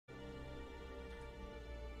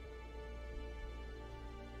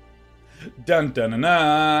Dun dun dun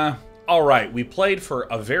dun. Alright, we played for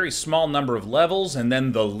a very small number of levels, and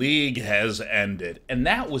then the league has ended. And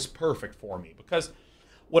that was perfect for me, because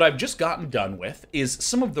what I've just gotten done with is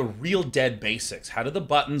some of the real dead basics. How do the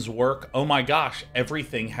buttons work? Oh my gosh,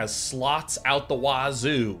 everything has slots out the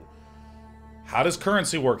wazoo. How does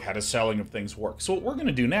currency work? How does selling of things work? So what we're going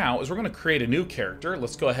to do now is we're going to create a new character.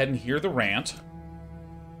 Let's go ahead and hear the rant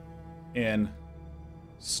in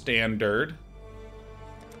standard.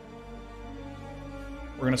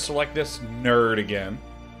 We're going to select this nerd again.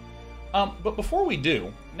 But before we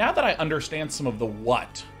do, now that I understand some of the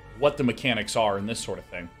what the mechanics are and this sort of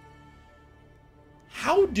thing,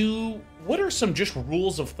 what are some just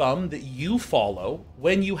rules of thumb that you follow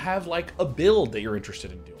when you have like a build that you're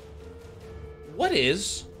interested in doing? What are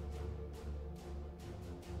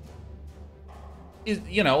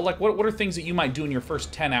things that you might do in your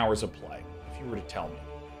first 10 hours of play, if you were to tell me?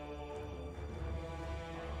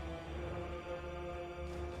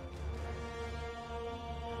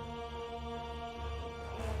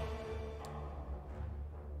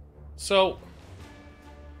 So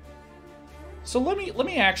let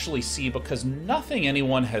me actually see, because nothing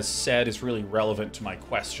anyone has said is really relevant to my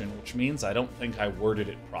question, which means I don't think I worded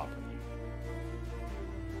it properly.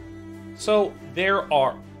 So there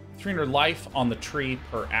are 300 life on the tree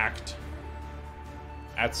per act.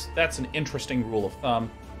 That's an interesting rule of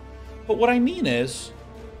thumb. But what I mean is,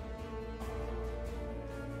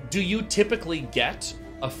 do you typically get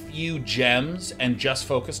a few gems and just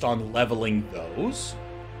focused on leveling those?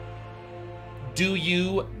 Do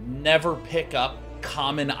you never pick up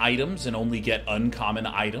common items and only get uncommon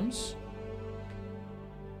items?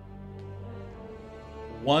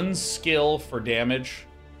 One skill for damage.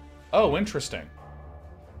 Oh, interesting.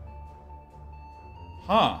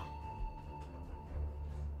 Huh.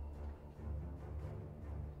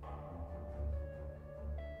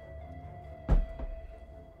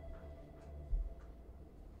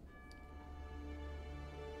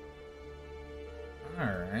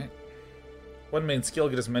 Alright. One main skill,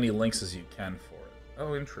 get as many links as you can for it.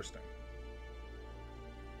 Oh, interesting.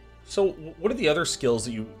 So, what are the other skills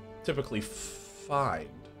that you typically find?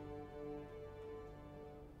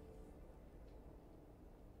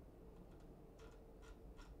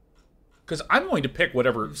 Because I'm going to pick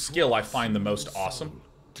whatever skill I find the most awesome.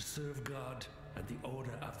 To serve God and the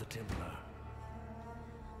Order of the Templar.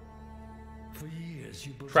 For years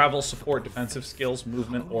you travel, support, defensive skills,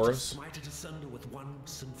 movement, auras.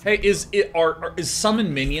 Hey, is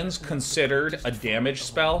summon minions considered a damage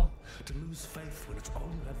spell? To lose faith when it's all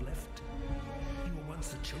you have left. You were once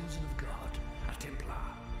the chosen of God, a Templar.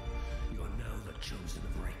 You are now the chosen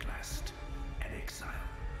of Reichlast, an exile.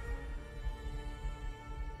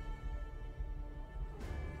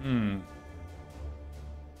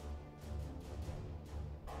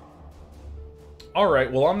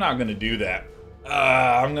 Alright, well, I'm not going to do that.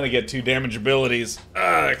 I'm going to get 2 damage abilities.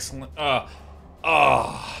 Excellent.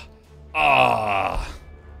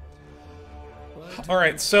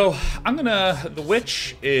 Alright, so I'm going to... The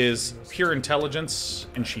witch is pure intelligence,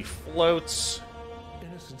 and she floats.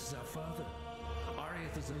 Innocence is our father.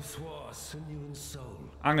 Ariath is a swore, sinew and soul.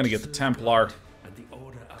 I'm going to get the Templar,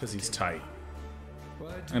 because he's tight.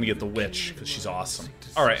 I'm going to get the witch, because she's awesome.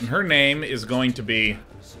 Alright, and her name is going to be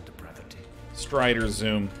Strider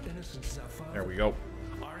Zoom. There we go.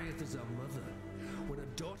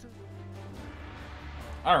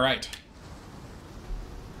 Alright.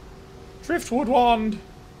 Driftwood Wand.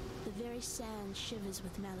 The very sand shivers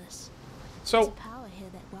with malice. So, there's a power here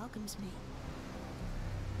that welcomes me.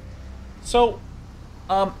 So,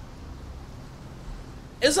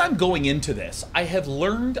 as I'm going into this, I have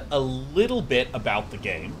learned a little bit about the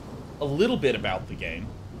game.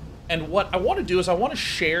 And what I want to do is I want to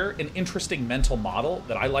share an interesting mental model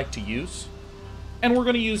that I like to use. And we're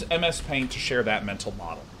going to use MS Paint to share that mental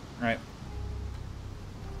model, right?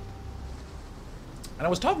 And I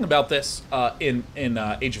was talking about this in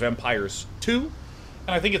Age of Empires 2,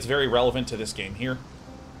 and I think it's very relevant to this game here.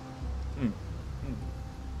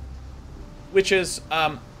 Which is,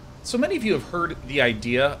 so many of you have heard the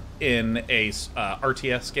idea in a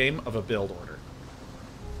RTS game of a build order,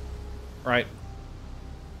 right?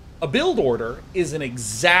 A build order is an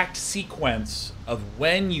exact sequence of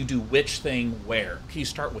when you do which thing where. Okay, you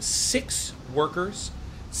start with 6 workers,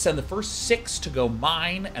 send the first 6 to go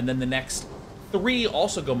mine, and then the next 3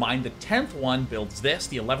 also go mine. The 10th one builds this,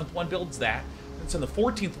 the 11th one builds that, and send the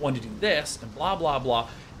 14th one to do this, and blah, blah, blah.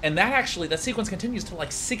 And that sequence continues to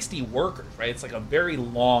like 60 workers, right? It's like a very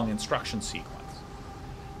long instruction sequence.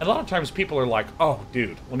 And a lot of times people are like, oh,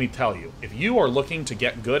 dude, let me tell you, if you are looking to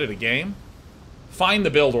get good at a game, find the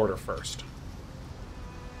build order first.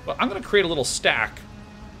 But I'm going to create a little stack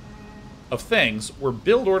of things where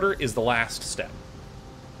build order is the last step.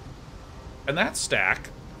 And that stack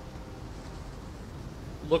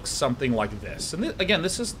looks something like this. And again,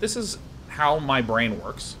 this is how my brain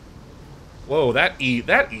works. Whoa, that E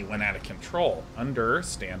went out of control.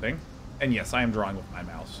 Understanding. And yes, I am drawing with my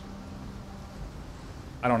mouse.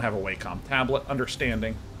 I don't have a Wacom tablet.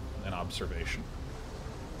 Understanding and observation.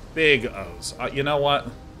 Big O's. You know what?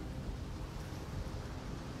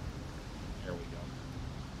 There we go.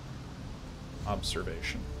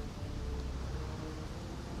 Observation.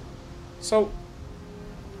 So,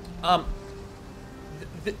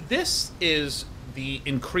 this is the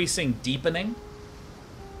increasing deepening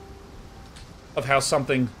of how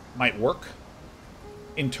something might work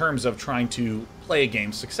in terms of trying to play a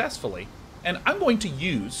game successfully. And I'm going to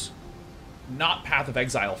use not Path of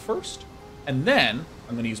Exile first, and then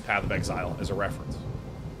I'm going to use Path of Exile as a reference.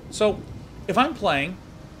 So if I'm playing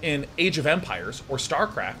in Age of Empires or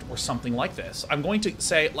StarCraft or something like this, I'm going to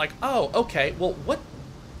say, like, oh, okay, well, what...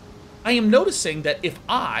 I am noticing that if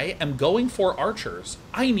I am going for archers,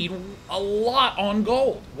 I need a lot on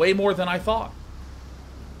gold, way more than I thought.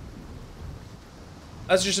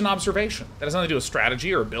 That's just an observation. That has nothing to do with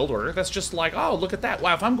strategy or a build order. That's just like, oh, look at that.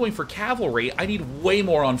 Wow, if I'm going for cavalry, I need way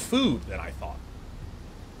more on food than I thought.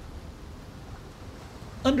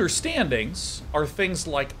 Understandings are things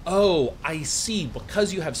like, oh, I see,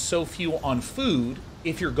 because you have so few on food,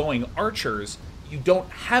 if you're going archers, you don't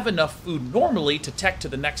have enough food normally to tech to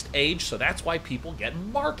the next age, so that's why people get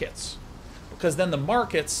markets. Because then the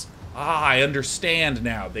markets... I understand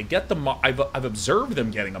now. They get the... I've observed them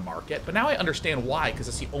getting a market, but now I understand why, because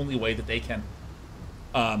it's the only way that they can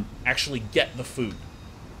actually get the food.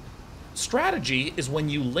 Strategy is when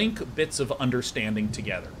you link bits of understanding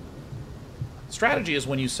together. Strategy is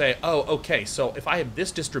when you say, oh, okay, so if I have this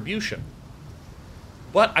distribution,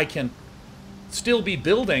 but I can still be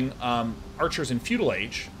building archers in Feudal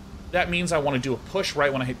Age, that means I want to do a push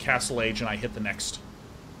right when I hit Castle Age and I hit the next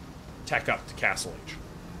tech up to Castle Age.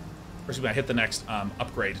 Or excuse me, I hit the next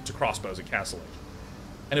upgrade to crossbows at Castle Age.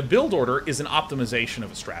 And a build order is an optimization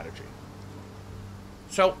of a strategy.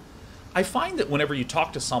 So I find that whenever you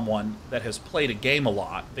talk to someone that has played a game a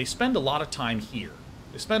lot, they spend a lot of time here.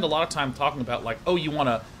 They spend a lot of time talking about, like, oh, you want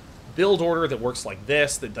a build order that works like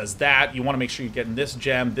this, that does that. You want to make sure you're getting this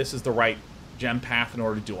gem. This is the right gem path in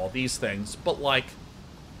order to do all these things. But, like,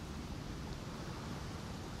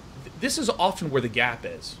 this is often where the gap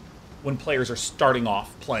is when players are starting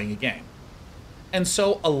off playing a game. And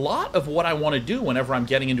so a lot of what I want to do whenever I'm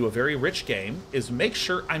getting into a very rich game is make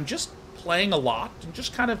sure I'm just playing a lot and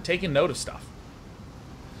just kind of taking note of stuff.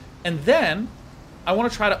 And then I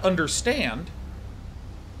want to try to understand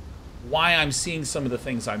why I'm seeing some of the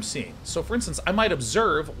things I'm seeing. So for instance, I might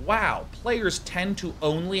observe, wow, players tend to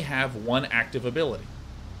only have one active ability.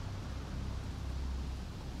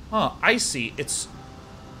 Huh, I see. It's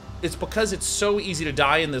because it's so easy to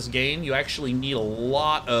die in this game, you actually need a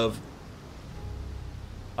lot of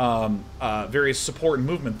various support and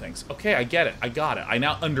movement things. Okay, I get it. I got it. I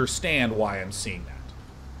now understand why I'm seeing that.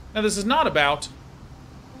 Now, this is not about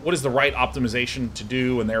what is the right optimization to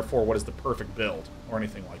do and therefore what is the perfect build or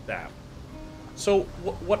anything like that. So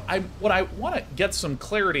what I want to get some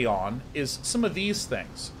clarity on is some of these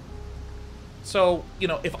things. So, you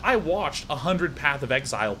know, if I watched 100 Path of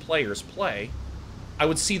Exile players play, I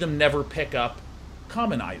would see them never pick up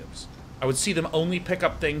common items. I would see them only pick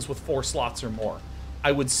up things with 4 slots or more.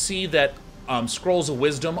 I would see that Scrolls of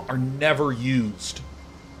Wisdom are never used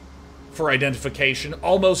for identification,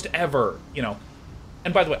 almost ever, you know.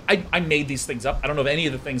 And by the way, I made these things up. I don't know if any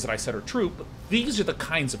of the things that I said are true, but these are the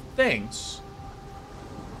kinds of things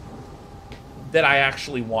that I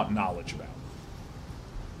actually want knowledge about.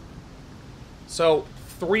 So,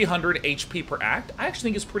 300 HP per act, I actually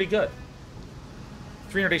think is pretty good.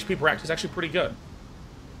 300 HP per act is actually pretty good.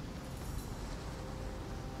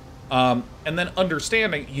 And then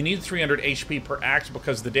understanding, you need 300 HP per act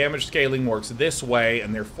because the damage scaling works this way,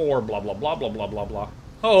 and therefore blah, blah, blah, blah, blah, blah, blah.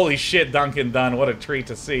 Holy shit, Duncan Dunn, what a treat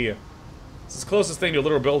to see you. This is the closest thing to a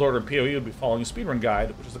literal build order in PoE would be following a speedrun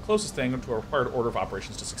guide, which is the closest thing to a required order of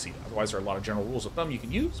operations to succeed. Otherwise, there are a lot of general rules of thumb you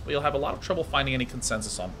can use, but you'll have a lot of trouble finding any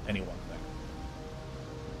consensus on any one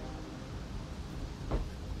thing.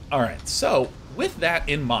 Alright, so, with that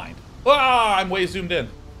in mind... Ah, I'm way zoomed in.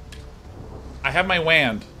 I have my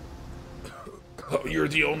wand. Oh, you're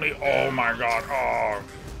the only... Oh my god, oh.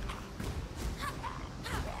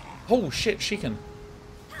 Oh shit, she can...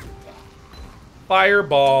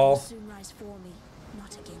 Fireball. Soon rise for me,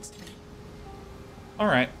 not against me.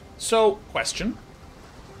 Alright, so, question.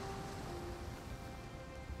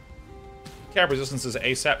 Cap resistances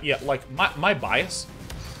ASAP. Yeah, like, my bias...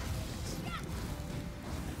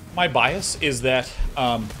 My bias is that,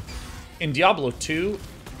 in Diablo 2,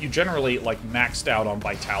 you generally, like, maxed out on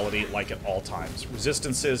vitality, like, at all times.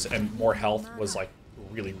 Resistances and more health was, like,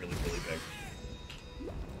 really, really, really big.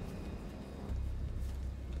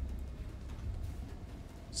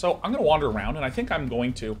 So, I'm gonna wander around, and I think I'm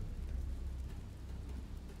going to...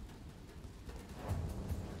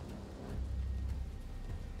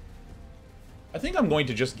 I think I'm going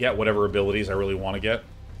to just get whatever abilities I really want to get.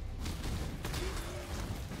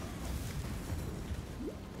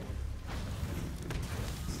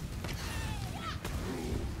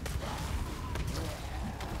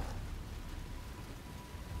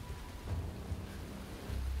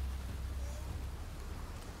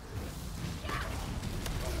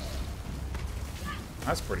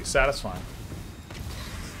 That's pretty satisfying.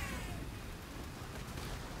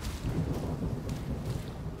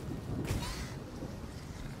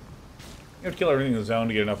 You have to kill everything in the zone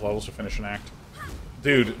to get enough levels to finish an act.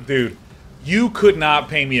 Dude, you could not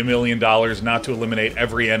pay me $1 million not to eliminate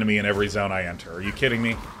every enemy in every zone I enter. Are you kidding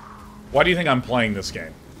me? Why do you think I'm playing this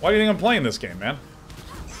game? Why do you think I'm playing this game, man?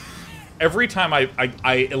 Every time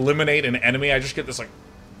I eliminate an enemy, I just get this like,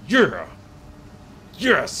 yeah!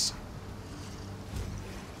 Yes!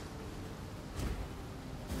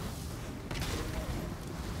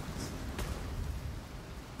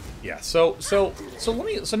 Yeah, so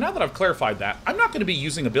now that I've clarified that, I'm not going to be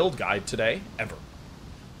using a build guide today, ever.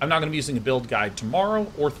 I'm not going to be using a build guide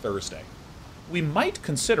tomorrow or Thursday. We might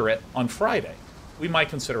consider it on Friday. Because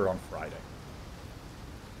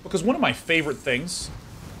one of my favorite things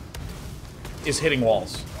is hitting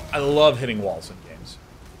walls. I love hitting walls in games.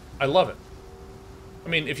 I love it. I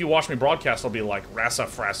mean, if you watch me broadcast, I'll be like, Rasa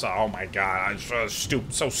Frasa, oh my god, I'm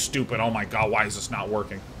so stupid, oh my god, why is this not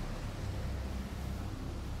working?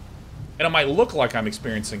 And it might look like I'm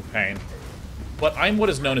experiencing pain, but I'm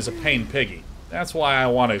what is known as a pain piggy. That's why I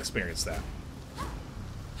want to experience that.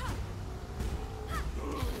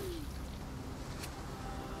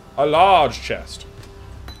 A large chest.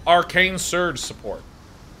 Arcane Surge support.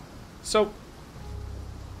 So,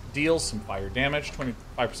 deals some fire damage,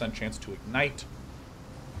 25% chance to ignite.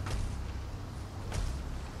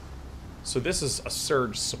 So this is a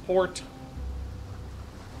Surge support.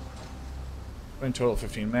 In total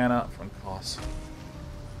 15 mana, upfront costs.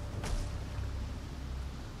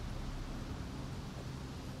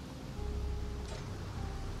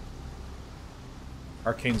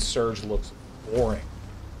 Arcane Surge looks boring.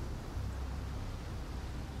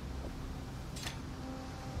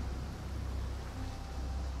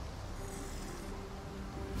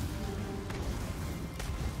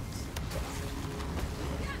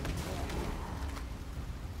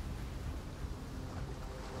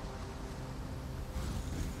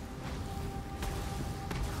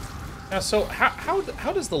 Now, so how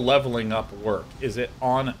does the leveling up work? Is it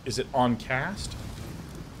on cast?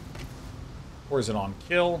 Or is it on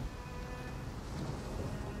kill?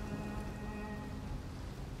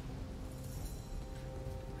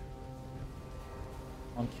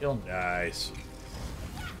 On kill, nice.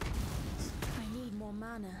 I need more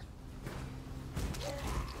mana.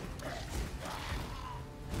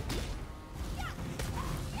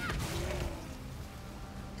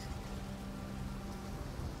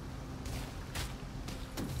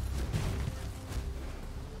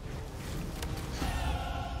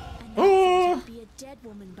 Dead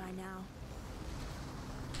woman by now.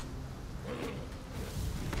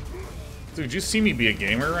 Dude, you see me be a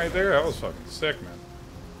gamer right there? That was fucking sick, man.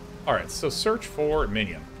 Alright, so search for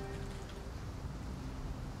minion.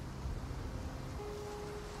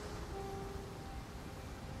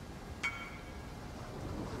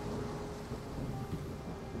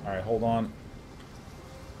 Alright, hold on.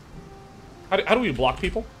 How do we block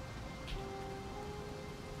people?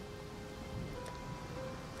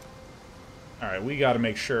 Alright, we gotta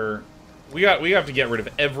make sure... We have to get rid of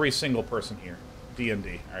every single person here.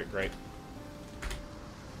 D&D. Alright, great.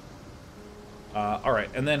 Alright,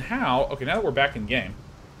 and then how... Okay, now that we're back in game...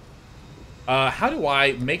 how do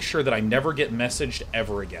I make sure that I never get messaged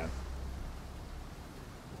ever again?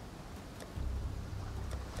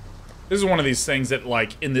 This is one of these things that,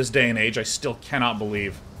 like, in this day and age, I still cannot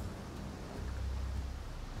believe.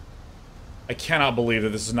 I cannot believe that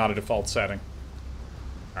this is not a default setting.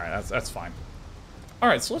 Alright, that's fine.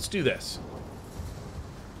 Alright, so let's do this.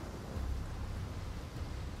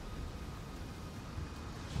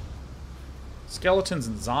 Skeletons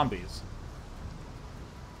and zombies.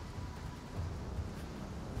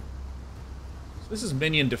 So this is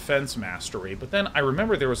minion defense mastery, but then I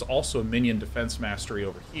remember there was also a minion defense mastery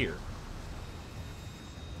over here.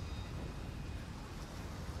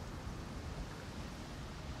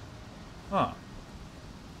 Huh.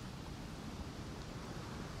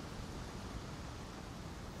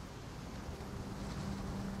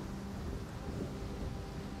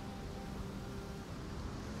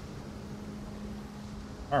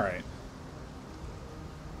 All right.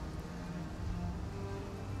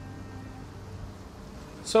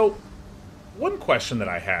 So, one question that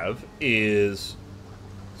I have is,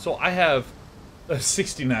 so I have a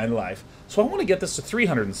 69 life, so I want to get this to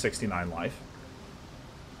 369 life.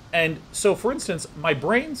 And so, for instance, my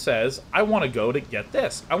brain says, I want to go to get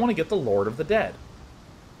this. I want to get the Lord of the Dead.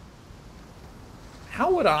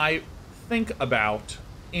 How would I think about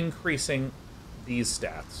increasing these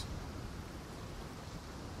stats?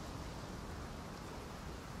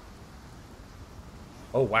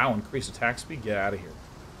 Oh, wow, increase attack speed? Get out of here.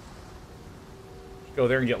 Just go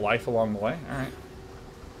there and get life along the way? Alright.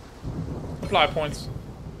 Fly points.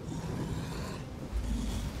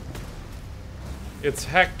 It's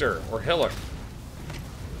Hector, or Hiller.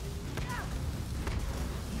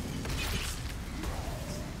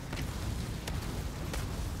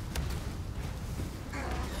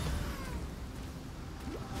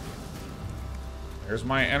 There's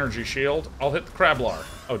my energy shield. I'll hit the Crablar.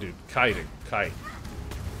 Oh, dude, kiting. Kite.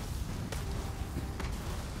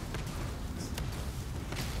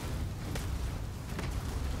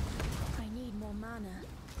 I need more mana.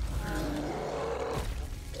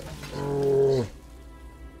 Oh.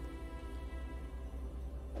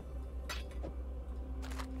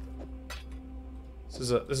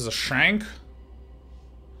 This is a shank.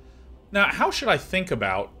 Now, how should I think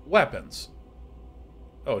about weapons?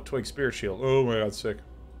 Oh, Twig Spirit Shield. Oh my god, sick.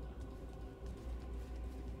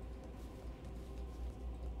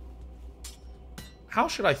 How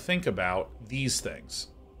should I think about these things?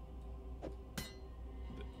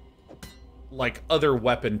 Like other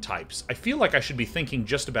weapon types. I feel like I should be thinking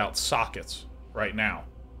just about sockets right now.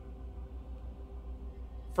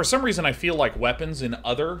 For some reason, I feel like weapons in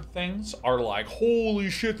other things are like, holy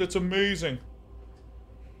shit, that's amazing.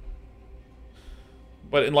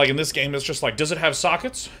 But in this game, it's just like, does it have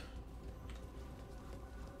sockets?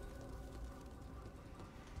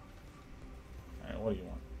 Alright, what do you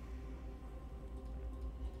want?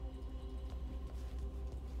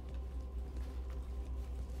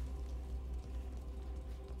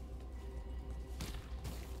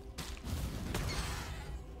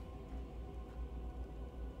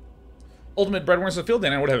 Ultimate Breadwinners of the Field,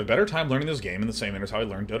 then I would have a better time learning this game in the same manner as how I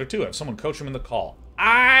learned Dota 2. Have someone coach him in the call.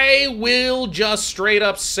 I will just straight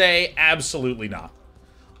up say absolutely not.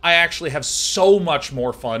 I actually have so much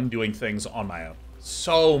more fun doing things on my own.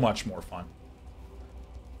 So much more fun.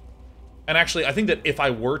 And actually, I think that if I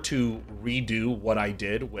were to redo what I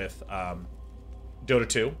did with Dota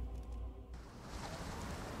 2,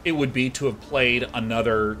 it would be to have played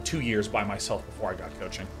another 2 years by myself before I got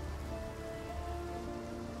coaching.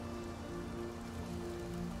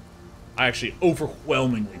 I actually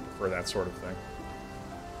overwhelmingly prefer that sort of thing.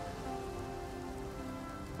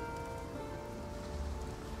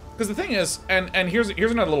 Because the thing is, and here's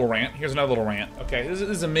another little rant. Here's another little rant. Okay, this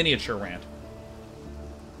is a miniature rant.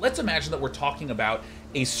 Let's imagine that we're talking about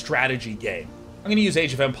a strategy game. I'm going to use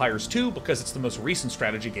Age of Empires 2 because it's the most recent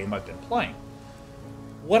strategy game I've been playing.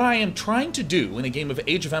 What I am trying to do in a game of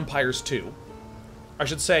Age of Empires 2, I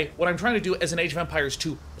should say, what I'm trying to do as an Age of Empires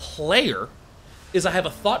 2 player is I have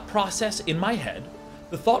a thought process in my head.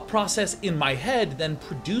 The thought process in my head then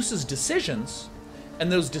produces decisions,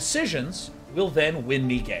 and those decisions will then win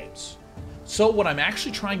me games. So what I'm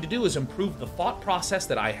actually trying to do is improve the thought process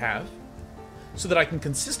that I have so that I can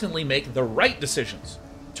consistently make the right decisions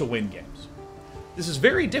to win games. This is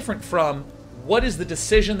very different from what is the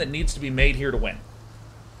decision that needs to be made here to win.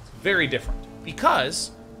 It's very different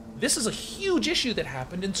because this is a huge issue that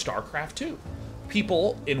happened in StarCraft 2.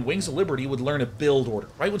 People in Wings of Liberty would learn a build order.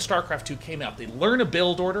 Right when StarCraft 2 came out, they'd learn a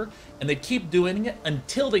build order, and they'd keep doing it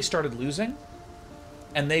until they started losing,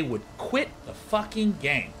 and they would quit the fucking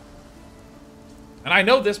game. And I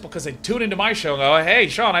know this because they tune into my show and go, hey,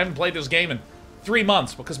 Sean, I haven't played this game in 3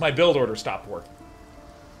 months because my build order stopped working.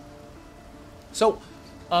 So,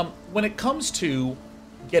 when it comes to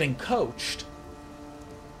getting coached,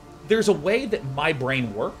 there's a way that my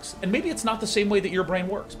brain works, and maybe it's not the same way that your brain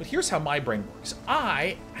works, but here's how my brain works.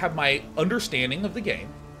 I have my understanding of the game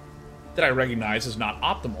that I recognize is not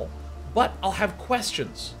optimal, but I'll have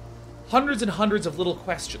questions. Hundreds and hundreds of little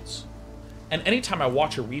questions. And anytime I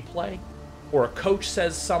watch a replay, or a coach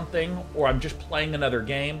says something, or I'm just playing another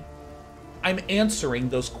game, I'm answering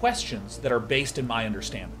those questions that are based in my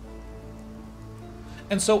understanding.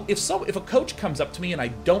 And so if a coach comes up to me and I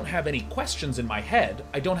don't have any questions in my head,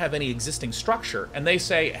 I don't have any existing structure, and they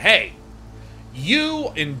say, hey,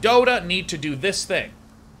 you in Dota need to do this thing.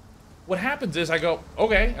 What happens is I go,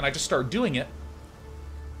 okay, and I just start doing it.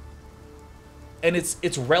 And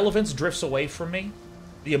its relevance drifts away from me.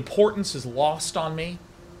 The importance is lost on me.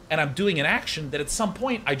 And I'm doing an action that at some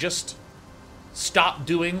point I just stop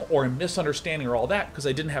doing or am misunderstanding or all that because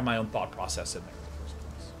I didn't have my own thought process in there in the first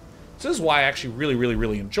place. So this is why I actually really, really,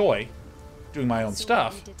 really enjoy doing my own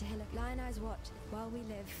stuff.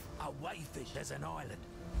 Away fish, there's an island.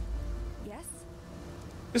 Yes?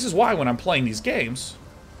 This is why when I'm playing these games,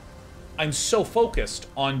 I'm so focused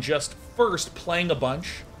on just first playing a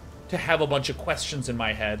bunch to have a bunch of questions in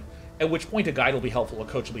my head, at which point a guide will be helpful, a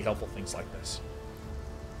coach will be helpful, things like this.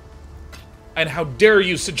 And how dare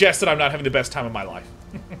you suggest that I'm not having the best time of my life?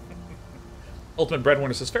 Ultimate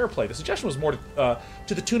Breadwinner says, fair play. The suggestion was more to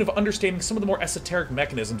the tune of understanding some of the more esoteric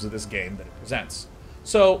mechanisms of this game that it presents.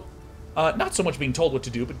 So, not so much being told what to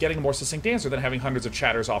do, but getting a more succinct answer than having hundreds of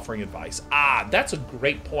chatters offering advice. Ah, that's a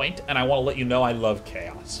great point, and I want to let you know I love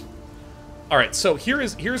chaos. Alright, so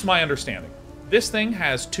here's my understanding. This thing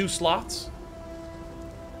has 2 slots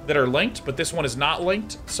that are linked, but this one is not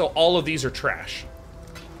linked, so all of these are trash.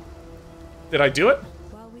 Did I do it?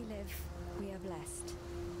 While we live, we are blessed.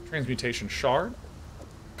 Transmutation shard.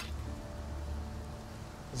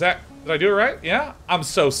 Did I do it right? Yeah? I'm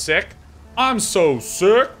so sick. I'm so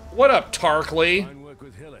sick. What up, Tarkley? Fine work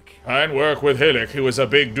with Hillock. Fine work with Hillock, who is a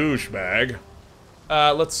big douchebag.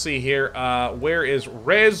 Let's see here. Where is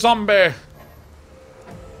Ray Zombie?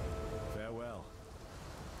 Farewell.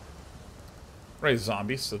 Ray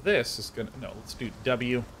Zombie. So this is gonna... No, let's do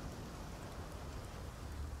W.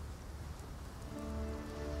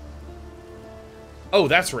 Oh,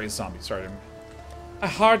 that's Ray Zombie. Sorry. I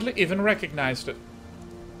hardly even recognized it.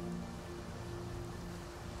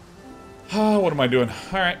 Oh, what am I doing?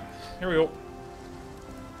 Alright, here we go.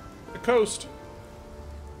 The coast.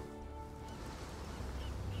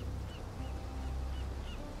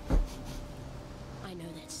 I know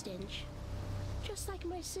that stench. Just like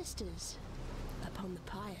my sisters. Upon the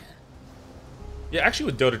pyre. Yeah, actually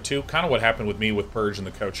with Dota 2, kind of what happened with me with Purge and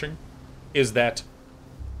the coaching is that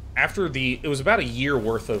after it was about a year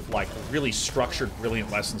worth of, like, really structured,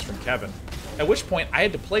 brilliant lessons from Kevin, at which point I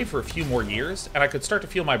had to play for a few more years, and I could start to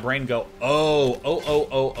feel my brain go, oh.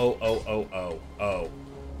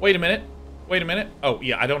 Wait a minute. Oh,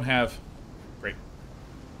 yeah, I don't have... Great.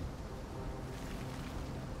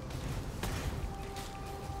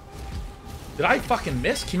 Did I fucking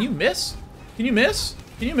miss? Can you miss? Can you miss?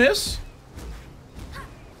 Can you miss?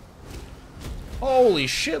 Holy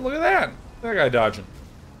shit, look at that. That guy dodging.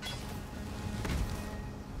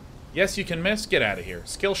 Yes, you can miss. Get out of here.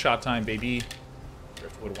 Skill shot time, baby.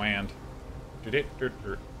 Driftwood wand. Dirt.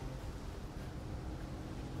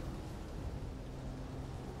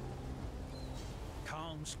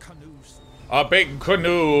 Khan's canoes. A big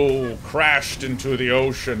canoe crashed into the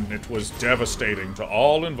ocean. It was devastating to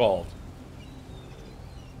all involved.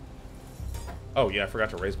 Oh, yeah, I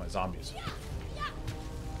forgot to raise my zombies.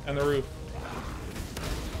 And the roof.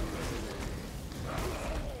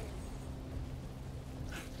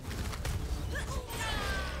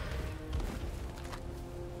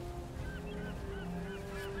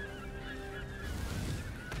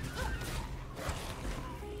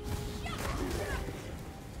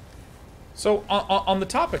 So, on the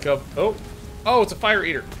topic of... Oh, it's a fire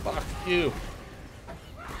eater. Fuck you.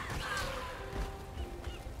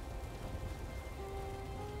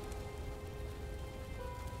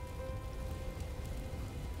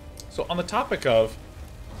 So, on the topic of...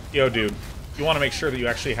 Yo, dude, you want to make sure that you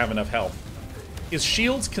actually have enough health. Is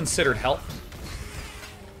shields considered health?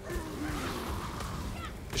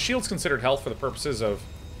 Is shields considered health for the purposes of...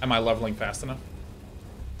 Am I leveling fast enough?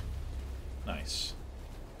 Nice.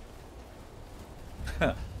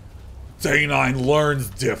 Day9 learns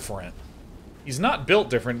different. He's not built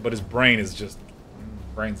different, but his brain is just...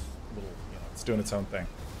 Brain's a little, it's doing its own thing.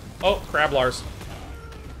 Oh, Crablars.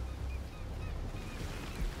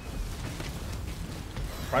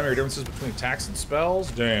 Primary differences between attacks and spells?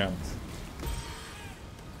 Damn.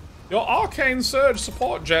 Your Arcane Surge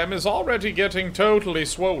support gem is already getting totally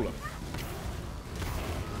swollen.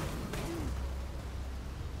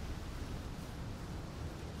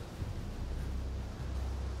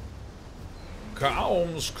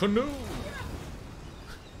 Kaom's canoe.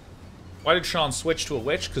 Why did Sean switch to a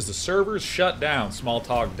witch? Because the server's shut down. Small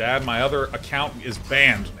talk, Dad. My other account is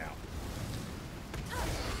banned now.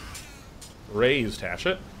 Raised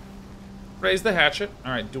hatchet. Raise the hatchet.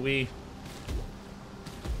 Alright, do we...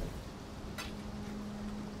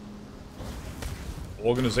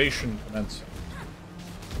 Organization commencing.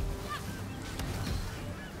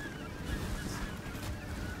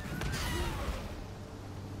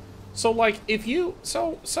 So, like, if you...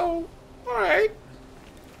 Alright.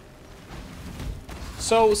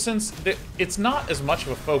 So, since it's not as much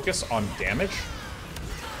of a focus on damage...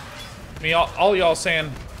 I mean, all y'all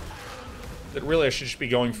saying that really I should just be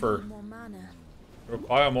going for... More mana.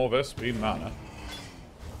 Require more speed mana.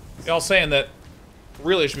 Y'all saying that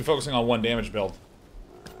really I should be focusing on one damage build.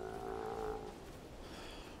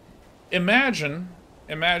 Imagine,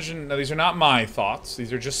 now these are not my thoughts,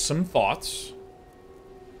 these are just some thoughts.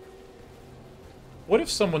 What if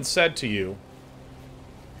someone said to you,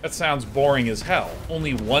 that sounds boring as hell,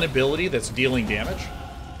 only one ability that's dealing damage?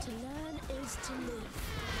 To learn is to live.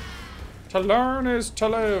 To learn is to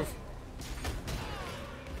live.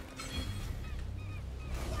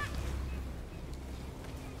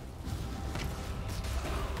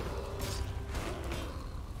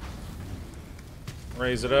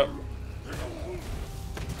 Raise it up.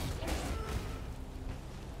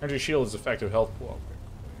 Energy shield is effective health blow.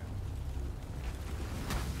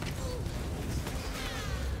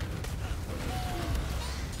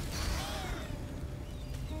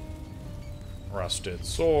 Rusted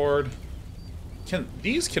sword.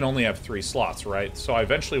 These can only have 3 slots, right? So I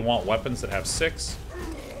eventually want weapons that have 6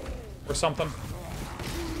 or something.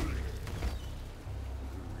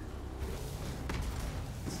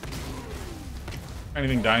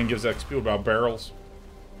 Anything dying gives XP about barrels.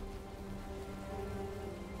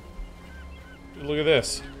 Dude, look at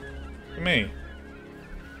this. Look at me.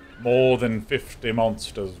 More than 50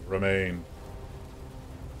 monsters remain.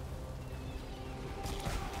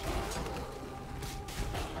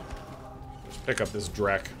 Just pick up this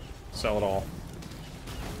Drek. Sell it all.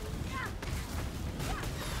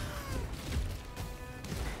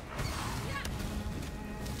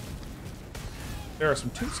 There are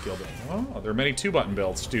some 2-skill builds. Oh, there are many 2-button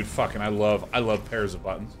builds. Dude, fucking I love pairs of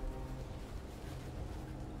buttons.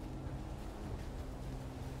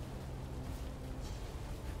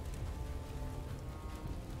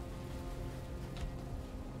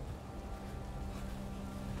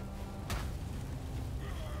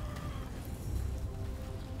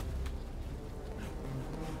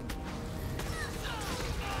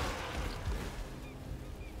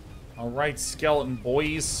 Alright, skeleton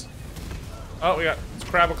boys. Oh, it's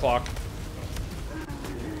crab o'clock.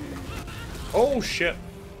 Oh, shit.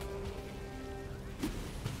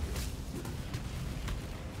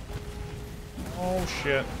 Oh,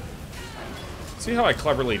 shit. See how I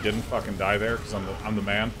cleverly didn't fucking die there? Because I'm the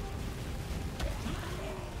man?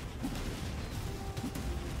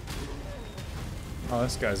 Oh,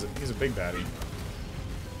 this guy's he's a big baddie.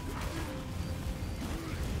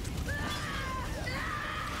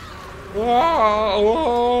 Whoa!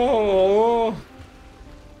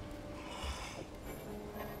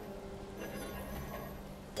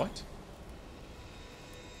 What?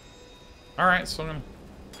 Alright, so I'm gonna...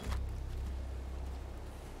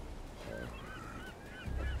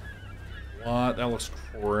 What? That looks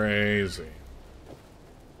crazy.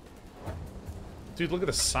 Dude, look at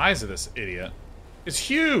the size of this idiot. It's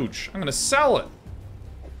huge! I'm gonna sell it!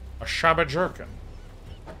 A Shabba Jerkin.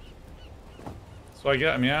 So I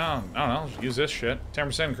get, I mean, I don't know, just use this shit.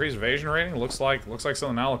 10% increased evasion rating, looks like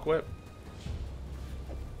something I'll equip.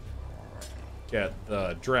 Get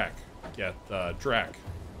the Drek. Get the Drek.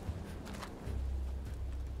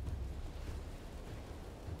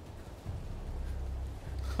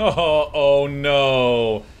 Oh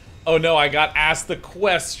no. Oh no, I got asked the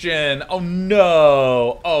question. Oh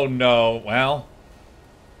no. Oh no. Well,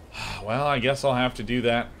 I guess I'll have to do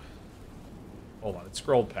that. Hold on, it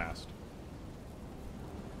scrolled past.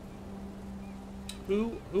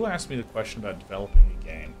 Who asked me the question about developing a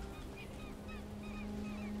game?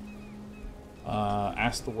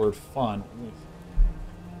 Ask the word fun.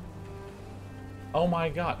 Oh my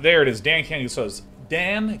god. There it is. Dan Can says,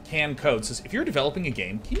 Dan Can Code says, if you're developing a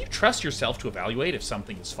game, can you trust yourself to evaluate if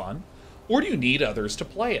something is fun? Or do you need others to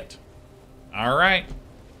play it? Alright.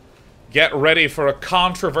 Get ready for a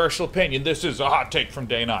controversial opinion. This is a hot take from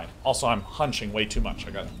Day 9. Also, I'm hunching way too much.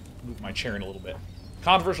 I gotta move my chair in a little bit.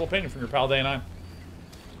 Controversial opinion from your pal Day 9.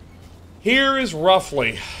 Here is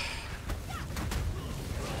roughly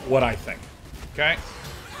what I think, okay?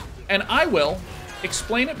 And I will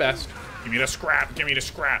explain it best. Give me the scrap, give me the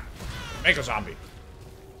scrap. Make a zombie.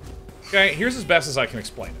 Okay, here's as best as I can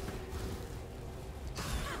explain it.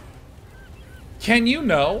 Can you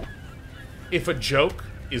know if a joke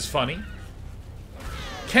is funny?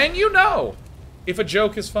 Can you know if a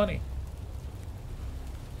joke is funny?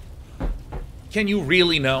 Can you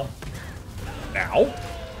really know? Now,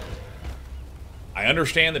 I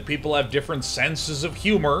understand that people have different senses of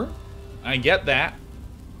humor. I get that.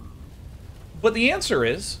 But the answer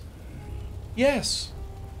is yes.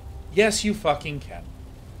 Yes, you fucking can.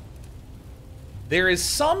 There is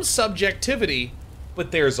some subjectivity,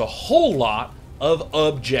 but there's a whole lot of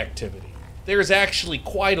objectivity. There's actually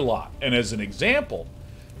quite a lot. And as an example,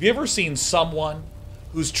 have you ever seen someone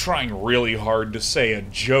who's trying really hard to say a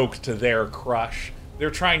joke to their crush? They're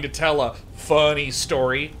trying to tell a funny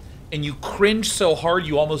story, and you cringe so hard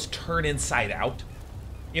you almost turn inside out.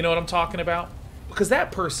 You know what I'm talking about? Because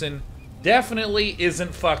that person definitely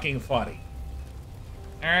isn't fucking funny.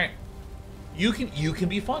 Alright? You can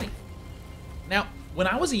be funny. Now, when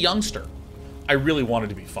I was a youngster, I really wanted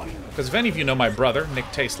to be funny. Because if any of you know my brother, Nick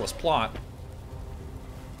Tasteless Plot...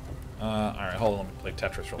 Alright, hold on, let me play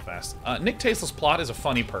Tetris real fast. Nick Tasteless Plot is a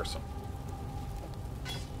funny person.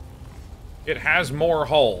 It has more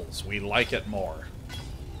holes. We like it more.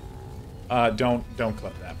 Don't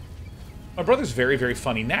clip that. My brother's very, very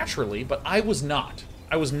funny naturally, but I was not.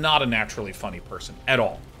 I was not a naturally funny person at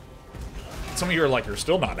all. Some of you are like, you're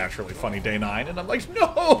still not naturally funny, Day 9, and I'm like,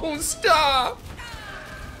 no, stop!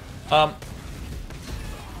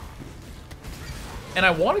 And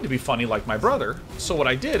I wanted to be funny like my brother, so what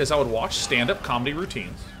I did is I would watch stand-up comedy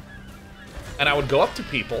routines, and I would go up to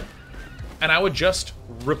people, and I would just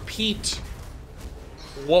repeat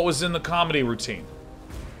what was in the comedy routine.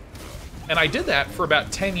 And I did that for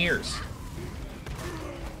about 10 years.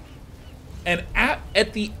 And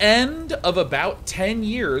at the end of about 10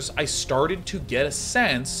 years, I started to get a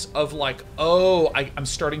sense of like, oh, I'm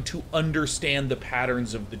starting to understand the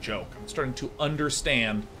patterns of the joke. I'm starting to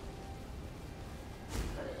understand,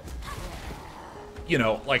 you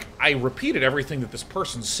know, like I repeated everything that this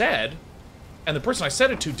person said, and the person I said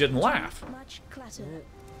it to didn't laugh. Much clatter.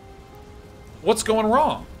 What's going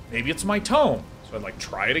wrong? Maybe it's my tone. So I'd like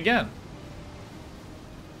try it again.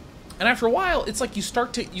 And after a while, it's like you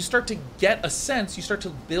start to get a sense, you start to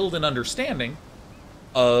build an understanding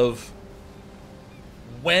of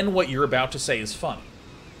when what you're about to say is funny.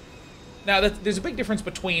 Now, there's a big difference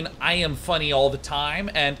between I am funny all the time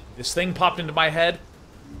and this thing popped into my head,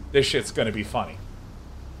 this shit's gonna be funny.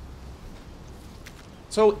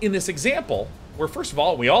 So in this example, where first of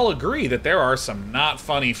all, we all agree that there are some not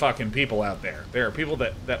funny fucking people out there. There are people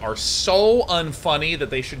that are so unfunny that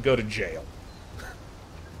they should go to jail.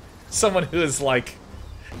 Someone who is like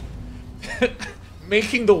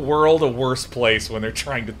making the world a worse place when they're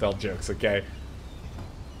trying to tell jokes, okay?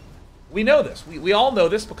 We know this. We all know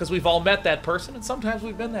this because we've all met that person, and sometimes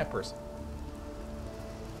we've been that person.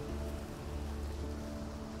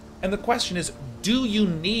 And the question is, do you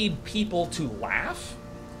need people to laugh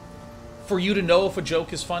for you to know if a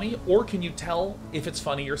joke is funny, or can you tell if it's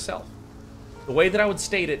funny yourself? The way that I would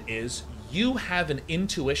state it is, you have an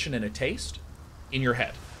intuition and a taste in your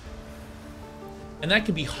head. And that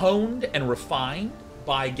can be honed and refined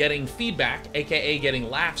by getting feedback, aka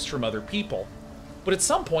getting laughs from other people. But at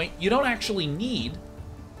some point, you don't actually need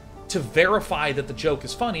to verify that the joke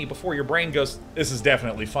is funny before your brain goes, this is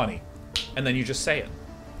definitely funny. And then you just say it.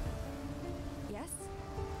 Yes?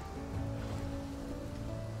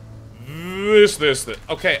 This.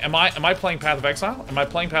 Okay, am I playing Path of Exile? Am I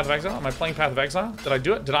playing Path of Exile? Am I playing Path of Exile? Did I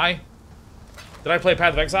do it? Did I play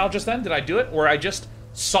Path of Exile just then? Did I do it? Where I just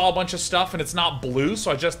saw a bunch of stuff and it's not blue,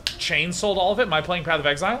 so I just chain sold all of it? Am I playing Path of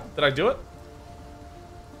Exile? Did I do it?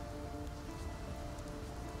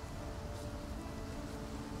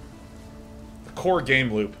 The core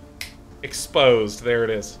game loop. Exposed. There it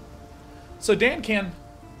is. So Dan can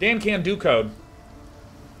do code.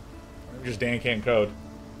 Or just Dan can code.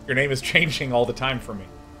 Your name is changing all the time for me.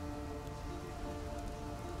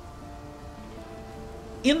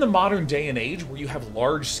 In the modern day and age where you have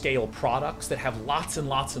large-scale products that have lots and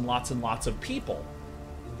lots and lots and lots of people,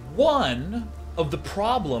 one of the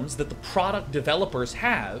problems that the product developers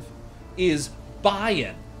have is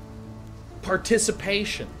buy-in,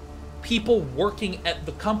 participation, people working at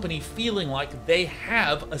the company feeling like they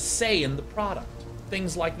have a say in the product,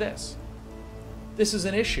 things like this. This is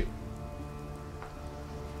an issue.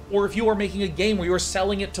 Or if you are making a game where you're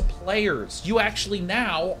selling it to players, you actually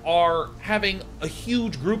now are having a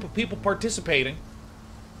huge group of people participating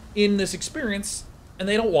in this experience, and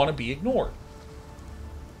they don't want to be ignored.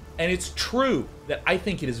 And it's true that I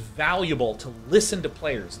think it is valuable to listen to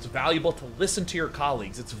players. It's valuable to listen to your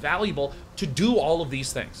colleagues. It's valuable to do all of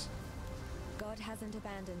these things. God hasn't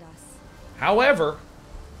abandoned us. However,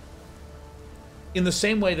 in the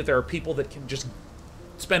same way that there are people that can just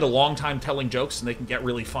spend a long time telling jokes and they can get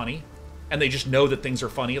really funny, and they just know that things are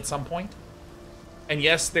funny at some point. And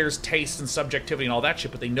yes, there's taste and subjectivity and all that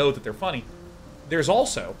shit, but they know that they're funny. There's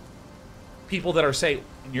also people that are, say,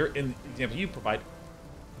 in the example you provide,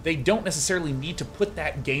 they don't necessarily need to put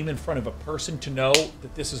that game in front of a person to know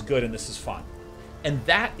that this is good and this is fun. And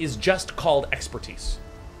that is just called expertise.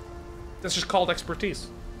 That's just called expertise.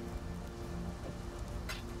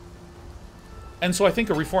 And so I think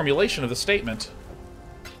a reformulation of the statement,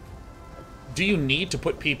 do you need to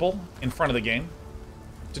put people in front of the game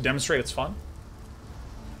to demonstrate it's fun?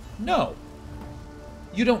 No.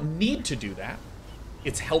 You don't need to do that.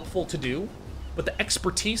 It's helpful to do, but the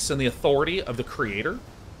expertise and the authority of the creator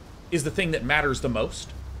is the thing that matters the most.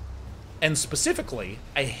 And specifically,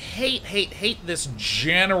 I hate this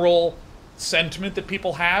general sentiment that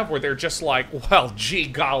people have where they're just like, well, gee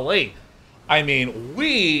golly, I mean,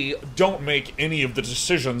 we don't make any of the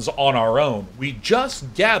decisions on our own. We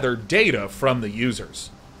just gather data from the users.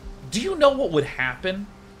 Do you know what would happen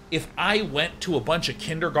if I went to a bunch of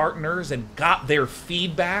kindergartners and got their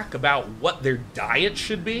feedback about what their diet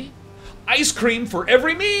should be? Ice cream for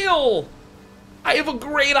every meal! I have a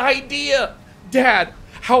great idea! Dad,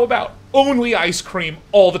 how about only ice cream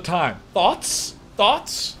all the time? Thoughts?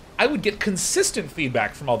 Thoughts? I would get consistent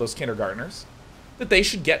feedback from all those kindergartners that they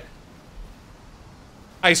should get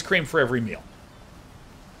ice cream for every meal.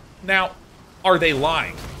 Now, are they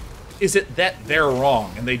lying? Is it that they're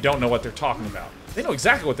wrong and they don't know what they're talking about? They know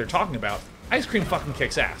exactly what they're talking about. Ice cream fucking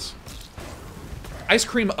kicks ass. Ice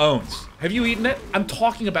cream owns. Have you eaten it? I'm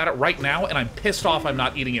talking about it right now, and I'm pissed off I'm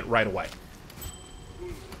not eating it right away.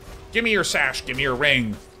 Give me your sash, give me your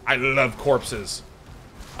ring. I love corpses.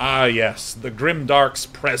 Ah, yes, the grimdark's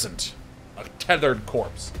present. A tethered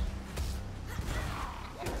corpse.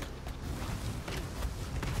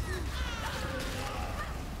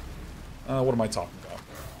 What am I talking about?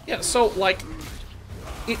 Yeah, so, like,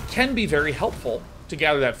 it can be very helpful to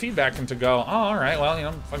gather that feedback and to go, oh, all right, well, you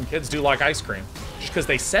know, fucking kids do like ice cream. Just because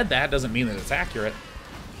they said that doesn't mean that it's accurate.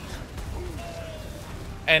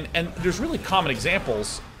 And there's really common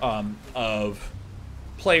examples of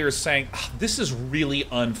players saying, oh, this is really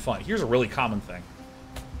unfun. Here's a really common thing.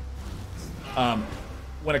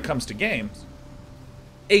 When it comes to games,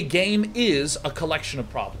 a game is a collection of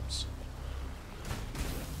problems.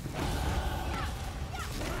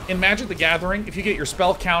 In Magic the Gathering, if you get your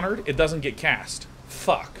spell countered, it doesn't get cast.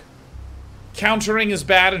 Fuck. Countering is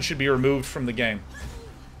bad and should be removed from the game.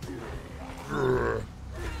 Grr.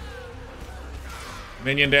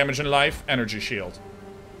 Minion damage and life, energy shield.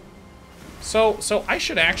 So I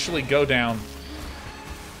should actually go down.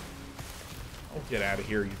 Oh, get out of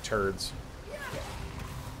here, you turds.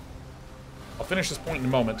 I'll finish this point in a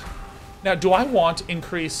moment. Now, do I want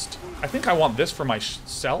increased... I think I want this for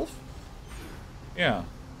myself? Yeah.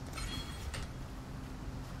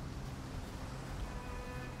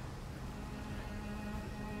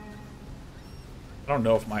 I don't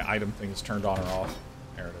know if my item thing is turned on or off.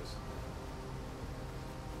 There it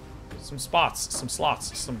is. Some spots, some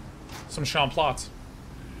slots, some champlots.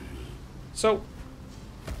 So,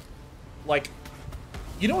 like,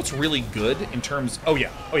 you know what's really good in terms... Oh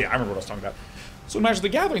yeah, I remember what I was talking about. So in Magic the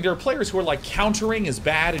Gathering, there are players who are like, countering is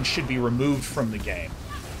bad and should be removed from the game.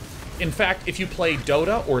 In fact, if you play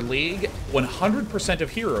Dota or League, 100%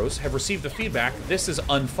 of heroes have received the feedback, this is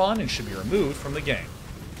unfun and should be removed from the game.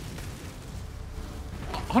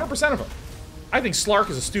 100% of them. I think Slark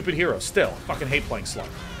is a stupid hero, still. Fucking hate playing Slark.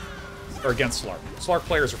 Or against Slark. Slark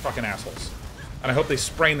players are fucking assholes. And I hope they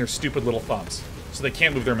sprain their stupid little thumbs, so they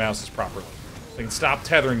can't move their mouses properly. So they can stop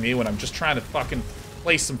tethering me when I'm just trying to fucking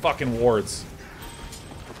place some fucking wards.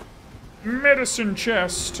 Medicine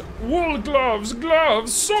chest, wool gloves,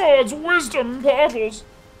 swords, wisdom, portals.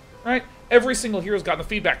 Right? Every single hero's gotten the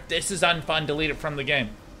feedback, this is unfun, delete it from the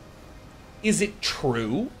game. Is it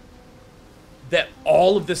true that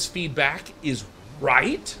all of this feedback is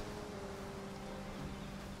right?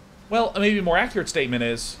 Well, a maybe more accurate statement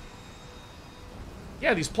is,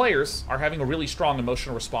 yeah, these players are having a really strong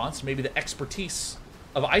emotional response. Maybe the expertise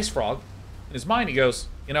of Ice Frog, in his mind, he goes,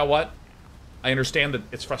 you know what? I understand that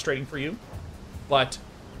it's frustrating for you, but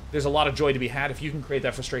there's a lot of joy to be had if you can create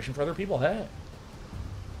that frustration for other people. Hey.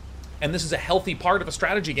 And this is a healthy part of a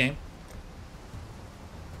strategy game.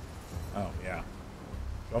 Oh, yeah.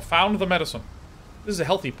 You found the medicine. This is a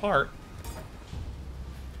healthy part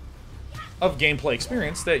of gameplay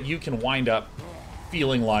experience that you can wind up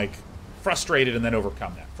feeling like frustrated and then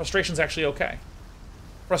overcome that. Frustration's actually okay.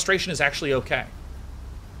 Frustration is actually okay.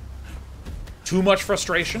 Too much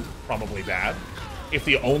frustration? Probably bad. If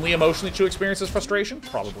the only emotion that you experience is frustration?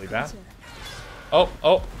 Probably bad. Oh,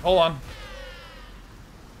 hold on.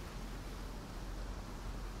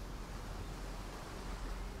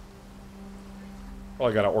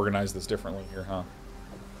 Probably gotta organize this differently here, huh?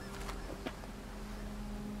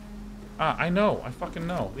 Ah, I know. I fucking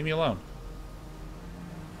know. Leave me alone.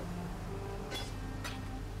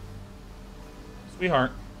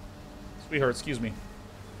 Sweetheart. Sweetheart, excuse me.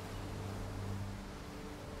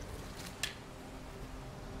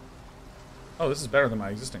 Oh, this is better than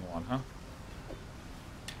my existing one, huh?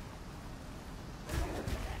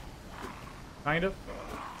 Kind of.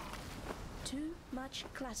 Too much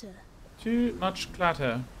clutter. Too much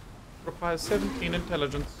clatter. Requires 17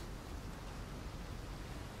 intelligence.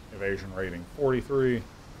 Evasion rating, 43.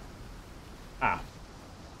 Ah.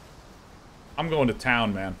 I'm going to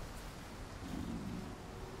town, man.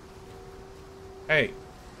 Hey.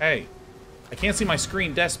 Hey. I can't see my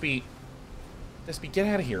screen, Despy. Despy, get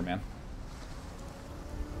out of here, man.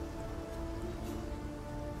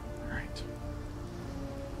 Alright.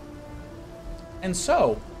 And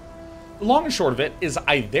so, the long and short of it is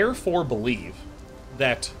I therefore believe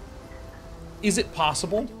that... Is it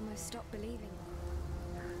possible? I'd almost stop believing.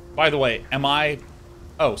 By the way, am I...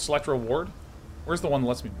 Oh, select reward? Where's the one that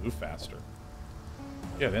lets me move faster?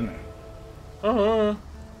 Get in there. Oh.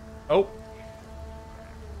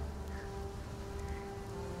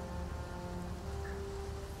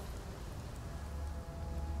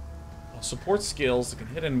 Support skills that can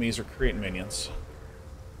hit enemies or create minions.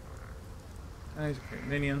 Nice, create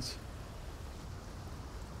minions.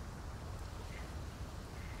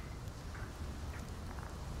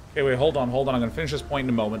 Okay, wait, hold on. I'm gonna finish this point in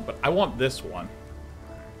a moment, but I want this one.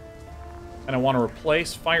 And I want to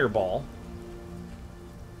replace Fireball.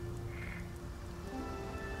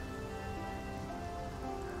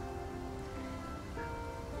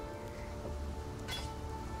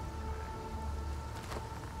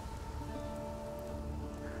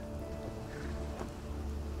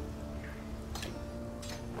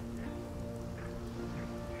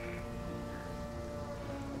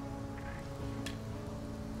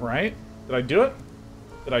 Right? Did I do it?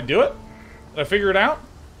 Did I do it? Did I figure it out?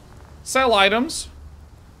 Sell items.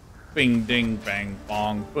 Bing, ding, bang,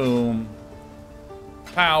 bong, boom.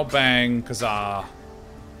 Pow, bang, kazaa.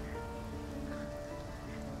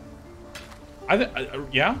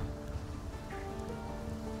 Yeah?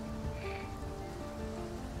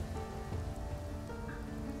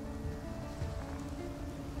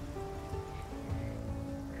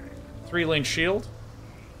 Three-link shield.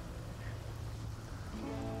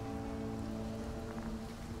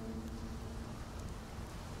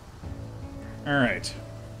 Alright.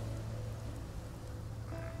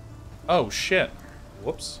 Oh, shit.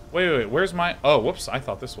 Whoops. Wait. Where's my... Oh, whoops. I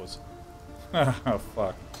thought this was... Oh,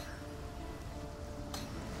 fuck.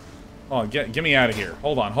 Oh, get me out of here.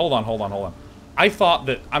 Hold on. I thought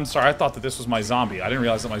that... I'm sorry. I thought that this was my zombie. I didn't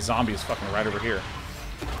realize that my zombie is fucking right over here.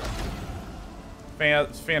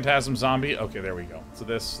 Phantasm zombie. Okay, there we go. So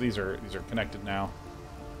these are connected now.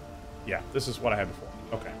 Yeah, this is what I had before.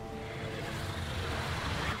 Okay.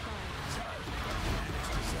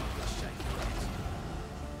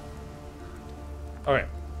 Okay,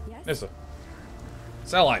 Yes? Nissa.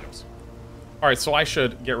 Sell items. Alright, so I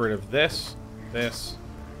should get rid of this.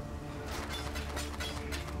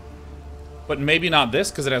 But maybe not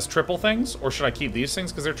this, because it has triple things? Or should I keep these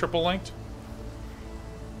things, because they're triple linked?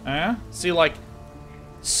 See, like,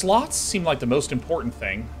 slots seem like the most important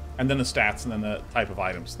thing, and then the stats, and then the type of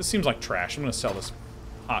items. This seems like trash. I'm going to sell this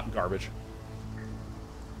hot garbage.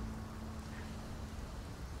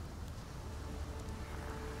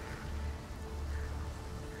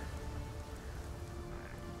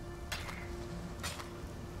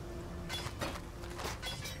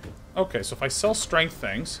 Okay, so if I sell strength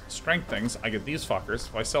things, I get these fuckers.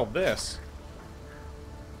 If I sell this...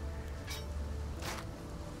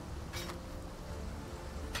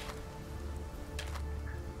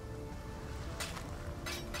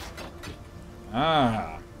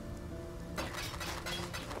 Ah.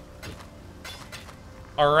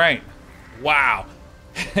 Alright. Wow.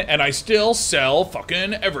 And I still sell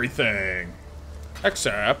fucking everything.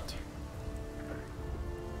 Except...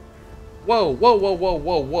 Whoa.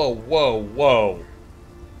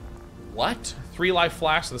 What? 3 life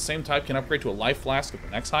flasks of the same type can upgrade to a life flask at the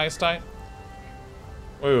next highest type?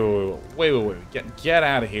 Wait. Get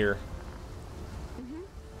out of here.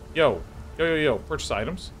 Yo. Purchase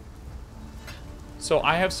items. So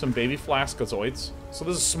I have some baby flaskazoids. So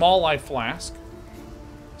this is a small life flask.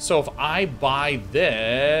 So if I buy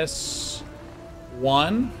this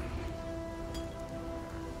one,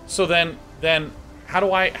 so then how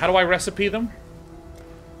do I recipe them?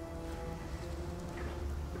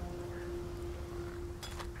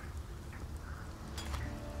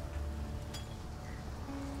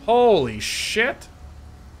 Holy shit.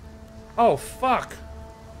 Oh fuck.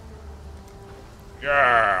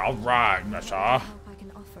 Yeah, alright, Nessa. Help I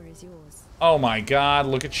can offer is yours. Oh my god,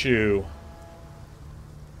 look at you.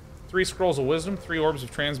 3 scrolls of wisdom, 3 orbs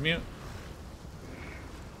of transmute.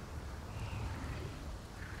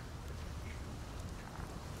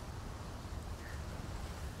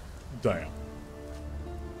 Damn.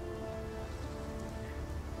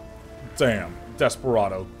 Damn.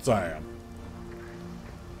 Desperado. Damn.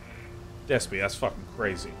 Despy, that's fucking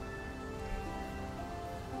crazy.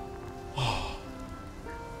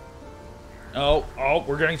 Oh,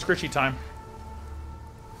 we're getting scritchy time.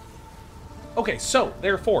 Okay, so,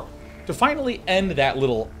 therefore, to finally end that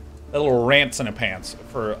little rants in a pants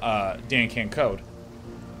for Dan Can Code,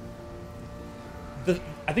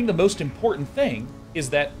 I think the most important thing is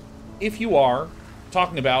that if you are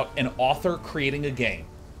talking about an author creating a game,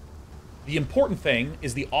 the important thing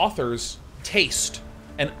is the author's taste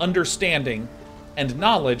and understanding and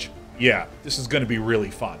knowledge. Yeah, this is going to be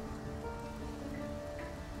really fun.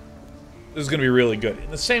 This is going to be really good. In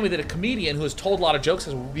the same way that a comedian who has told a lot of jokes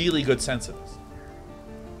has a really good sense of this.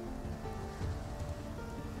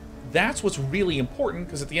 That's what's really important,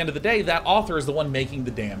 because at the end of the day, that author is the one making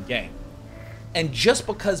the damn game. And just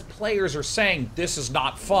because players are saying this is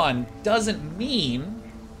not fun doesn't mean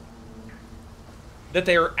that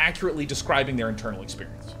they are accurately describing their internal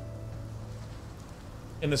experience.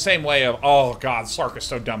 In the same way of, oh god, Slark is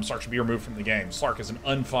so dumb, Slark should be removed from the game. Slark is an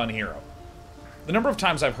unfun hero. The number of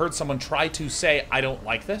times I've heard someone try to say, I don't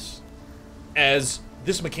like this, as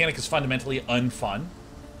this mechanic is fundamentally unfun.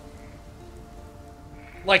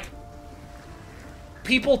 Like,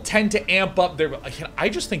 people tend to amp up their... I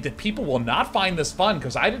just think that people will not find this fun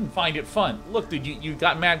because I didn't find it fun. Look, dude, you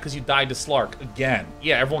got mad because you died to Slark again.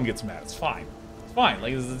 Yeah, everyone gets mad. It's fine. It's fine.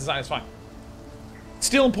 Like, the design is fine. It's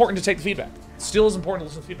still important to take the feedback. It still is important to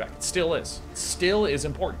listen to feedback. It still is. It still is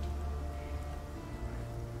important.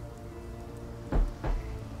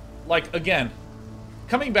 Like, again,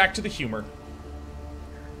 coming back to the humor.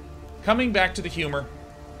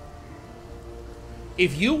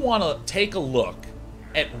 If you want to take a look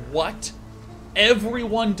at what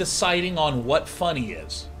everyone deciding on what funny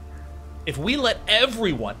is, if we let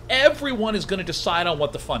everyone is going to decide on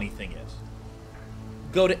what the funny thing is,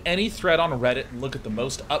 go to any thread on Reddit and look at the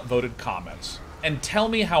most upvoted comments and tell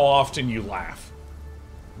me how often you laugh.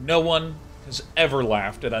 No one has ever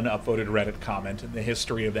laughed at an upvoted Reddit comment in the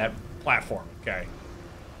history of that platform, okay?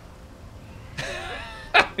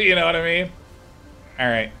 You know what I mean?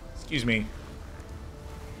 Alright, excuse me.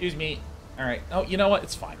 Alright, oh, you know what?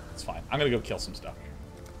 It's fine. It's fine. I'm gonna go kill some stuff.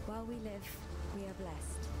 While we live, we are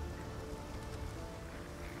blessed.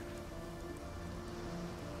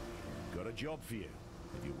 Got a job for you,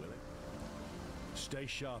 if you're willing. Stay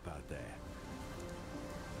sharp out there.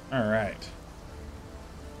 Alright.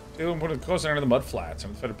 Take them, put it closer under the mud flats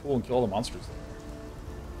and fed a pool and kill all the monsters there.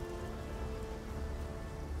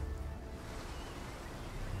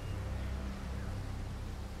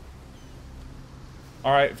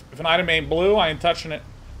 Alright, if an item ain't blue, I ain't touching it.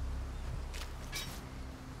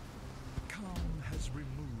 Calm has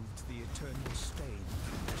removed the eternal stain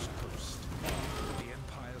from this coast. The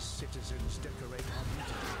Empire's citizens decorate our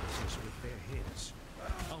meeting places with their heads.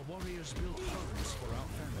 Our warriors build homes for our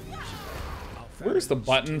families. Where's the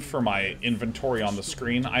button for my inventory on the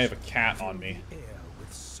screen? I have a cat on me.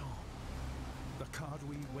 With song. The card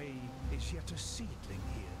we weigh is yet a seedling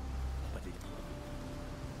here, but it...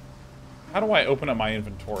 How do I open up my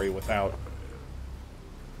inventory without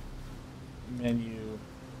menu?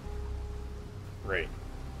 Great.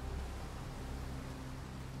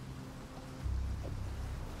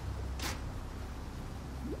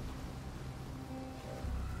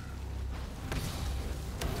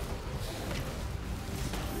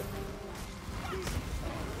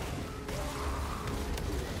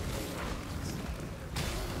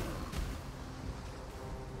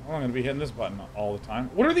 I'm gonna be hitting this button all the time.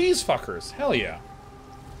 What are these fuckers? Hell yeah.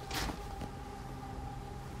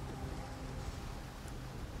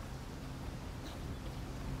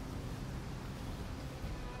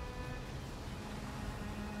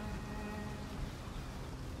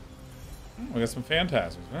 Oh, we got some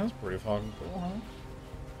phantasms. That's pretty fucking cool, huh?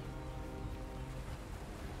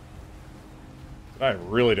 I've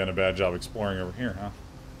really done a bad job exploring over here, huh?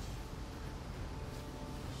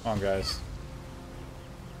 Come on, guys.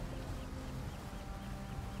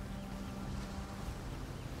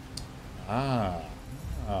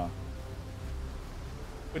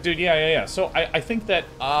 But dude, yeah. So I think that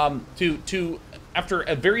after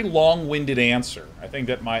a very long-winded answer, I think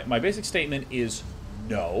that my basic statement is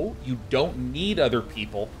no, you don't need other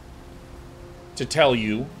people to tell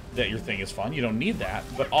you that your thing is fun. You don't need that.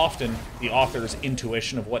 But often the author's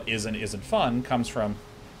intuition of what is and isn't fun comes from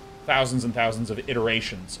thousands and thousands of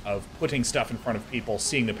iterations of putting stuff in front of people,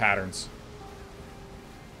 seeing the patterns,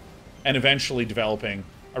 and eventually developing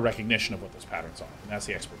a recognition of what those patterns are, and that's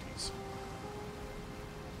the expertise.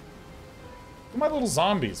 Look at my little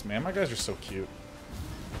zombies, man. My guys are so cute.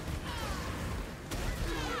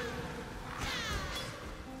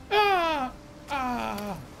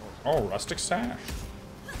 Oh, rustic sash.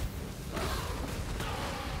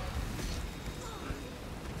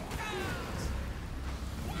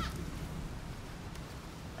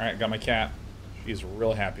 Alright, got my cat. She's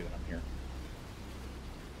real happy that I'm here.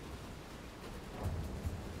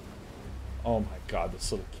 Oh my god,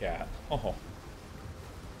 this little cat. Oh.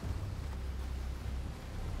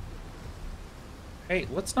 Hey,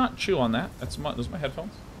 let's not chew on that. Those are my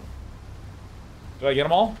headphones. Did I get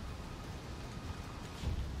them all?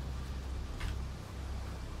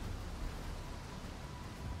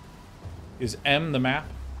 Is M the map?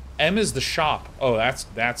 M is the shop. Oh,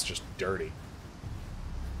 that's just dirty.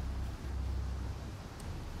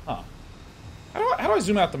 Huh. How do I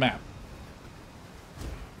zoom out the map?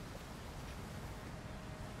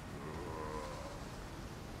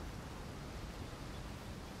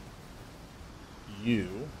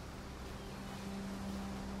 You.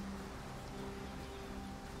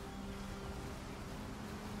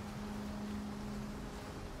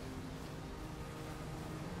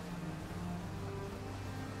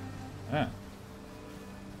 Ah.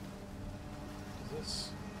 What is this?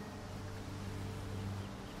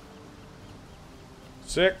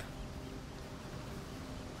 Sick.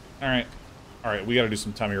 Alright. Alright, we gotta do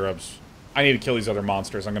some tummy rubs. I need to kill these other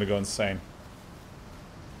monsters. I'm gonna go insane.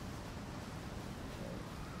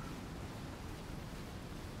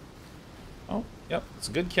 Oh, yep. It's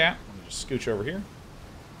a good cat. Let me just scooch over here.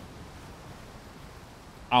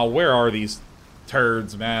 Oh, where are these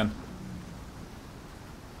turds, man?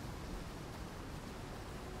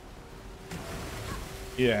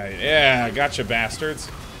 Yeah, gotcha, bastards.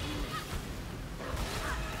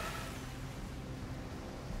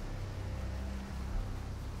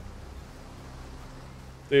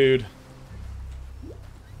 Dude.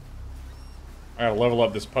 I gotta level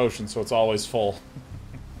up this potion so it's always full.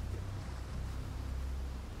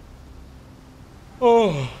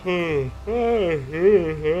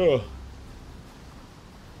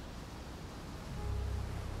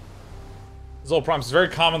 Zol prompts, it's a very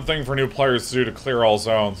common thing for new players to do to clear all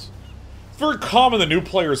zones. It's very common that new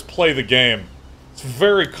players play the game. It's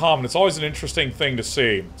very common. It's always an interesting thing to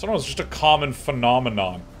see. Sometimes it's just a common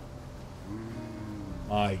phenomenon.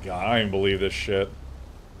 My god, I don't even believe this shit.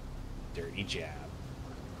 Dirty jab.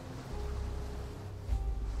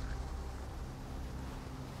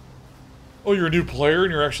 Oh, you're a new player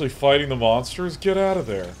and you're actually fighting the monsters? Get out of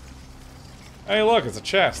there. Hey, look, it's a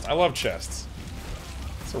chest. I love chests.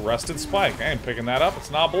 It's a rusted spike. I ain't picking that up. It's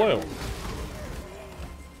not blue.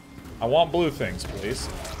 I want blue things, please.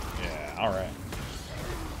 Yeah, alright.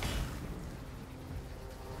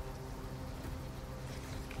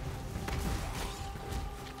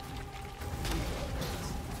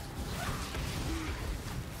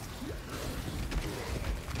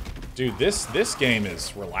 Dude, this game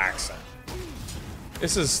is relaxing.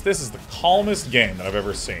 This is the calmest game that I've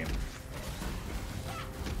ever seen.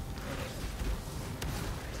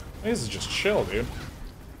 This is just chill, dude.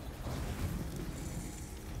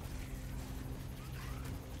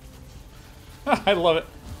 I love it.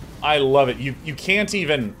 I love it. You can't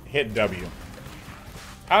even hit W.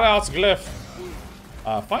 Shoutouts, Glyph.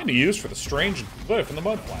 Find a use for the strange glyph in the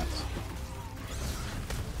mudflats.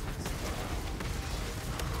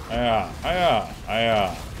 Hiya.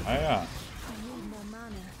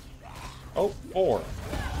 Oh, 4.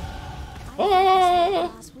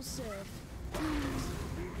 Ah!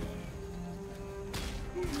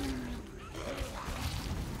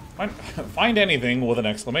 Find anything with an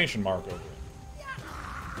exclamation mark over it.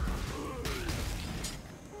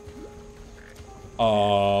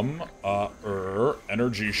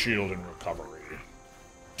 Energy shield and recovery.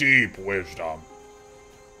 Deep wisdom.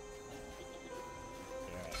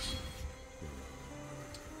 Yes.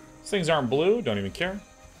 These things aren't blue, don't even care.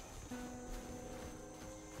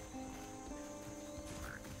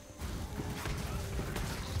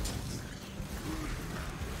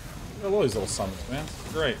 I love these little summons, man.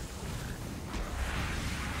 Great.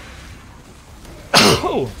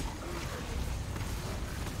 Oh!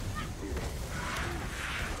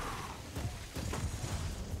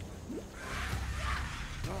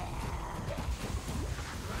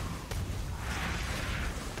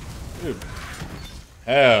 Dude.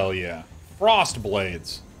 Hell yeah. Frost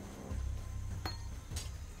blades.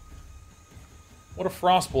 What a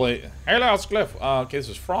frost blade. Hey, Loud's Cliff. Okay, this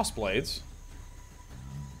is frost blades.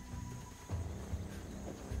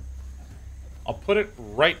 I'll put it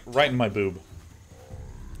right in my boob.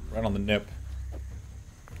 Right on the nip.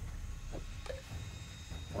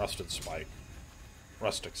 Rusted spike.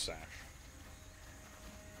 Rustic sash.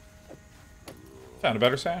 Found a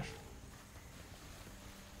better sash.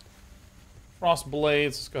 Frost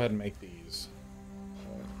blades. Let's go ahead and make these.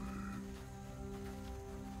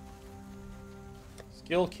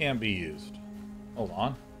 Skill can't be used. Hold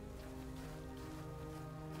on.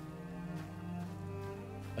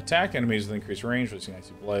 Attack enemies with increased range, releasing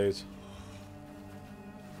icy blaze.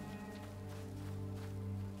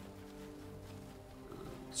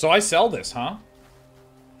 So I sell this, huh?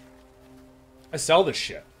 I sell this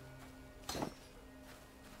shit.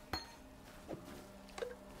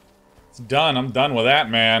 It's done. I'm done with that,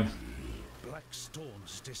 man. Black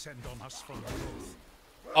storms descend on us from the north.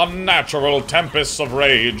 Unnatural tempests of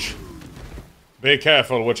rage. Be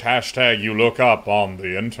careful which hashtag you look up on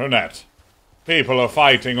the internet. People are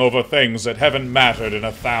fighting over things that haven't mattered in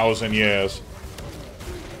 1,000 years.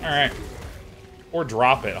 Alright. Or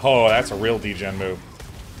drop it. Oh, that's a real degen move.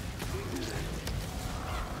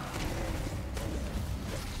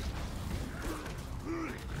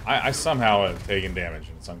 I somehow have taken damage,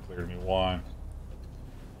 and it's unclear to me why.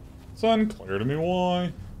 It's unclear to me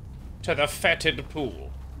why. To the fetid pool.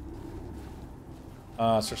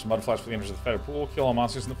 Search the mud flash for the enters of the fetid pool. Kill all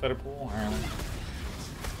monsters in the fetid pool. Alright.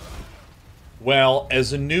 Well,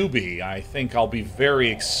 as a newbie, I think I'll be very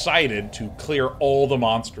excited to clear all the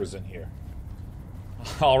monsters in here.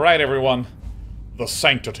 Alright, everyone. The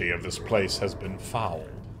sanctity of this place has been fouled.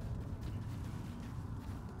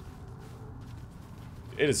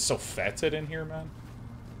 It is so fetid in here, man.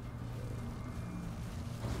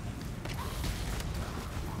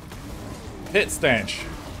 Pit stench.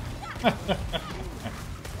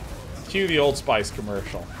 Cue the Old Spice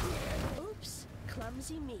commercial. Oops,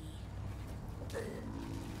 clumsy me.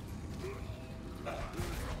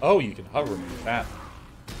 Oh, you can hover and use that.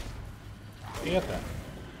 You get that.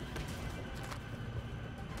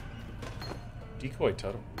 Decoy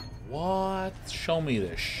totem. What? Show me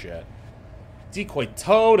this shit. Decoy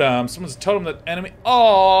totem. Someone's totem that enemy.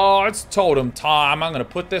 Oh, it's totem time. I'm gonna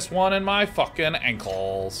put this one in my fucking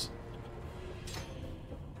ankles.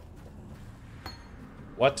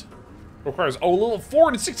 What? Requires level 4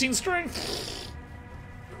 and 16 strength.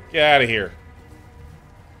 Get out of here.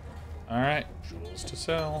 Alright. Jewels to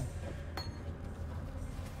sell.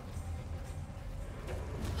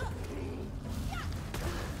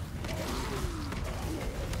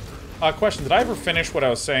 Question, did I ever finish what I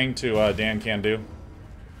was saying to Dan Can Do?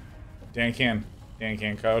 Dan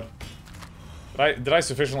Can Code? Did I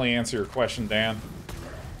sufficiently answer your question, Dan?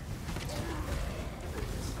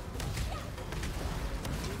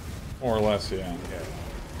 More or less, yeah.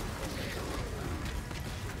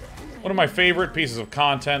 One of my favorite pieces of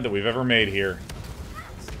content that we've ever made here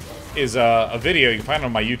is a video you can find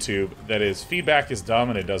on my YouTube that is feedback is dumb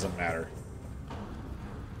and it doesn't matter.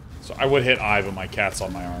 So I would hit I, but my cat's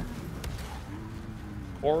on my arm.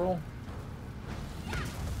 Coral?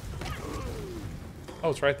 Oh,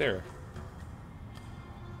 it's right there.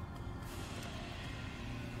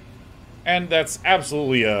 And that's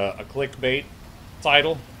absolutely a clickbait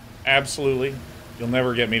title. Absolutely. You'll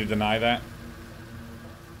never get me to deny that.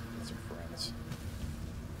 Get some friends.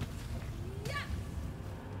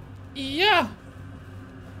 Yeah!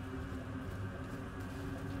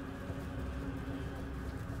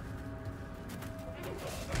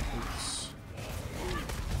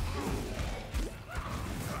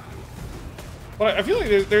 But I feel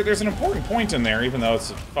like there's an important point in there, even though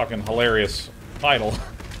it's a fucking hilarious title.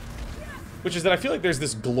 Which is that I feel like there's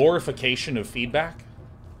this glorification of feedback.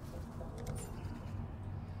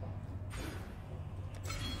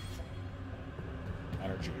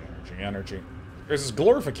 Energy. There's this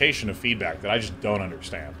glorification of feedback that I just don't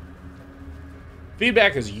understand.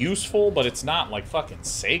 Feedback is useful, but it's not, like, fucking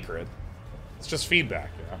sacred. It's just feedback,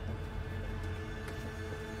 you know?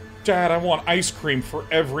 Dad, I want ice cream for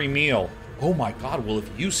every meal. Oh my god, well, if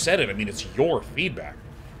you said it, I mean, it's your feedback.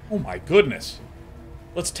 Oh my goodness.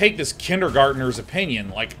 Let's take this kindergartner's opinion,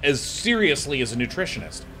 like, as seriously as a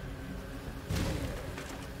nutritionist.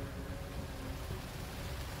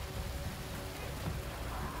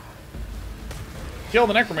 Kill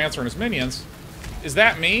the necromancer and his minions. Is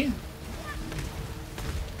that me?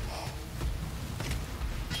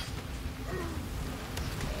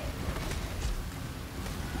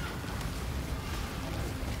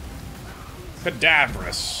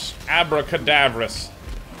 Cadaverous. Abracadaverous.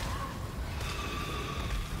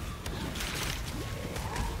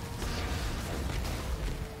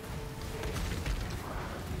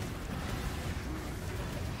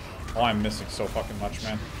 Oh, I'm missing so fucking much,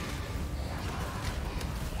 man.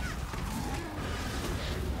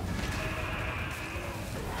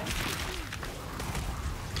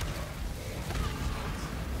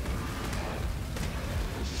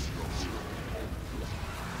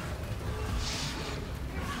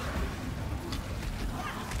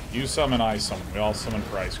 You summon, I summon. We all summon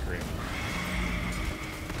for ice cream.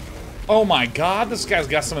 Oh my god, this guy's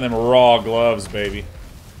got some of them raw gloves, baby.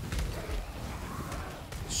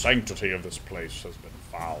 The sanctity of this place has been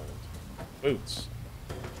fouled. Boots.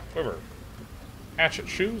 Quiver. Hatchet,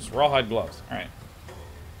 shoes, rawhide gloves. Alright.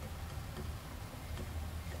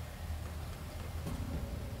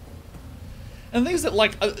 And things that,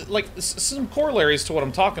 like some corollaries to what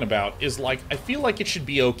I'm talking about is, like, I feel like it should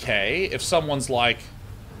be okay if someone's like,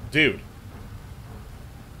 dude,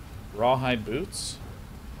 rawhide boots,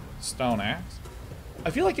 stone axe.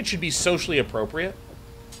 I feel like it should be socially appropriate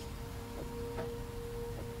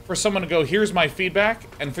for someone to go, here's my feedback,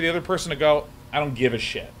 and for the other person to go, I don't give a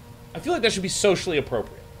shit. I feel like that should be socially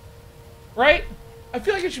appropriate. Right? I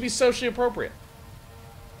feel like it should be socially appropriate.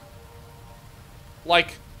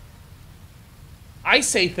 Like, I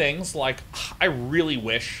say things like, I really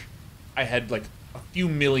wish I had, like, a few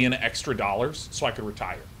million extra dollars so I could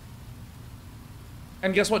retire.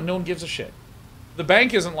 And guess what? No one gives a shit. The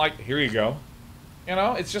bank isn't like, here you go. You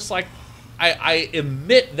know? It's just like, I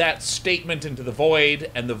emit that statement into the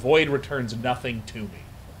void, and the void returns nothing to me.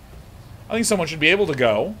 I think someone should be able to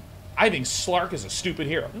go, I think Slark is a stupid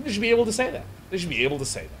hero. I think they should be able to say that. They should be able to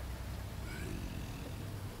say that.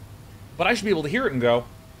 But I should be able to hear it and go,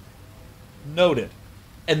 noted.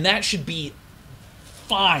 And that should be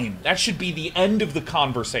fine. That should be the end of the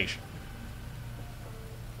conversation.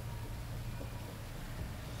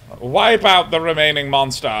 Wipe out the remaining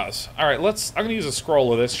monsters. Alright, I'm gonna use a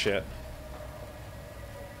scroll of this shit.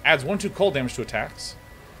 Adds 1/2 cold damage to attacks.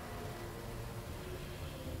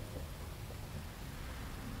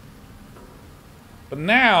 But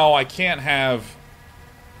now I can't have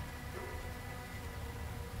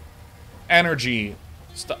energy.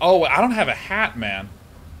 Oh, I don't have a hat, man.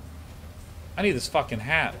 I need this fucking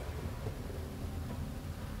hat.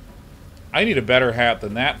 I need a better hat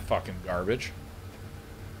than that fucking garbage.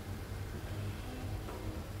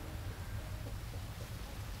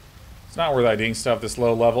 It's not worth IDing stuff this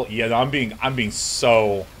low level. Yeah, I'm being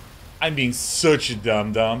such a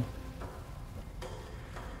dum-dum.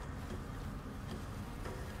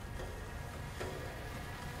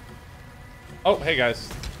 Oh, hey guys.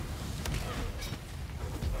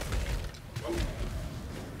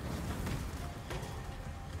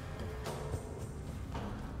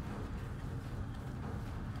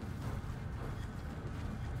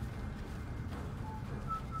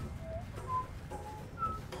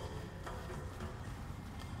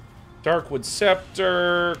 Darkwood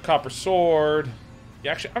Scepter, Copper Sword.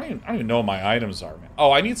 Yeah, actually, I don't even know what my items are, man.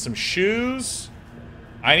 Oh, I need some shoes.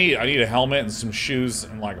 I need a helmet and some shoes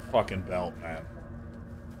and like a fucking belt, man.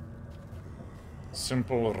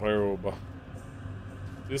 Simple robe.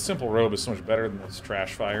 This simple robe is so much better than this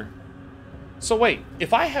trash fire. So wait,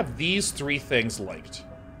 if I have these 3 things linked,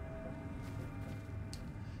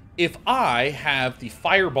 if I have the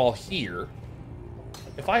fireball here,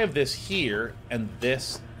 if I have this here and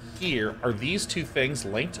this here, are these 2 things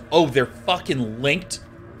linked? Oh, they're fucking linked?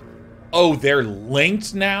 Oh, they're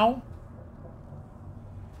linked now?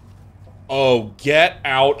 Oh, get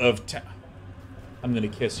out of town. I'm gonna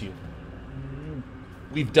kiss you.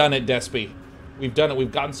 We've done it, Despy. We've done it.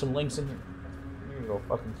 We've gotten some links in here. Here you go,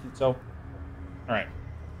 fucking Kitso. Alright.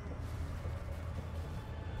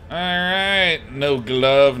 Alright. No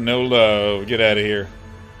glove, no love. Get out of here.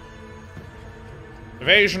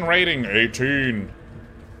 Evasion rating, 18.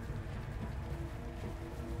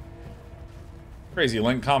 Crazy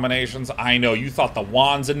link combinations. I know, you thought the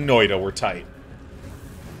wands and Noida were tight.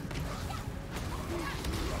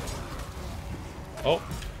 Oh,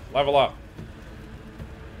 level up.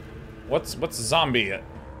 What's zombie at?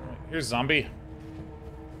 Here's zombie.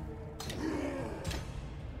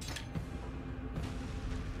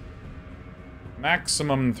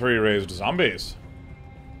 Maximum 3 raised zombies.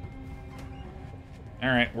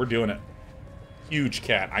 Alright, we're doing it. Huge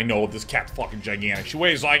cat. I know, this cat's fucking gigantic. She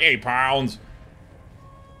weighs like 8 pounds.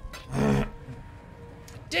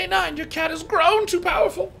 Day 9, your cat has grown too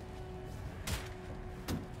powerful.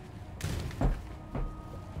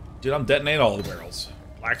 Dude, I'm detonating all the barrels.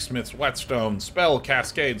 Blacksmith's whetstone, spell,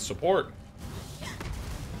 cascade, support.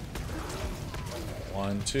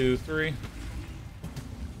 1, 2, 3.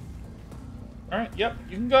 Alright, yep,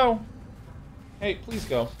 you can go. Hey, please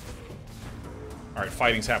go. Alright,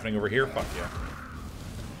 fighting's happening over here. Fuck yeah.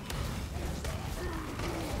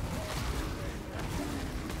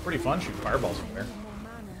 Pretty fun shooting fireballs in there.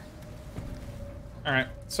 Alright,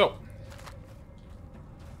 so.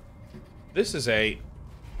 This is a...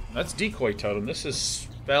 That's Decoy Totem. This is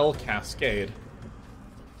Spell Cascade.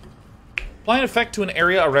 Apply an effect to an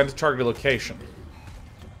area around a target location.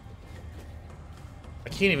 I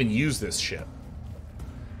can't even use this shit.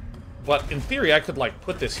 But in theory, I could, like,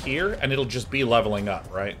 put this here, and it'll just be leveling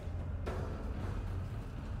up, right?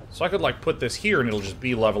 So I could, like, put this here, and it'll just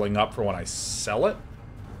be leveling up for when I sell it.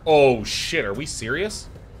 Oh, shit. Are we serious?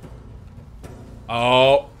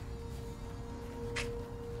 Oh.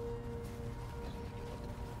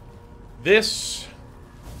 This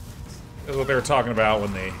is what they were talking about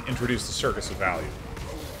when they introduced the Circus of Value.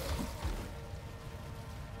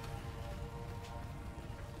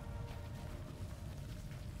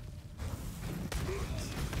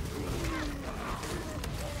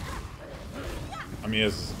 I mean,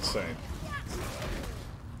 this is insane.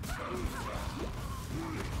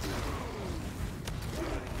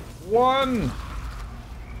 One!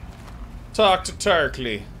 Talk to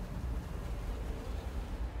Tarkley.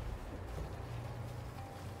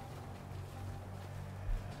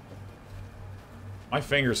 My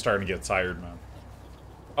finger's starting to get tired, man.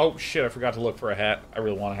 Oh, shit, I forgot to look for a hat. I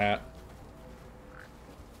really want a hat.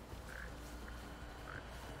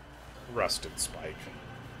 Rusted spike.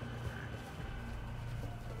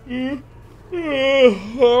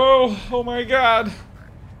 Oh my god.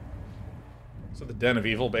 So the den of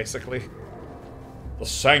evil, basically. The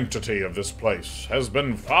sanctity of this place has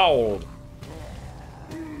been fouled.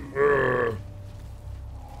 Oh,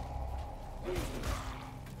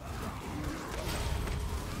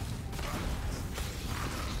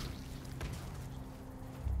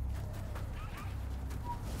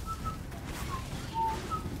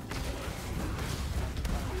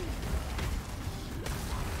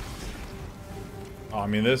 I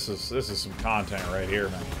mean, this is some content right here,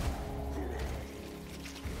 man.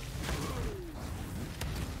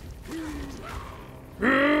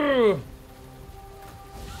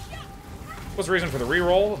 What's the reason for the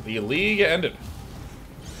reroll? The league ended.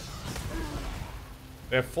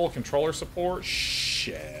 They have full controller support?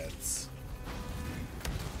 Shit.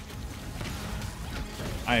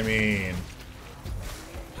 I mean...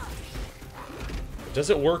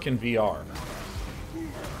 Does it work in VR?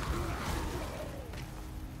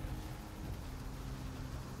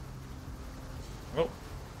 Oh.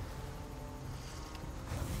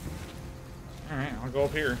 Alright, I'll go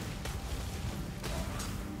up here.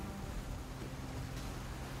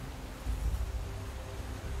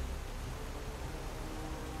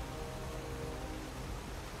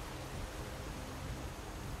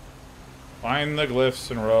 Find the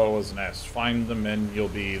glyphs in Roa's nest. Find them and you'll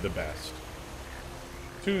be the best.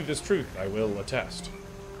 To this truth I will attest.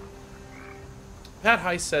 Pat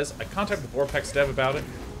Heiss says, I contacted the Vorpex dev about it,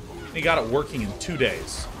 and he got it working in 2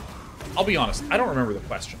 days. I'll be honest, I don't remember the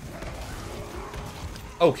question.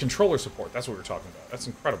 Oh, controller support. That's what we were talking about. That's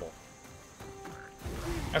incredible.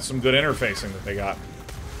 That's some good interfacing that they got.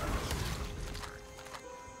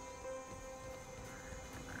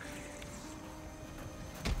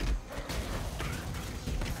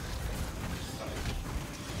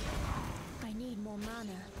 I need more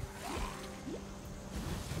mana.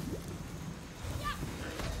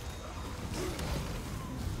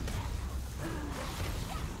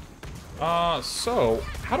 So,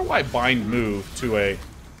 how do I bind move to a...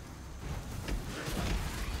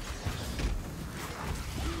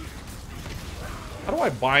 How do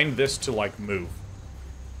I bind this to, like, move?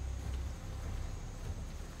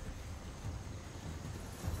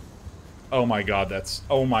 Oh my god, that's...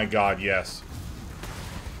 Oh my god, yes.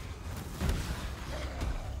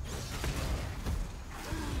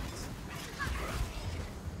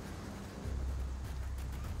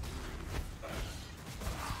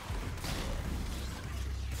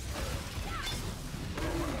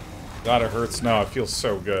 God, it hurts. No, it feels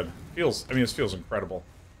so good. Feels... I mean, this feels incredible.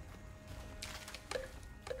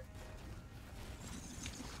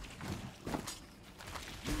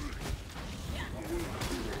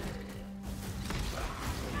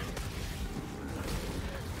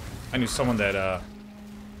 I knew someone that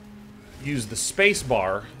used the space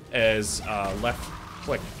bar as left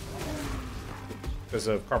click because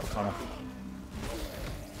of carpal tunnel.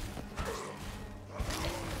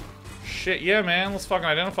 Shit, yeah, man. Let's fucking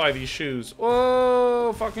identify these shoes.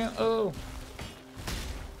 Whoa, fucking, oh.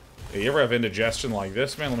 Hey, you ever have indigestion like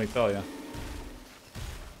this, man? Let me tell you.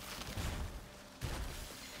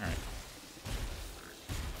 Alright.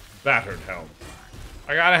 Battered helmet.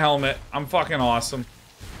 I got a helmet. I'm fucking awesome.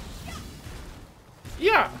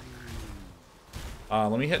 Yeah.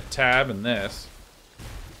 Let me hit tab and this.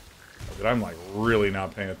 But I'm like really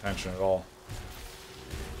not paying attention at all.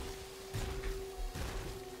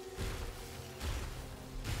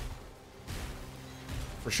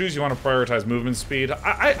 For shoes, you want to prioritize movement speed.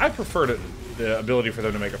 I prefer the ability for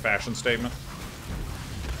them to make a fashion statement.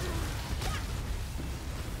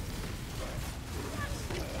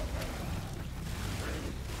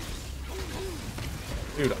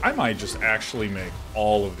 Dude, I might just actually make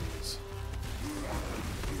all of these.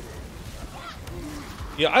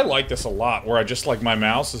 Yeah, I like this a lot, where I just, like, my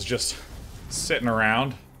mouse is just sitting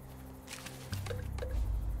around.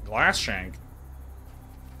 Glass shank.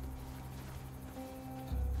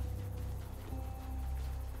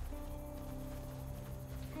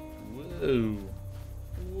 Whoa.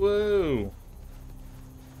 Whoa.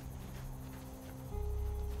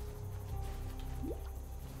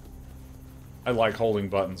 I like holding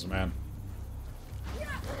buttons, man.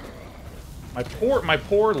 My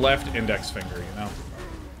poor left index finger, you know?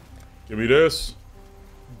 Give me this.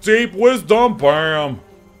 Deep wisdom, bam!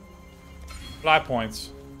 5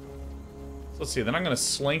 points. So let's see, then I'm gonna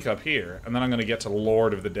slink up here, and then I'm gonna get to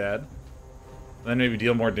Lord of the Dead. And then maybe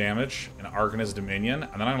deal more damage in Arcana's Dominion,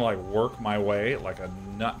 and then I'm gonna, like, work my way like a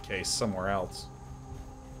nutcase somewhere else.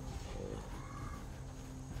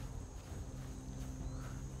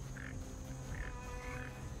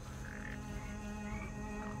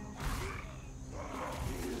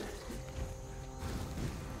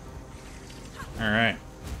 Alright.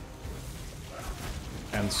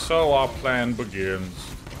 And so our plan begins.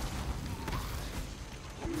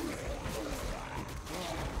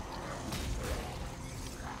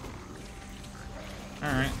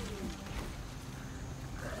 Alright.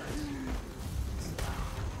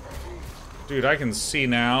 Dude, I can see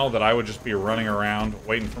now that I would just be running around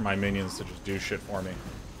waiting for my minions to just do shit for me.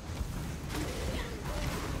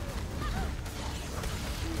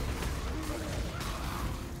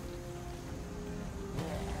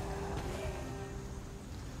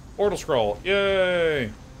 Portal scroll.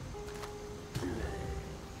 Yay!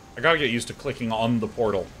 I gotta get used to clicking on the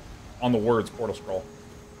portal. On the words portal scroll.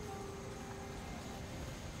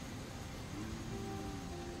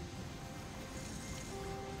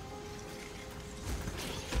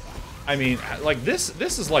 I mean, like, this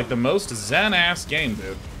is like the most zen-ass game,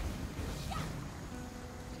 dude.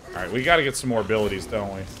 Alright, we gotta get some more abilities,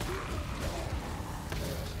 don't we?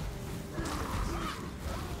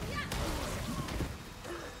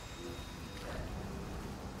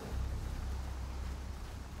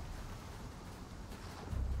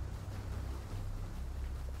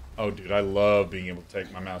 Oh, dude, I love being able to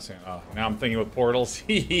take my mouse in. Oh, now I'm thinking with portals.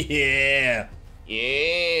 Yeah!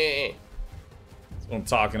 Yeah! That's what I'm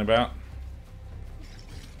talking about.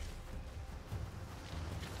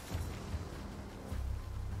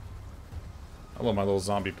 I love my little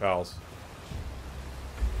zombie pals.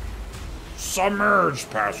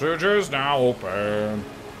 Submerged passage is now open.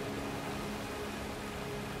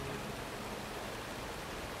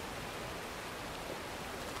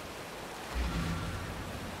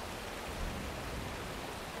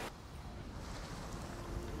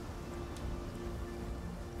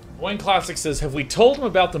 Wayne Classic says, have we told him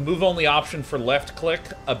about the move-only option for left click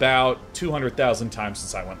about 200,000 times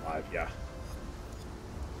since I went live? Yeah.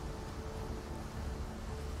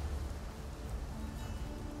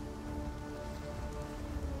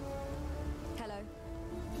 Hello.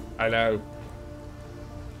 Hello.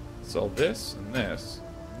 So this, and this,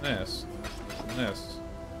 and this, and this,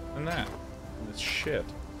 and that. And this shit.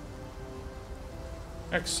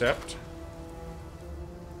 Except...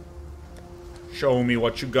 show me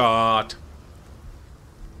what you got.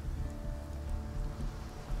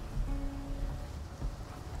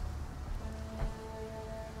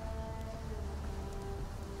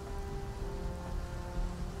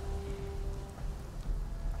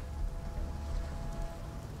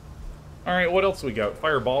 Alright, what else we got?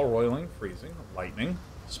 Fireball, roiling, freezing, lightning,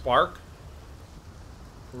 spark,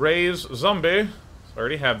 raise, zombie. So I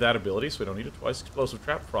already have that ability, so we don't need it twice. Explosive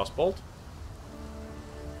trap, frostbolt,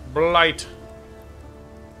 blight.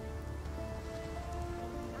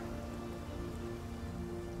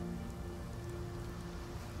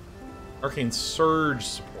 Arcane Surge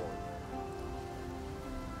support.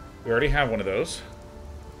 We already have one of those.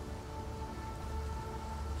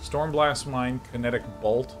 Stormblast Mine, Kinetic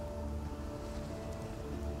Bolt.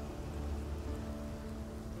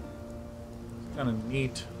 Kind of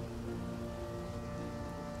neat.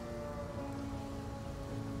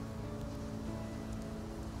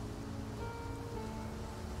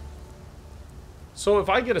 So if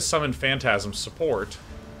I get a Summon Phantasm support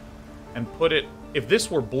and put it... if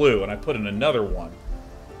this were blue and I put in another one,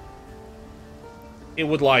 it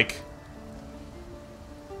would, like,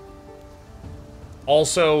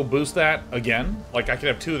 also boost that again. Like, I could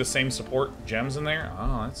have two of the same support gems in there.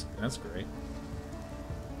 Oh, that's great.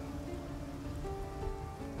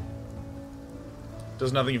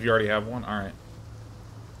 Does nothing if you already have one? Alright.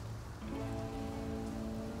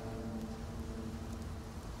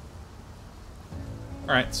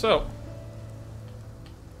 Alright, so...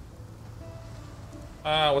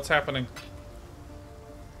 What's happening?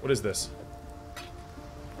 What is this?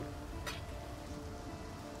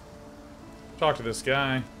 Talk to this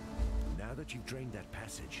guy. Now that you've drained that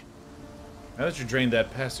passage. Now that you drained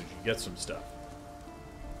that passage, you get some stuff.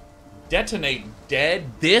 Detonate dead?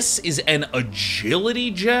 This is an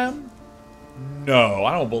agility gem? No,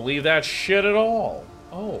 I don't believe that shit at all.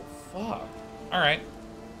 Oh, fuck. Alright.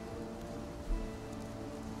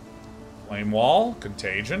 Flame wall,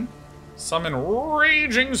 contagion. Summon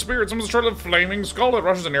raging spirit. Summons a short-lived flaming skull that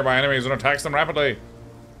rushes at nearby enemies and attacks them rapidly.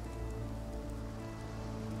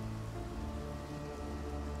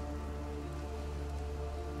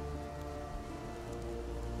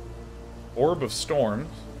 Orb of Storms.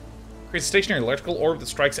 Creates a stationary electrical orb that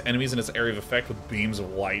strikes enemies in its area of effect with beams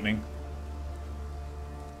of lightning.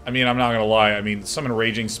 I mean, I'm not gonna lie. I mean, Summon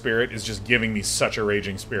Raging Spirit is just giving me such a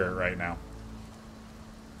Raging Spirit right now.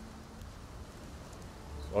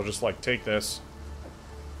 So I'll just, like, take this.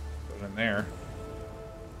 Put it in there.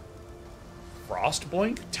 Frost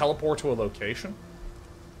Blink? Teleport to a location?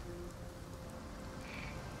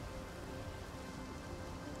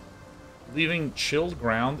 Leaving chilled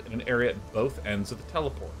ground in an area at both ends of the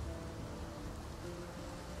teleport.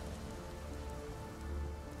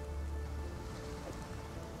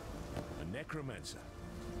 A necromancer.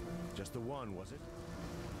 Just the one, was it?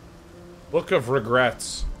 Book of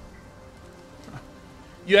Regrets.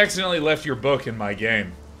 You accidentally left your book in my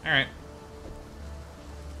game. Alright.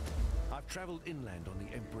 I've traveled inland on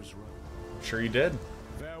the Emperor's Road. Sure you did.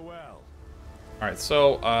 Farewell. Alright,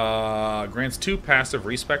 so, grants 2 passive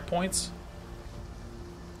respec points.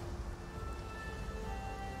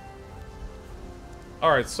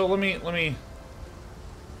 Alright, so let me...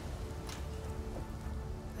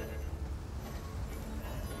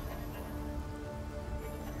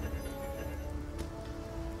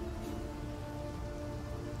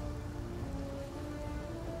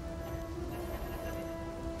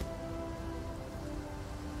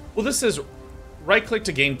 Well, this is right-click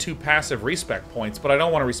to gain 2 passive respec points, but I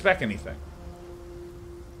don't want to respec anything.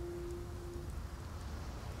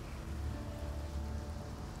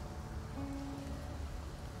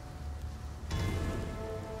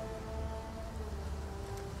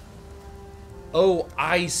 Oh,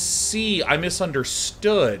 I see. I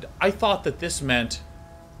misunderstood. I thought that this meant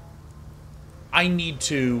I need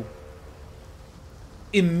to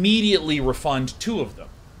immediately refund 2 of them.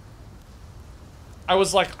 I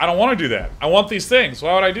was like, I don't want to do that. I want these things.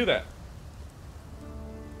 Why would I do that?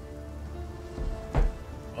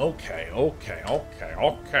 Okay.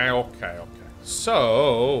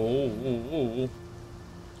 So I'm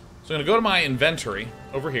going to go to my inventory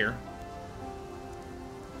over here.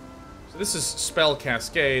 So this is Spell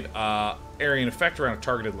Cascade, area and effect around a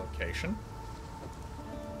targeted location.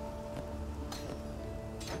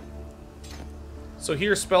 So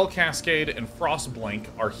here, Spell Cascade and Frost Blink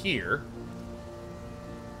are here.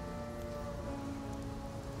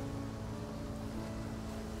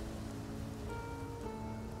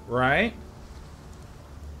 Right?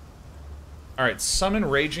 Alright, Summon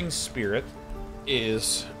Raging Spirit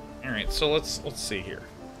is... Alright, so let's see here.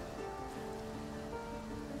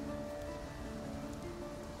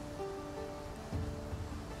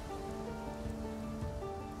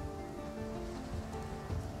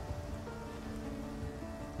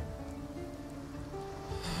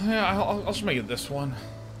 Yeah, I'll just make it this one.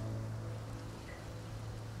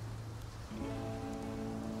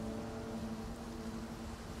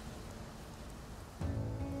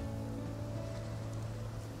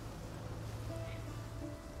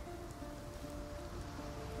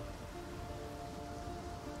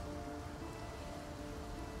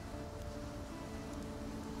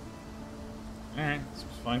 Alright, this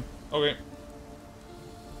was fine. Okay.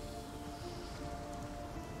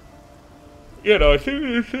 You know,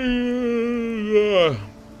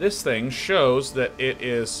 this thing shows that it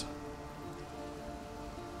is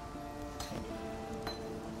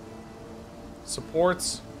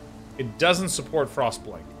supports. It doesn't support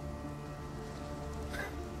Frostblink.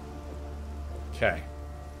 Okay.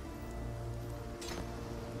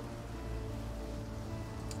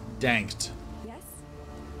 Danked. Yes?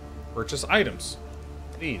 Purchase items.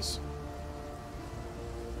 These.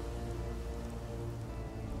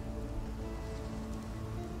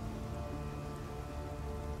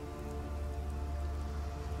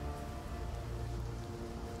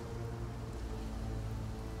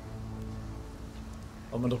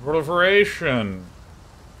 Elemental proliferation.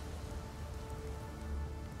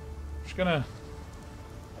 Just gonna...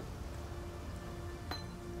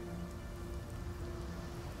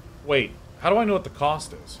 Wait, how do I know what the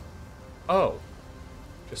cost is? Oh.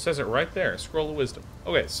 Just says it right there. Scroll of Wisdom.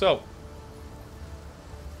 Okay, so...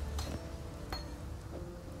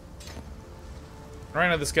 Right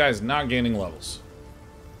now, this guy's not gaining levels.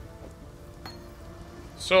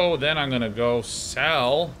 So then I'm gonna go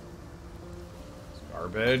sell this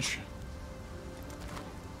garbage.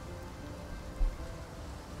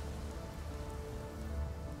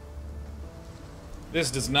 This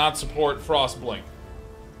does not support Frostblink.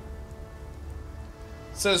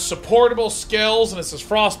 It says supportable skills, and it says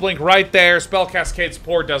Frostblink right there. Spell Cascade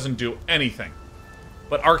support doesn't do anything.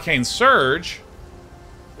 But Arcane Surge,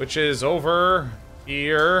 which is over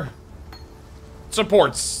here,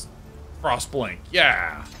 supports Frostblink.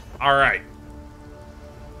 Yeah. Alright.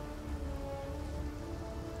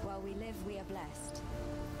 While we live, we are blessed.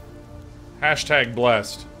 Hashtag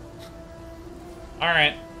blessed.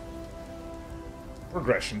 Alright.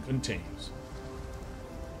 Progression continues.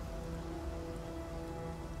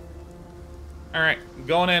 Alright,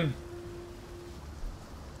 going in.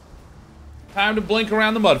 Time to blink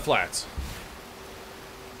around the mudflats.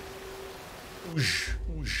 Whoosh,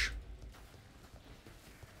 whoosh.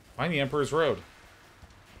 Find the Emperor's Road.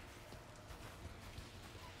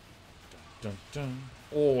 Dun, dun, dun.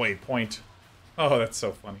 Oh, wait, point. Oh, that's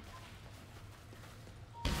so funny.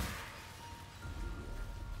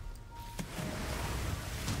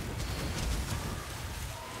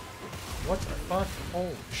 What the fuck?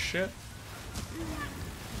 Holy shit.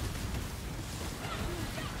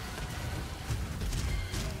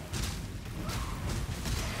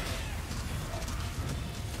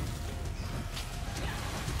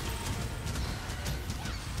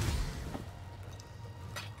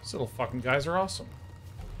 These little fucking guys are awesome.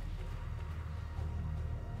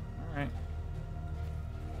 Alright.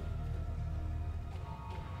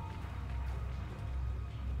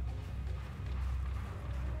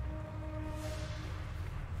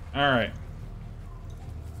 Alright.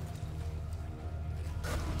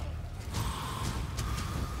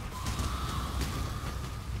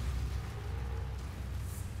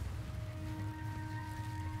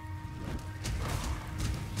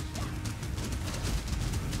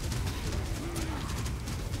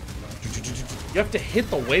 You have to hit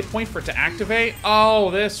the waypoint for it to activate? Oh,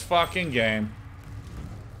 this fucking game.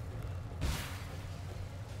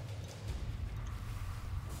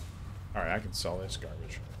 Alright, I can sell this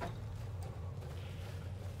garbage.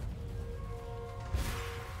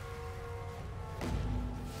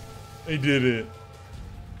 They did it.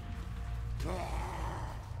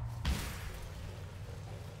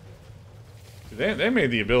 Dude, they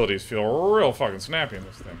made the abilities feel real fucking snappy in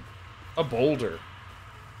this thing. A boulder.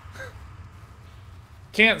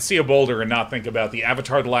 Can't see a boulder and not think about the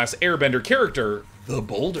Avatar: The Last Airbender character, the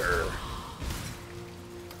Boulder.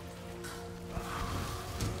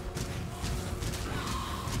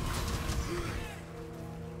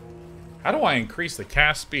 How do I increase the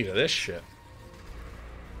cast speed of this shit?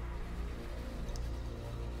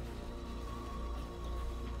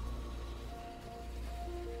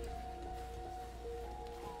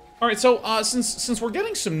 Alright, so since we're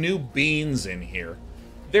getting some new beans in here,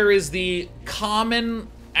 there is the common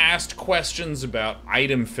asked questions about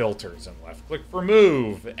item filters and left click for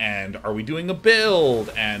move, and are we doing a build,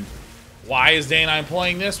 and why is Day 9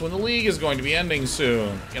 playing this when the league is going to be ending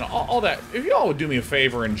soon? You know, all that. If y'all would do me a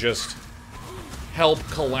favor and just help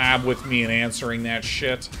collab with me in answering that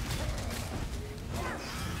shit.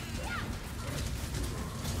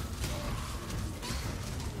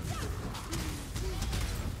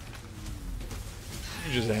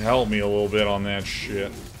 You just help me a little bit on that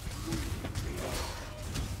shit.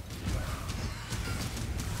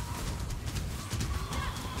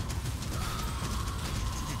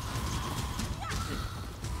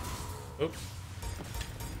 Oops.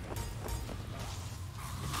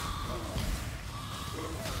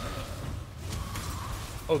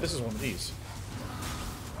 Oh, this is one of these.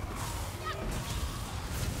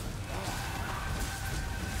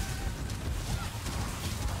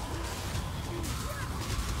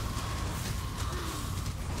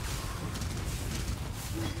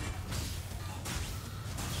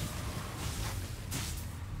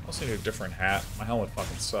 I also need a different hat. My helmet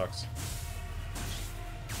fucking sucks.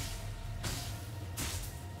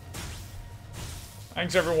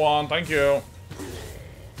 Thanks, everyone. Thank you.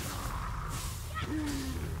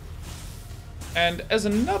 And as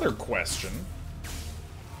another question...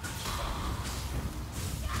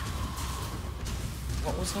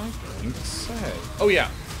 What was I going to say? Oh, yeah.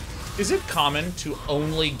 Is it common to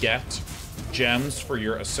only get gems for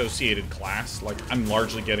your associated class? Like, I'm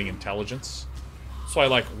largely getting intelligence. So I,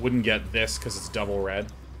 like, wouldn't get this because it's double red.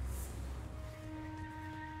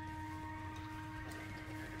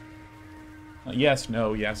 Yes,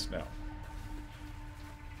 no, yes, no.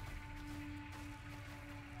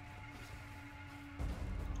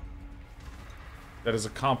 That is a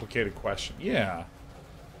complicated question. Yeah.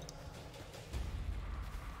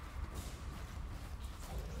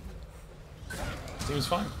 Seems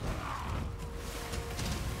fine.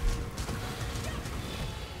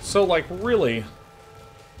 So, like, really,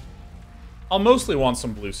 I'll mostly want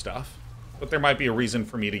some blue stuff, but there might be a reason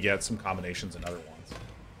for me to get some combinations in other ones.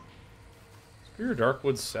 Superior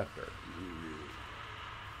Darkwood Scepter.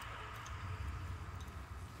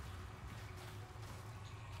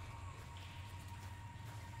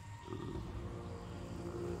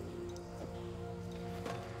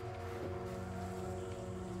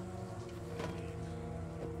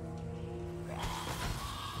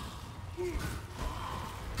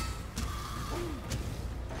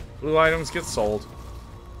 Blue items get sold.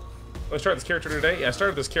 Did I start this character today? Yeah, I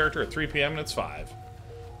started this character at 3 p.m. and it's 5.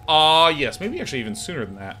 Yes, maybe actually even sooner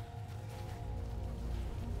than that.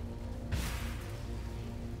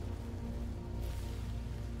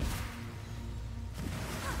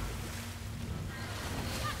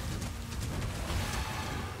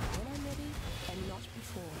 When I'm ready, and not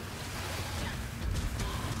before.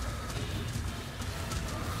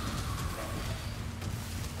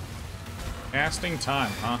 Casting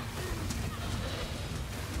time, huh?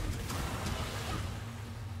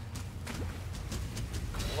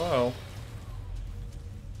 Hello?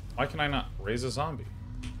 Why can I not raise a zombie?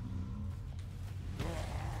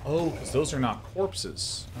 Oh, because those are not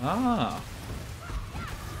corpses. Ah.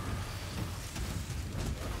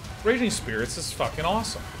 Raging Spirits is fucking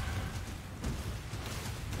awesome.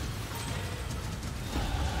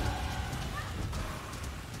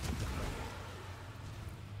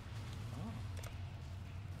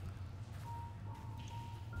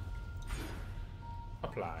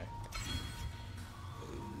 Apply.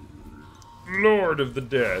 Lord of the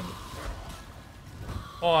Dead.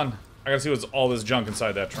 Hold on. I gotta see what's all this junk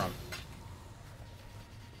inside that trunk.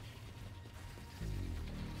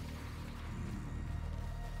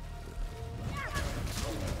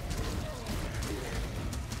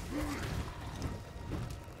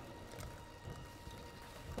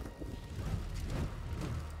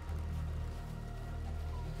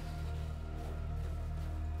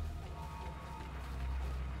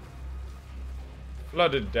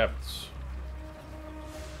 Flooded depths.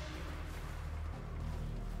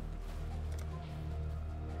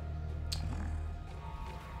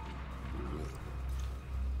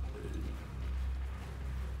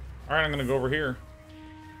 Alright, I'm gonna go over here.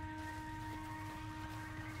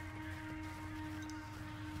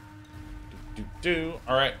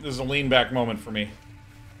 Alright, this is a lean back moment for me.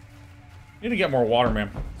 Need to get more water, man.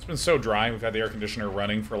 It's been so dry. We've had the air conditioner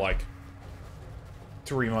running for like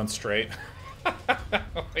 3 months straight.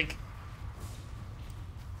 Like,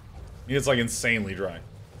 it's like insanely dry.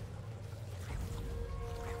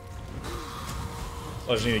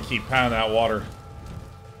 So I just need to keep pounding that water.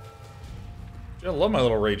 Dude, I love my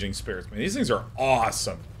little Raging Spirits, man. These things are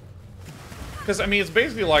awesome. Because, I mean, it's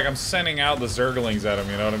basically like I'm sending out the Zerglings at them,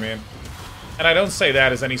 you know what I mean? And I don't say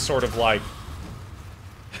that as any sort of, like...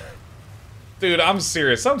 Dude, I'm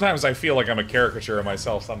serious. Sometimes I feel like I'm a caricature of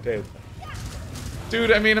myself sometimes.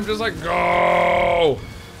 Dude, I mean, I'm just like, go!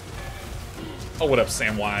 Oh, what up,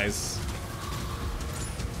 Samwise?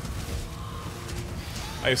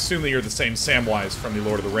 I assume that you're the same Samwise from the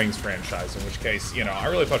Lord of the Rings franchise, in which case, you know, I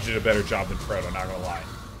really thought you did a better job than Frodo, not gonna lie.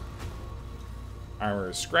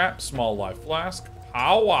 Armor is scrap, small life flask,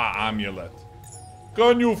 power amulet.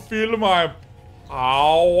 Can you feel my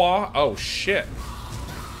power? Oh, shit.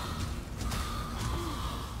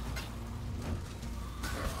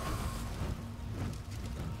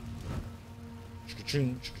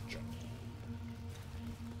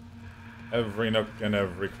 Every nook and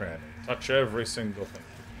every cranny. Touch every single thing.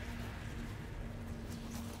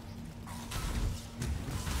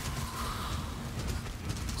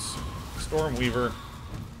 Stormweaver.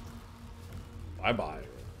 Bye-bye.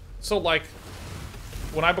 So, like,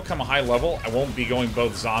 when I become a high level, I won't be going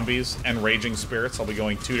both zombies and Raging Spirits. I'll be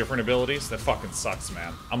going 2 different abilities. That fucking sucks,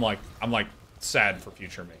 man. I'm like sad for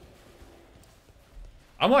future me.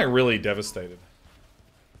 I'm like really devastated.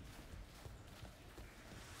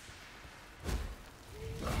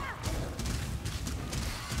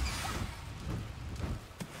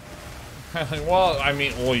 Well, I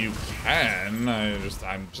mean, well, you can.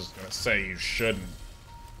 I'm just gonna say you shouldn't.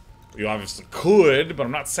 You obviously could, but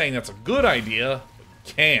I'm not saying that's a good idea. But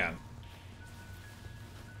you can.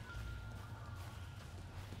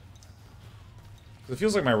 It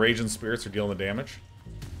feels like my Raging Spirits are dealing the damage.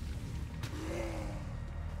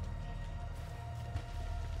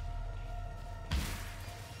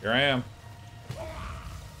 Here I am.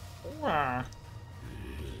 Wah.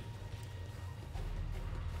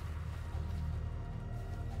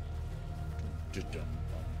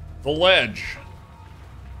 The ledge.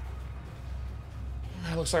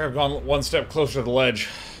 It looks like I've gone one step closer to the ledge.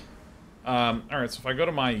 Alright, so if I go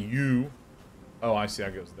to my U... Oh, I see,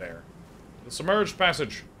 that goes there. The submerged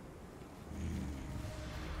passage.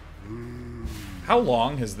 How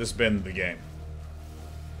long has this been the game?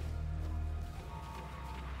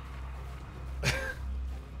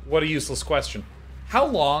 What a useless question. How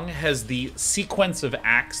long has the sequence of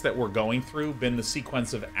acts that we're going through been the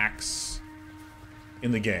sequence of acts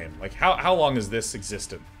in the game? Like, how long has this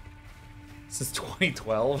existed? Since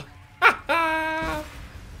 2012?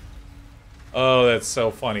 Oh, that's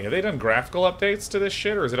so funny. Have they done graphical updates to this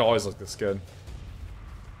shit, or does it always look this good?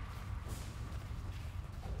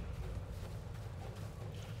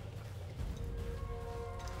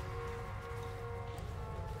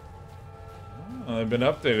 Oh, they've been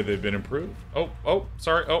updated. They've been improved. Oh,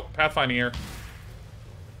 sorry. Oh, pathfinding here.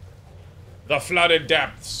 The flooded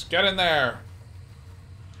depths. Get in there.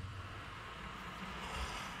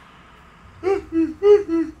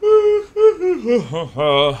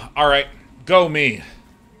 Alright, go me.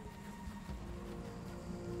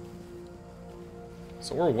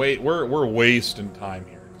 So we're wasting time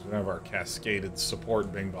here because we have our cascaded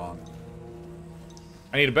support bing bong.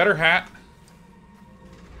 I need a better hat.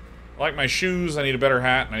 I like my shoes, I need a better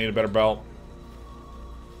hat, and I need a better belt.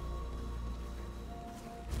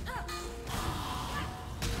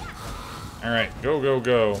 Alright,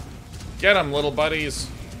 go. Get them, little buddies.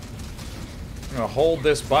 I'm gonna hold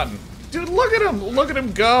this button. Dude, look at him! Look at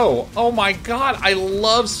him go! Oh my god, I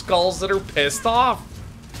love skulls that are pissed off!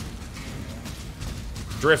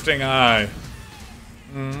 Drifting eye.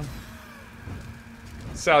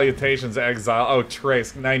 Salutations, Exile. Oh,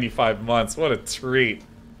 Trace, 95 months. What a treat.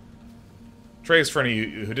 Trace, for any of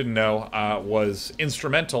you who didn't know, was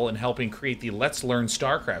instrumental in helping create the Let's Learn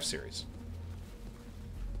StarCraft series.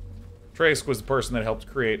 Trace was the person that helped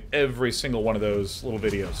create every single one of those little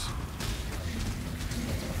videos.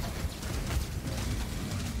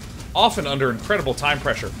 Often under incredible time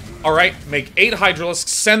pressure. Alright, make 8 Hydralisks,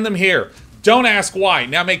 send them here. Don't ask why.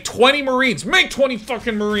 Now make 20 Marines. Make 20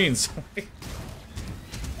 fucking Marines.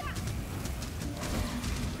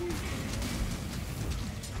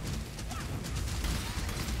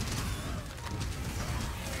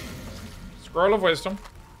 Scroll of Wisdom.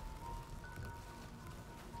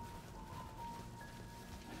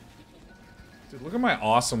 Dude, look at my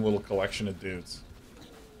awesome little collection of dudes.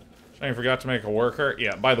 I forgot to make a worker.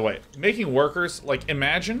 Yeah, by the way, making workers, like,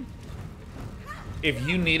 imagine if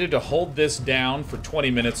you needed to hold this down for 20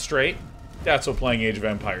 minutes straight. That's what playing Age of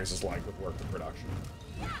Empires is like with worker production.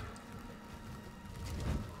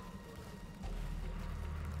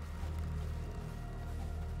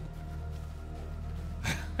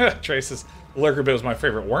 Trace's lurker bit was my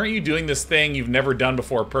favorite. Weren't you doing this thing you've never done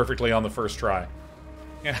before perfectly on the first try?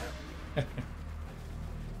 Yeah.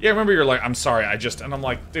 Yeah, remember you're like, I'm sorry, and I'm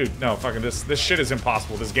like, dude, no, fucking this shit is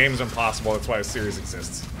impossible. This game is impossible. That's why a series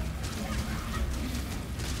exists.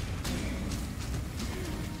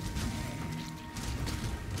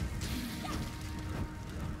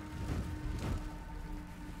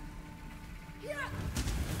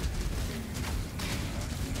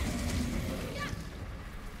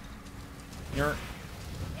 Your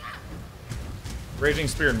Raging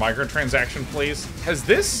Spear and microtransaction, please. Has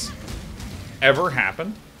this ever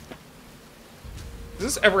happened?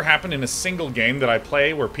 Does this ever happen in a single game that I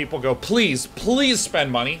play where people go, please, please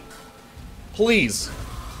spend money. Please.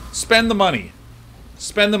 Spend the money.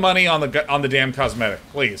 Spend the money on the damn cosmetic,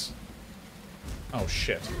 please. Oh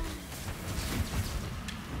shit.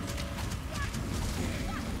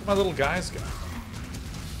 Where'd my little guys go?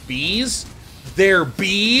 Bees? They're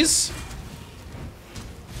bees?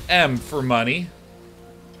 M for money.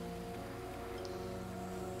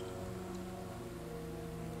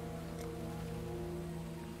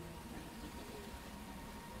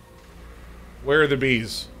 Where are the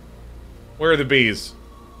bees? Where are the bees?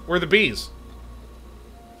 Where are the bees?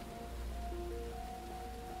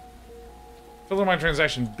 Fill in my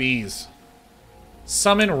transaction, bees.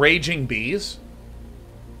 Summon raging bees?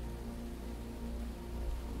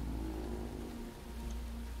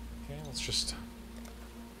 Okay, let's just...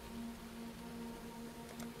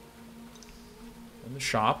 in the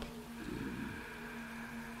shop.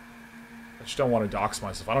 I just don't want to dox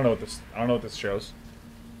myself. I don't know what this shows.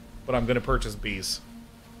 But I'm gonna purchase bees.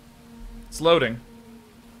 It's loading.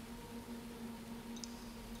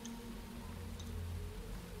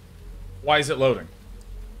 Why is it loading?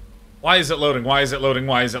 Why is it loading? Why is it loading?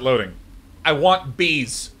 Why is it loading? I want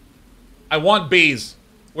bees. I want bees.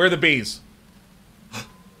 Where are the bees?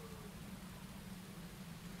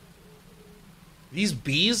 These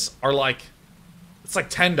bees are like It's like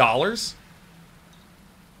 $10.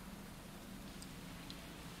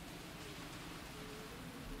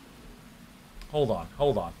 Hold on,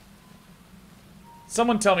 hold on.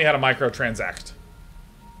 Someone tell me how to microtransact.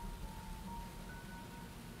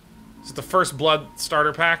 Is it the First Blood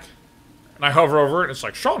starter pack? And I hover over it, and it's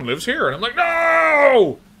like, Sean lives here. And I'm like,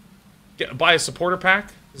 no! Buy a supporter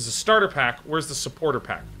pack? This is a starter pack. Where's the supporter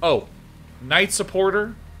pack? Oh, Knight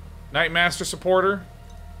supporter, Knight Master supporter,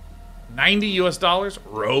 $90 US,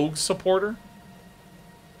 Rogue supporter.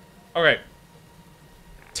 Okay.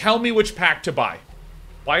 Tell me which pack to buy.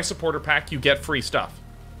 Buy a supporter pack, you get free stuff.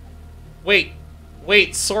 Wait,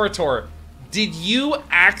 Sorator, did you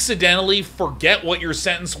accidentally forget what your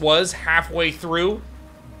sentence was halfway through?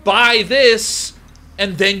 Buy this,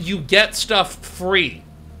 and then you get stuff free.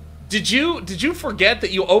 Did you forget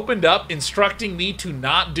that you opened up instructing me to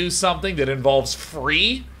not do something that involves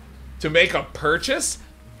free to make a purchase?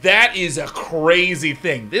 That is a crazy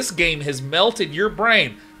thing. This game has melted your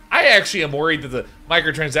brain. I actually am worried that the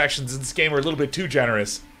microtransactions in this game are a little bit too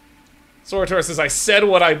generous. Sorator says, I said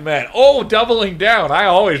what I meant. Oh, doubling down. I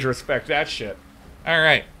always respect that shit.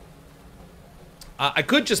 Alright. I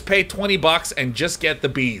could just pay 20 bucks and just get the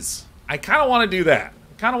bees. I kind of want to do that.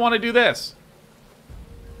 I kind of want to do this.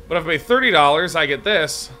 But if I pay $30, I get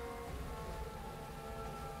this.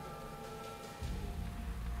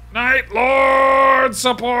 Night Lord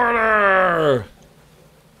supporter!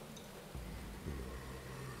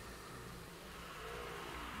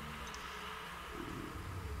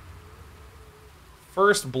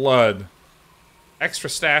 First Blood. Extra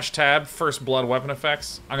stash tab, First Blood weapon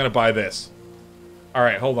effects. I'm gonna buy this.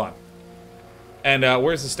 Alright, hold on. And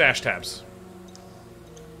where's the stash tabs?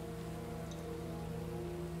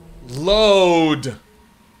 Load!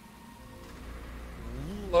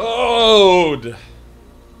 Load!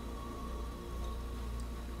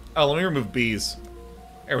 Oh, let me remove bees.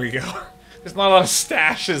 There we go. There's not a lot of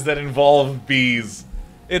stashes that involve bees.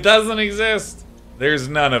 It doesn't exist. There's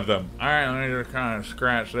none of them. Alright, let me just kind of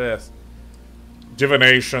scratch this.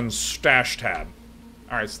 Divination stash tab.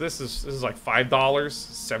 Alright, so this is like $5,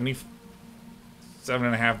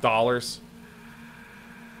 $77.50.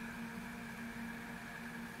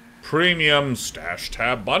 Premium stash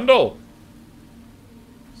tab bundle.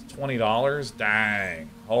 It's $20. Dang.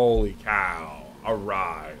 Holy cow.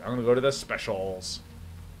 Alright. I'm gonna go to the specials.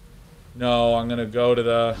 No, I'm gonna go to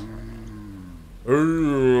the...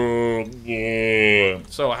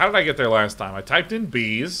 So, how did I get there last time? I typed in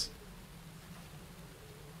bees.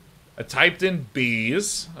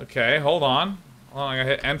 Okay, hold on. Hold on, I gotta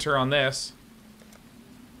hit enter on this.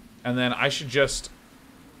 And then I should just...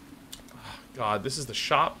 Oh, God, this is the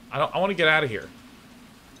shop. I want to get out of here.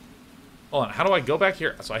 Hold on, how do I go back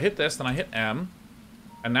here? So I hit this, then I hit M.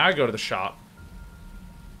 And now I go to the shop.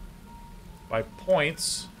 By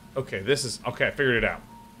points. Okay, this is... Okay, I figured it out.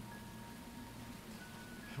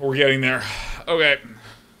 We're getting there. Okay.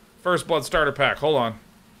 First Blood starter pack. Hold on.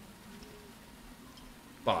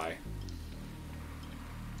 Buy.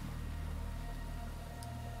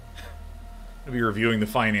 I'll be reviewing the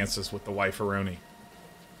finances with the wife-a-roni.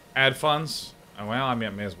 Add funds? Oh, well, I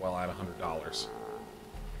may as well add $100.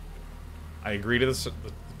 I agree to the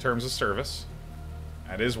terms of service.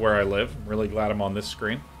 That is where I live. I'm really glad I'm on this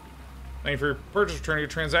screen. Thank you for your purchase. Return your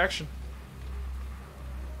transaction.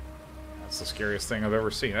 That's the scariest thing I've ever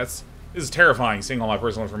seen. This is terrifying, seeing all my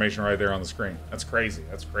personal information right there on the screen. That's crazy.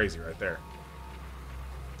 That's crazy right there.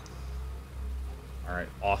 Alright,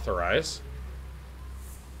 authorize.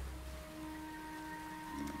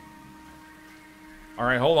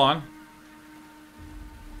 Alright, hold on.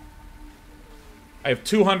 I have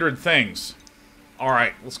 200 things.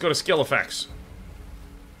 Alright, let's go to skill effects.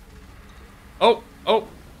 Oh,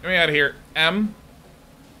 get me out of here. M.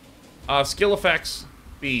 Skill effects.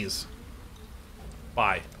 Bees.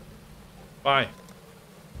 Buy.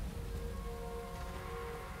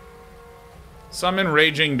 Summon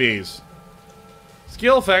raging bees.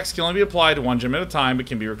 Skill effects can only be applied to one gem at a time, but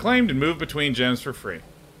can be reclaimed and moved between gems for free.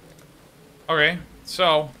 Okay,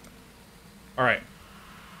 so... Alright.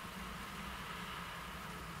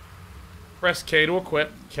 Press K to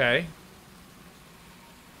equip. K.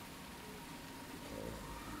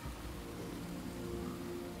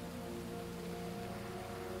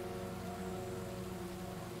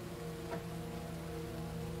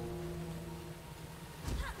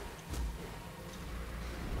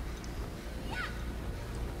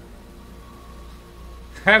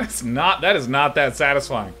 That is not that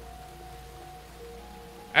satisfying.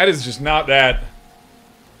 That is just not that.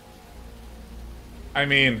 I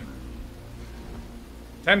mean,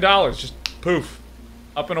 $10, just poof,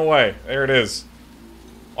 up and away. There it is.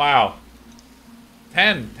 Wow.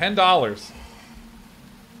 $10.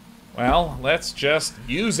 Well, let's just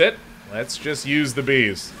use it. Let's just use the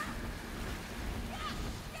bees.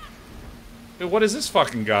 Dude, what is this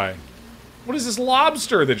fucking guy? What is this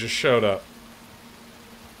lobster that just showed up?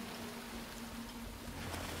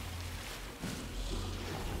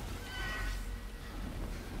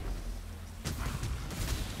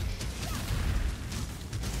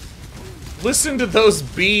 Listen to those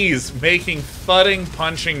bees making thudding,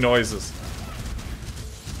 punching noises.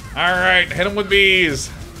 Alright, hit him with bees.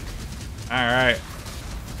 Alright.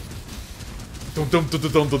 Listen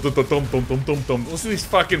to these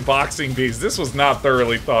fucking boxing bees. This was not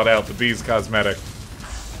thoroughly thought out, the bees cosmetic.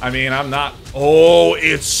 I mean, I'm not... Oh,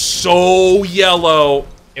 it's so yellow.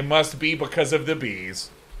 It must be because of the bees.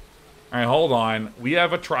 Alright, hold on. We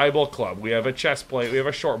have a tribal club. We have a chest plate. We have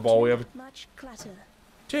a short ball. We have... Much clutter.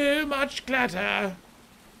 Too much clutter.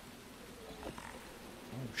 Oh,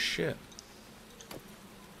 shit.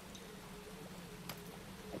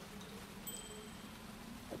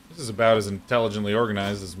 This is about as intelligently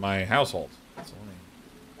organized as my household.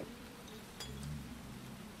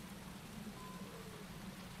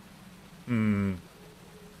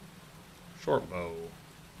 Short bow.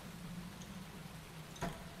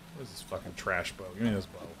 What is this fucking trash bow? Give me this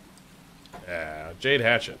bow. Yeah, jade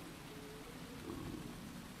hatchet.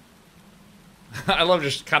 I love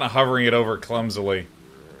just kind of hovering it over clumsily.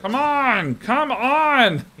 Come on! Come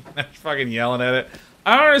on! Fucking yelling at it.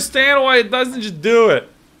 I don't understand why it doesn't just do it.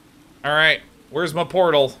 Alright, where's my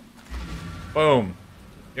portal? Boom.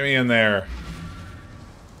 Get me in there.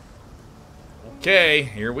 Okay,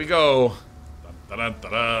 here we go.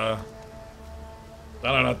 Da-da-da-da.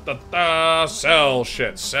 Da-da-da-da-da. Sell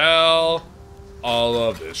shit. Sell all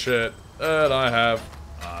of this shit that I have.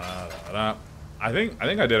 Da-da-da-da. I think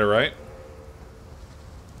I did it right.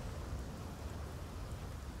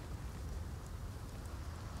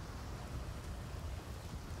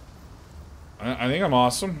 I think I'm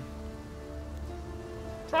awesome.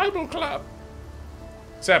 Tribal club.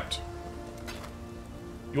 Except,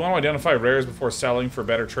 you want to identify rares before selling for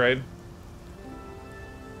better trade?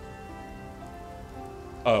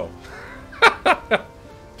 Oh.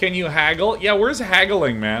 Can you haggle? Yeah, where's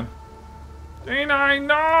haggling, man? Dana,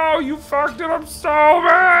 no! You fucked it up so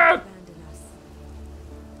bad!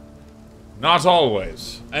 Not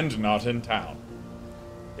always. And not in town.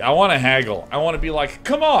 Yeah, I want to haggle. I want to be like,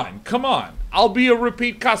 come on, come on. I'll be a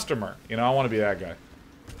repeat customer. You know, I want to be that guy.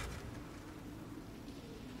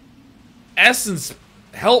 Essence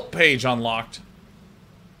help page unlocked.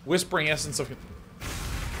 Whispering essence of...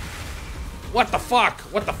 What the fuck?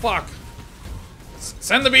 What the fuck?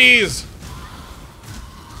 Send the bees!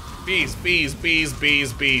 Bees, bees, bees,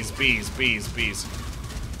 bees, bees, bees, bees, bees.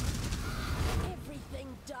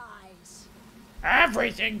 Everything dies.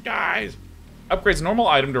 Everything dies! Upgrades normal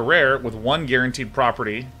item to rare with 1 guaranteed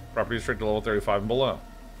property. Property restricted to level 35 and below.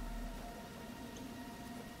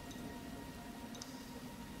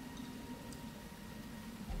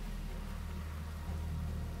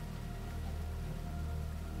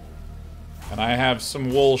 And I have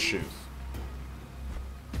some wool shoes.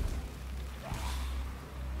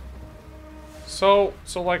 So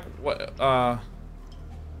like, what, I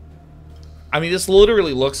mean, this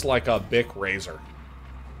literally looks like a Bic razor.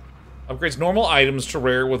 Upgrades normal items to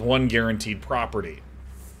rare with 1 guaranteed property.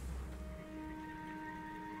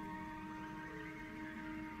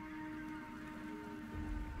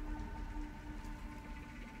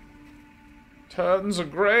 Turns a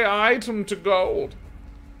gray item to gold.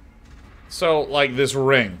 So, like this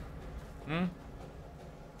ring.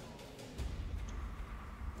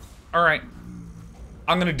 Alright.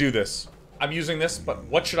 I'm gonna do this. I'm using this, but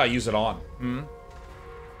what should I use it on? I'm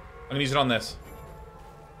gonna use it on this.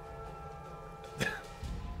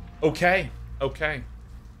 Okay. Okay.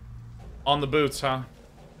 On the boots, huh?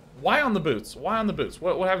 Why on the boots? Why on the boots?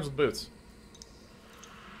 What happens with boots?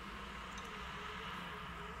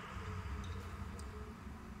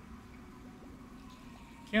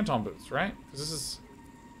 Canton boots, right? Because this is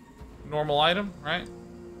normal item, right?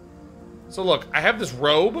 So look, I have this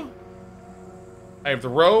robe. I have the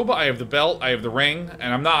robe, I have the belt, I have the ring,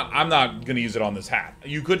 and I'm not gonna use it on this hat.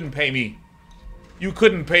 You couldn't pay me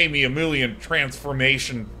a million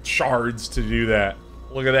transformation shards to do that.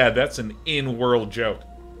 Look at that, that's an in-world joke.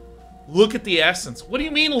 Look at the essence. What do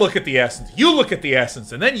you mean look at the essence? You look at the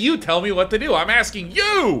essence, and then you tell me what to do. I'm asking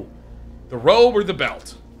you! The robe or the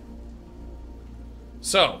belt?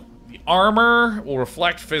 So, the armor will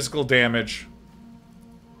reflect physical damage.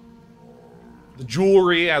 The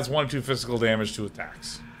jewelry adds 1 or 2 physical damage to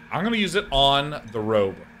attacks. I'm going to use it on the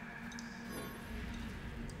robe.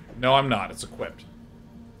 No, I'm not. It's equipped.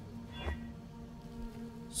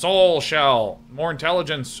 Soul Shell. More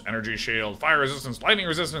intelligence. Energy shield. Fire resistance. Lightning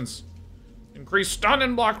resistance. Increased stun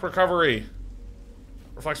and block recovery.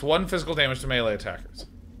 Reflects 1 physical damage to melee attackers.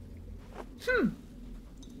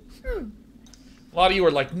 A lot of you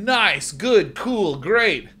are like, nice, good, cool,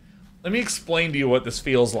 great. Let me explain to you what this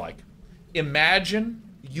feels like. Imagine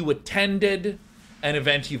you attended an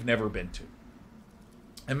event you've never been to.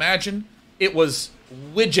 Imagine it was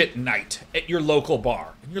widget night at your local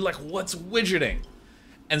bar. And you're like, what's widgeting?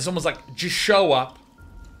 And someone's like, just show up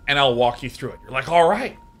and I'll walk you through it. You're like, all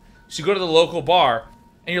right. So you go to the local bar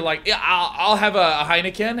and you're like, yeah, I'll have a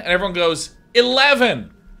Heineken. And everyone goes,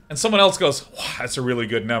 11. And someone else goes, wow, that's a really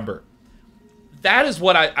good number. That is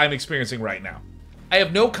what I'm experiencing right now. I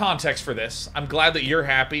have no context for this. I'm glad that you're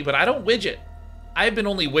happy, but I don't widget. I've been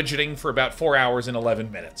only widgeting for about 4 hours and 11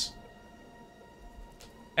 minutes.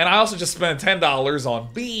 And I also just spent $10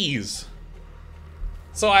 on bees.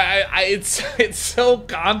 So it's so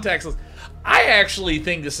contextless. I actually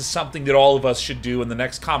think this is something that all of us should do in the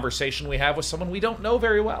next conversation we have with someone we don't know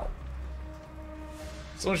very well.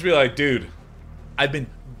 Someone should be like, dude, I've been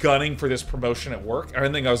gunning for this promotion at work. I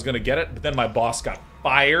didn't think I was going to get it, but then my boss got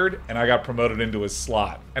fired and I got promoted into his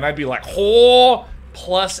slot. And I'd be like, oh,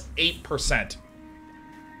 plus 8%.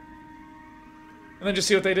 And then just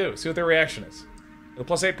see what they do. See what their reaction is. The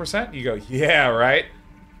plus 8%, you go, yeah, right?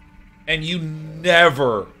 And you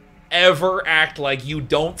never, ever act like you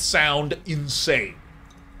don't sound insane.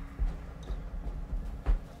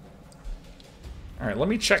 All right, let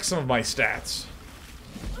me check some of my stats.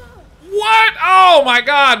 What? Oh my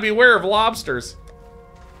god, beware of lobsters.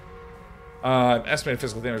 Estimated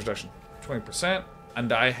physical damage reduction, 20%.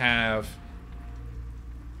 And I have...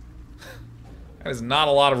 that is not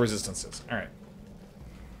a lot of resistances. All right.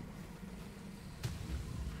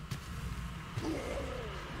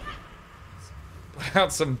 Put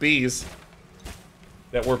out some bees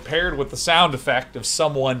that were paired with the sound effect of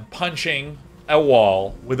someone punching a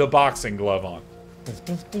wall with a boxing glove on.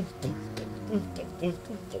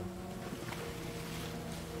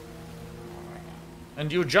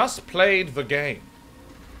 And you just played the game.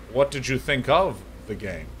 What did you think of the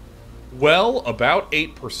game? Well, about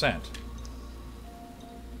 8%.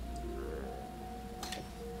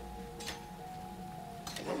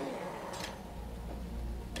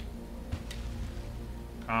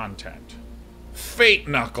 Content. Fate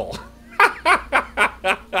Knuckle.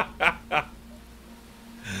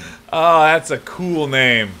 Oh, that's a cool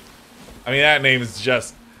name. I mean, that name is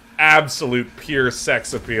just absolute pure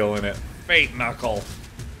sex appeal in it. Fate Knuckle.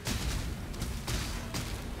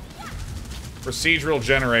 Procedural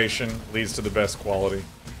generation leads to the best quality.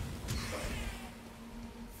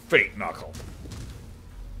 Fate Knuckle.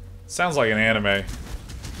 Sounds like an anime.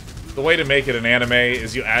 The way to make it an anime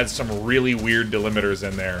is you add some really weird delimiters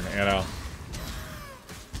in there, you know?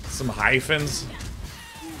 Some hyphens.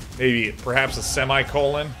 Maybe, perhaps a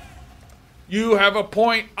semicolon. You have a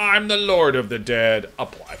point, I'm the Lord of the Dead.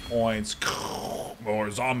 Apply points.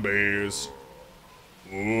 More zombies.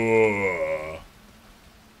 Ooh.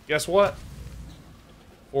 Guess what?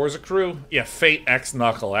 4 is a crew. Yeah, Fate X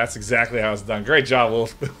Knuckle. That's exactly how it's done. Great job,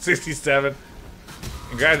 Wolf67.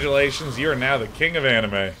 Congratulations, you are now the king of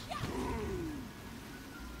anime.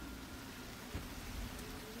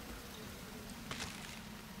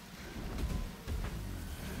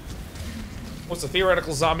 What's the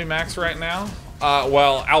theoretical zombie max right now?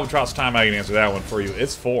 Well, Albatross Time, I can answer that one for you.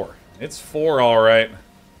 It's 4. It's 4, alright.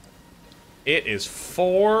 It is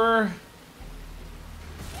 4.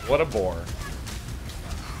 What a bore.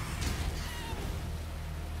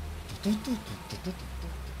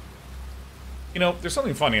 You know, there's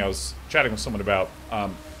something funny I was chatting with someone about.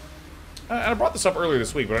 And I brought this up earlier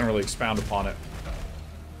this week, but I didn't really expound upon it.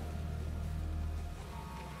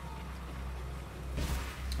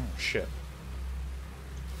 Oh, shit.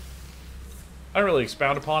 I don't really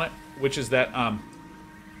expound upon it, which is that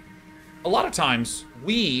a lot of times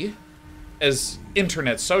we, as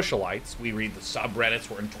internet socialites, we read the subreddits,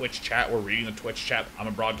 we're in Twitch chat, we're reading the Twitch chat, I'm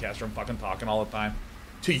a broadcaster, I'm fucking talking all the time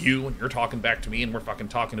to you, and you're talking back to me, and we're fucking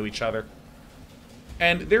talking to each other.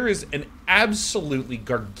 And there is an absolutely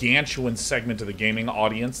gargantuan segment of the gaming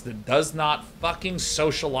audience that does not fucking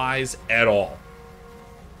socialize at all.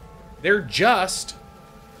 They're just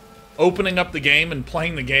opening up the game and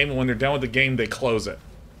playing the game, and when they're done with the game, they close it.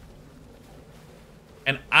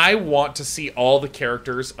 And I want to see all the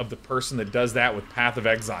characters of the person that does that with Path of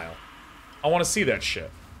Exile. I want to see that shit.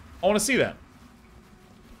 I want to see that.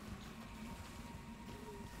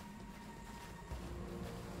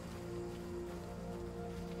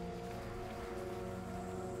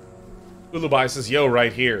 Ulubai says, yo,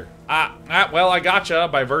 right here. Ah, well, I gotcha.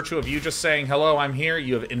 By virtue of you just saying, hello, I'm here,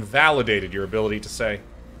 you have invalidated your ability to say.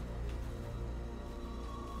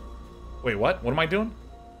 Wait, what? What am I doing?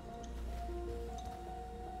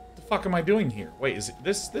 What the fuck am I doing here? Wait, is it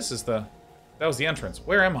this is the... That was the entrance.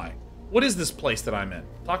 Where am I? What is this place that I'm in?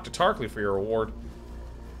 Talk to Tarkley for your reward.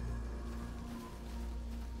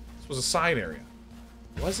 This was a side area.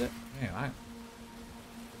 Was it? Man, I'm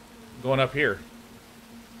going up here.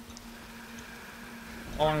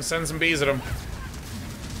 I'm gonna send some bees at him.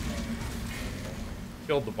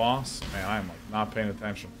 Killed the boss. Man, I'm like not paying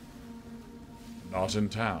attention. Not in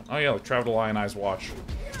town. Oh yeah, like, travel to Lion Eye's Watch.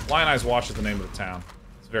 Lion Eye's Watch is the name of the town.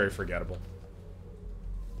 It's very forgettable.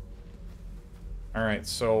 Alright,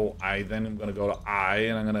 so I then am gonna go to I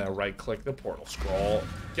and I'm gonna right click the portal scroll.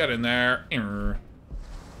 Get in there.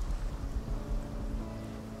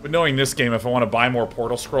 But knowing this game, if I want to buy more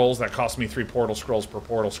portal scrolls, that costs me 3 portal scrolls per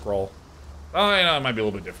portal scroll. Oh, you know, it might be a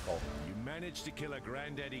little bit difficult. You managed to kill a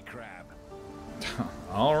granddaddy crab.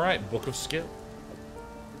 Alright, Book of Skill.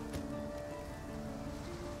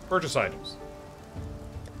 Purchase items.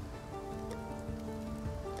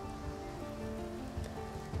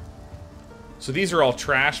 So these are all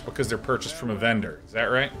trash because they're purchased from a vendor. Is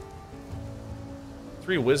that right?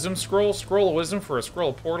 3 wisdom scrolls? Scroll of wisdom for a scroll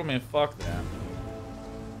of portal? Man, fuck that.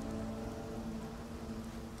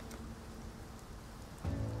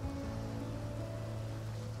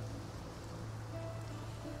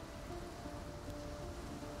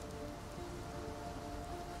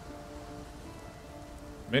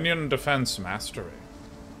 Minion Defense Mastery.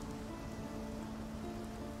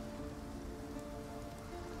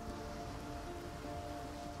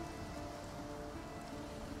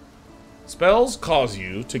 Spells cause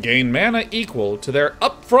you to gain mana equal to their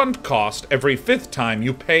upfront cost every 5th time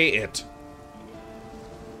you pay it.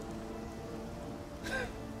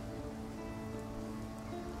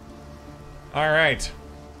 Alright.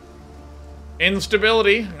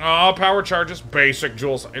 Instability. Oh, power charges. Basic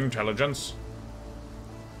Jules intelligence.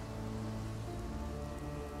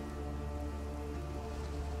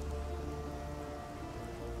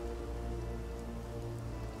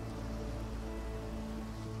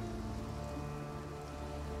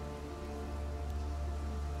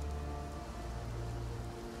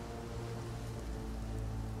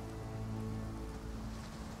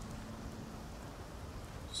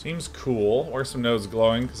 Seems cool. Where's some nodes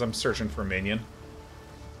glowing? Because I'm searching for a minion.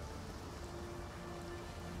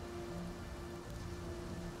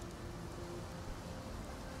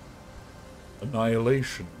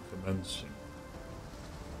 Annihilation commencing.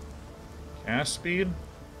 Cast speed?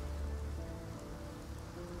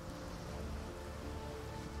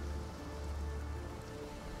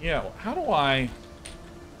 Yeah, how do I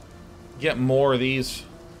get more of these?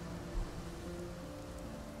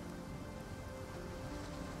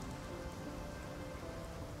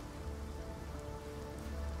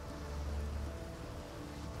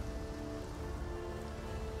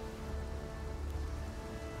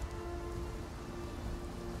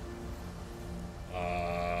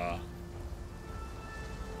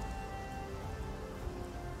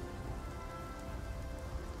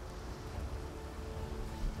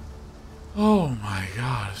 Oh my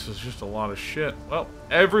god, this is just a lot of shit. Well,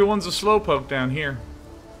 everyone's a slowpoke down here.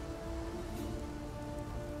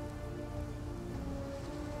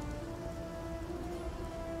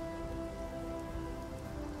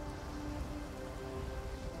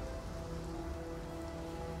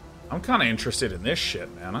 I'm kind of interested in this shit,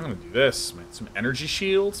 man. I'm gonna do this. Man, some energy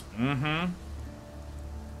shields. Mm-hmm.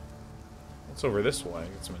 What's over this way?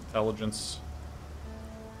 Get some intelligence.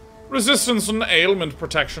 Resistance and ailment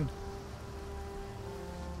protection.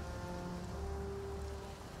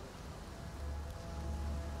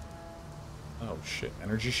 Oh shit.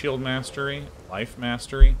 Energy shield mastery, life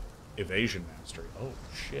mastery, evasion mastery. Oh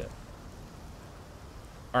shit.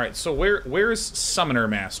 Alright, so where is summoner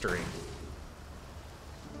mastery?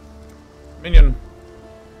 Minion.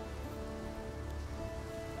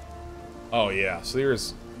 Oh yeah, so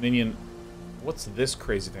there's minion. What's this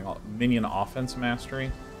crazy thing? Minion offense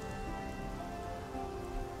mastery.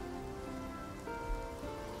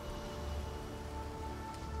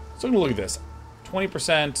 So I'm gonna look at this.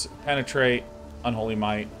 20% penetrate, unholy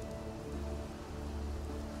might.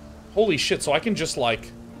 Holy shit, so I can just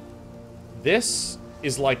like... This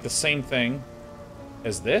is like the same thing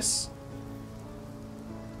as this?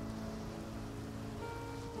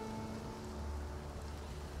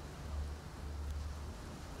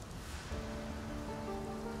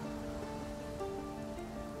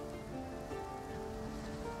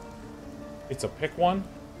 It's a pick one?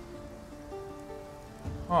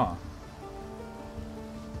 Huh.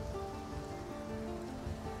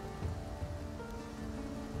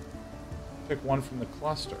 Pick one from the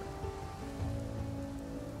cluster.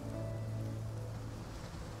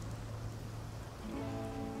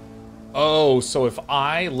 Oh, so if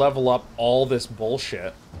I level up all this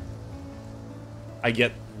bullshit, I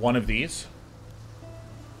get one of these?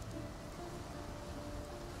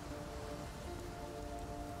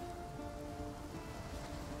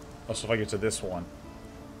 Oh, so if I get to this one.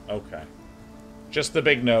 Okay. Just the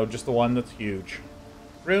big node, just the one that's huge.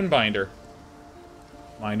 Rune Binder.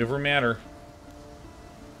 Mind over matter.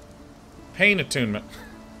 Pain attunement.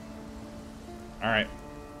 Alright.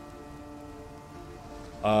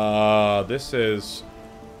 This is...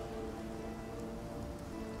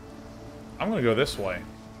 I'm gonna go this way.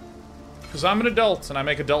 Because I'm an adult, and I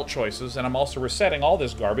make adult choices, and I'm also resetting all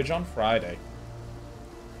this garbage on Friday.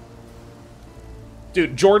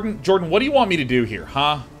 Dude, Jordan, what do you want me to do here,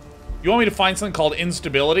 huh? You want me to find something called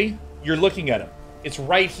instability? You're looking at him. It's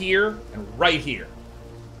right here and right here.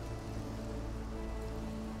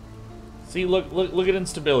 See, look at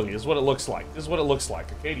instability. This is what it looks like. This is what it looks like.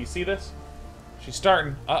 Okay, do you see this? She's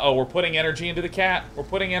starting. Uh-oh, we're putting energy into the cat. We're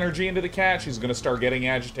putting energy into the cat. She's gonna start getting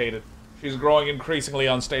agitated. She's growing increasingly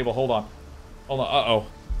unstable. Hold on. Hold on. Uh-oh.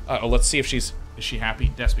 Uh-oh, let's see if she's... Is she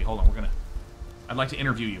happy? Despy, hold on. We're gonna... I'd like to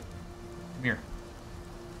interview you. Come here.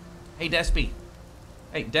 Hey, Despy.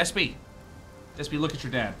 Hey, Despy. Despy, look at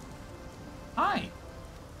your dad. Hi.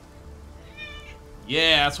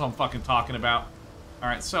 Yeah, that's what I'm fucking talking about.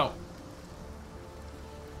 Alright, so...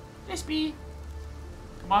 Despy.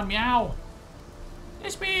 Come on, meow.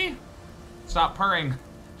 Despy. Stop purring.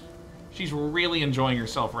 She's really enjoying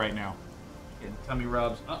herself right now. Getting tummy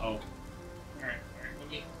rubs. Uh-oh. Alright, let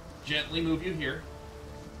me gently move you here.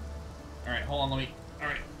 Alright, hold on, let me...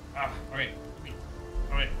 Alright. Alright.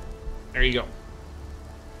 Alright. There you go.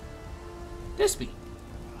 Despy.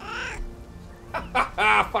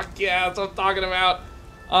 Fuck yeah, that's what I'm talking about.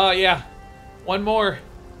 Yeah. One more.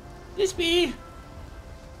 Despy.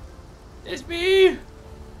 Despy.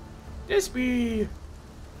 Despy.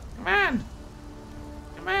 Come on.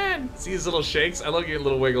 Come on. See his little shakes? I love your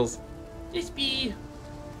little wiggles. Despy.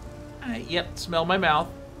 Yep, smell my mouth.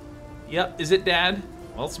 Yep, is it Dad?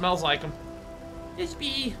 Well, it smells like him.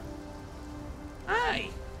 Despy. Hi.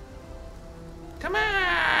 Come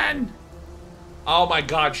on. Oh my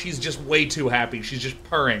god, she's just way too happy. She's just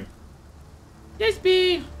purring.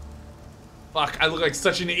 Despy. Fuck, I look like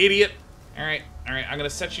such an idiot. Alright, alright, I'm gonna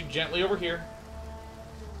set you gently over here.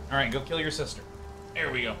 Alright, go kill your sister.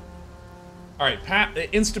 There we go. Alright,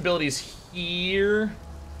 instability's here.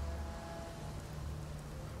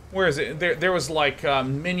 Where is it? There was like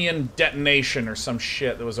minion detonation or some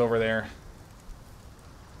shit that was over there.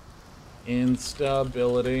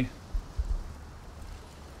 Instability.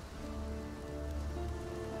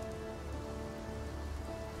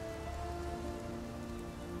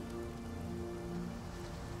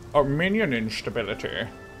 Oh, minion instability.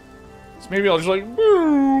 So maybe I'll just like...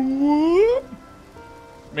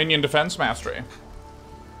 Minion defense mastery.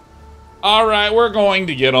 Alright, we're going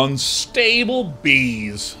to get unstable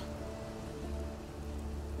bees.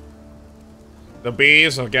 The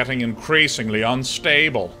bees are getting increasingly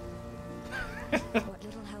unstable.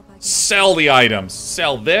 Sell the items.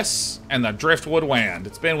 Sell this and the driftwood wand.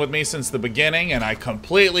 It's been with me since the beginning, and I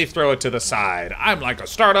completely throw it to the side. I'm like a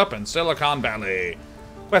startup in Silicon Valley.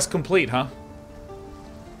 Quest complete, huh?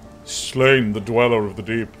 Slain the dweller of the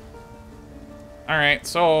deep. Alright,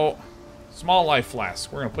 so... Small life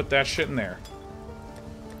flask. We're gonna put that shit in there.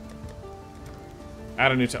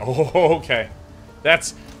 Add a new tab. Oh, okay.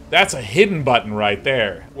 That's a hidden button right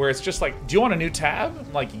there. Where it's just like, do you want a new tab?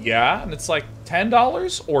 I'm like, yeah. And it's like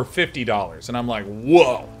 $10 or $50. And I'm like,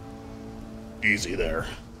 whoa. Easy there.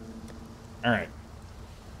 Alright.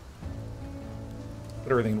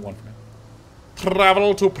 Put everything in one for now.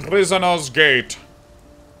 Travel to Prisoner's Gate.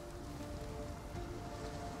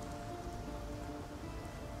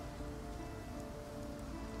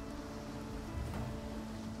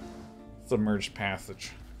 Submerged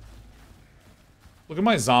passage. Look at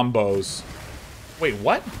my zombos. Wait,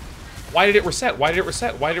 what? Why did it reset? Why did it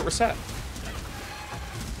reset? Why did it reset?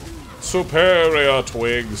 Superior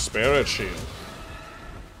Twig Spirit Shield.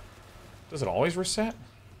 Does it always reset?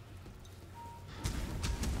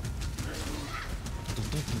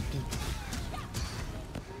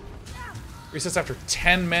 Resets after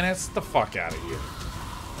 10 minutes? Get the fuck out of here.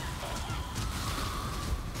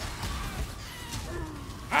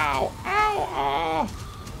 Ow, ow, ow.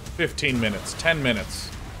 15 minutes, 10 minutes.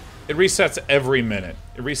 It resets every minute.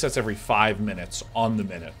 It resets every 5 minutes on the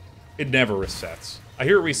minute. It never resets. I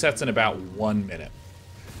hear it resets in about 1 minute.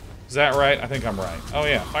 Is that right? I think I'm right. Oh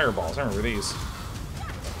yeah, fireballs. I remember these.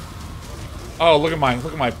 Oh, look at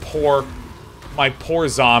my My poor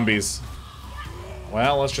zombies.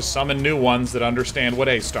 Well, let's just summon new ones that understand what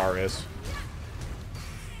A-star is.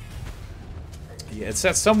 Yeah, it's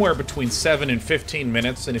at somewhere between 7 and 15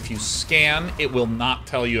 minutes, and if you scan, it will not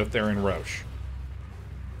tell you if they're in Roche.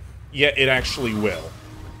 Yet it actually will.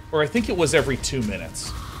 Or I think it was every 2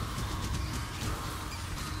 minutes.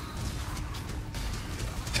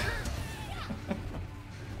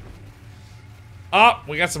 Oh,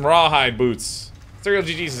 we got some rawhide boots. Serial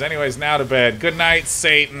GG says, anyways, now to bed. Good night,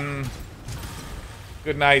 Satan.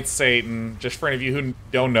 Good night, Satan. Just for any of you who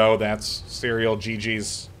don't know, that's Serial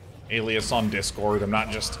GG's alias on Discord. I'm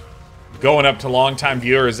not just going up to longtime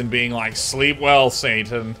viewers and being like, sleep well,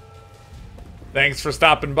 Satan. Thanks for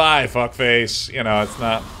stopping by, fuckface. You know, it's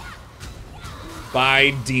not...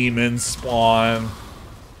 Bye, demon spawn.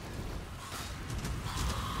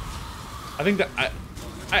 I think that...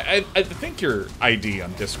 I think your ID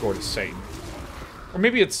on Discord is Satan. Or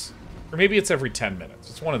maybe it's every 10 minutes.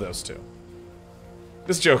 It's one of those two.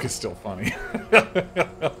 This joke is still funny.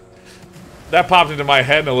 That popped into my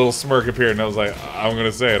head and a little smirk appeared and I was like, I'm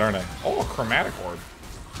gonna say it, aren't I? Oh, a chromatic orb.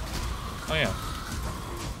 Oh yeah.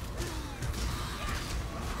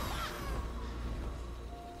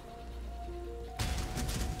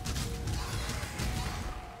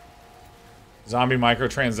 Zombie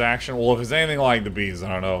microtransaction. Well, if it's anything like the bees, I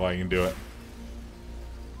don't know if I can do it.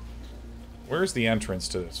 Where's the entrance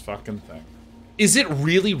to this fucking thing? Is it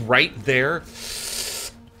really right there?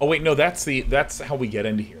 Oh wait, no, that's how we get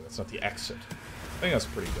into here. That's not the exit. I think that's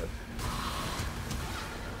pretty good.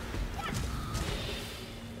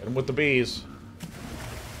 Hit him with the bees.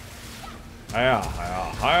 Hiya,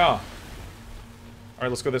 hiya, hiya. Alright,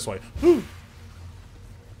 let's go this way. Woo!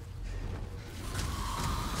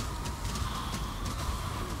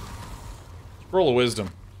 Roll of wisdom.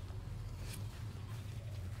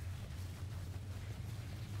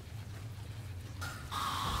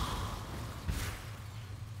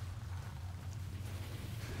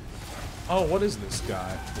 Oh, what is this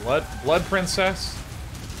guy? Blood princess?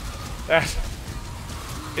 That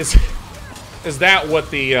is that what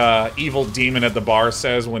the evil demon at the bar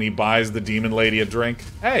says when he buys the demon lady a drink?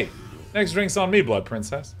 Hey, next drink's on me, blood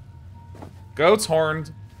princess. Goat's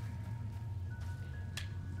horned.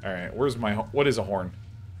 Alright, where's my... What is a horn?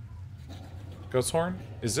 Goat's horn?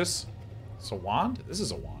 Is this... It's a wand? This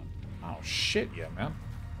is a wand. Oh, shit, yeah, man.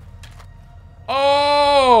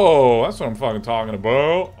 Oh! That's what I'm fucking talking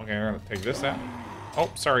about. Okay, we're gonna take this out.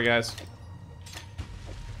 Oh, sorry, guys.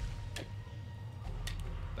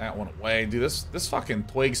 That one away. Dude, this fucking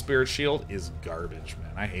Twig Spirit Shield is garbage,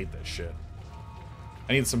 man. I hate this shit.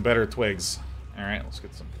 I need some better twigs. Alright, let's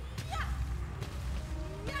get some...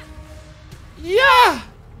 Yeah!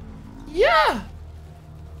 Yeah!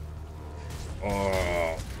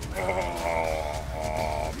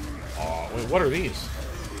 Wait, what are these?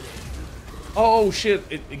 Oh, shit.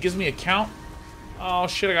 It gives me a count? Oh,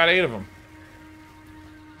 shit, I got 8 of them.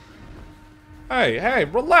 Hey,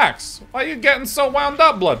 relax. Why are you getting so wound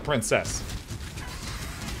up, blood princess?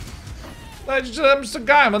 I'm just a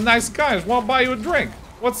guy. I'm a nice guy. I just want to buy you a drink.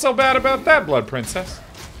 What's so bad about that, blood princess?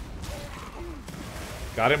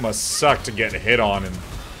 God, it must suck to get hit on in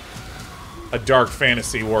a dark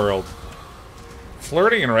fantasy world.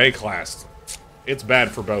 Flirting in Ray class, it's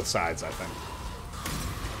bad for both sides, I think.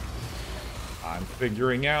 I'm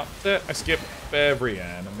figuring out that I skip every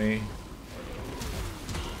enemy.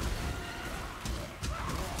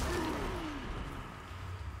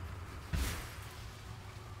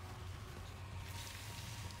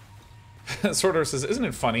 Sorter says, isn't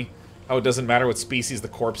it funny how it doesn't matter what species the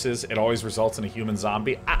corpse is, it always results in a human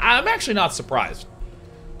zombie? I'm actually not surprised.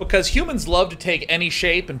 Because humans love to take any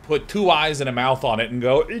shape and put 2 eyes and a mouth on it and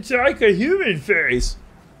go, it's like a human face.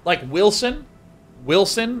 Like Wilson,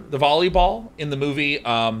 the volleyball in the movie,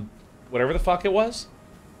 whatever the fuck it was,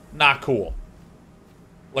 not cool.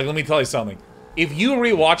 Like, let me tell you something. If you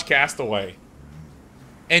rewatch Castaway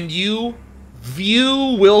and you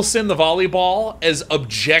view Wilson, the volleyball, as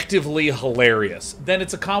objectively hilarious, then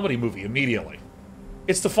it's a comedy movie immediately.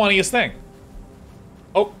 It's the funniest thing.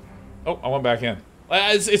 Oh, I went back in.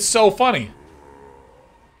 It's so funny.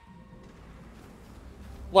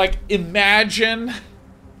 Like, imagine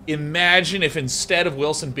if instead of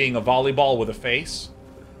Wilson being a volleyball with a face,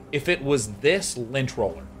 if it was this lint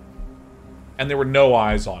roller, and there were no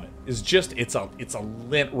eyes on it. It's a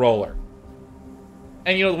lint roller.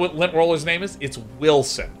 And you know what lint roller's name is? It's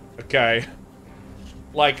Wilson, okay?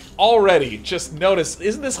 Like, already, just notice,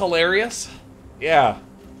 isn't this hilarious? Yeah.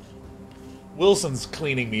 Wilson's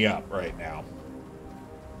cleaning me up right now.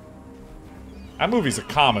 That movie's a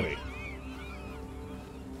comedy.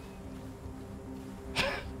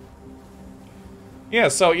 Yeah,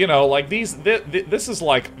 so, you know, like, this is,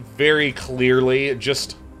 like, very clearly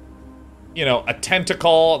just, you know, a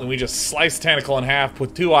tentacle, and we just sliced the tentacle in half,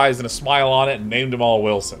 put 2 eyes and a smile on it, and named them all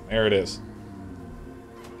Wilson. There it is.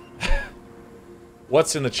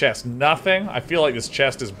 What's in the chest? Nothing? I feel like this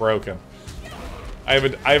chest is broken. I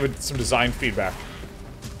have some design feedback.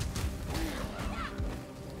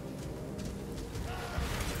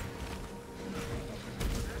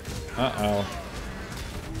 Uh-oh.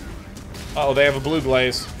 Uh-oh, they have a blue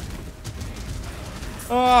glaze.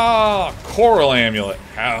 Ah, coral amulet.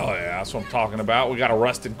 Hell yeah, that's what I'm talking about. We got a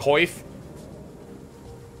rusted coif.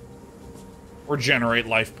 Regenerate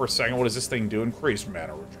life per second. What does this thing do? Increase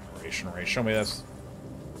mana regeneration rate. Show me this.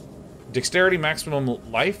 Dexterity maximum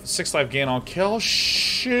life. 6 life gain on kill.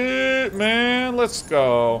 Shit, man. Let's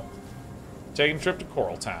go. Taking a trip to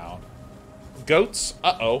Coral Town. Goats.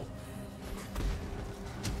 Uh-oh.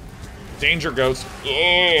 Danger goats.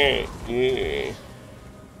 I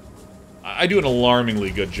do an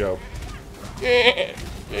alarmingly good joke.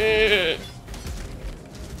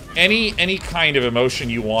 Any kind of emotion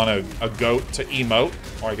you want a goat to emote,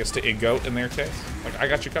 or I guess to egote in their case, like, I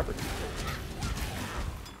got you covered.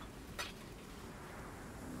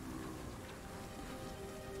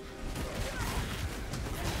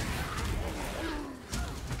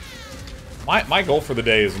 My goal for the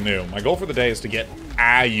day is new. My goal for the day is to get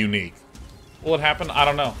a unique. Will it happen? I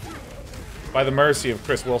don't know. By the mercy of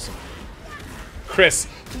Chris Wilson. Chris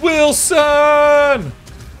Wilson!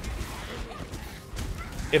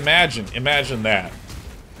 Imagine that.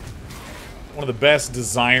 One of the best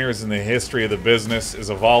designers in the history of the business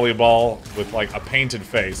is a volleyball with, like, a painted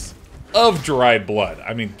face of dried blood.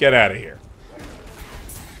 I mean, get out of here.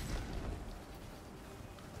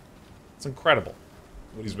 It's incredible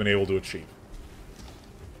what he's been able to achieve.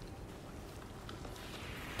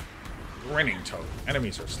 Grinning toad.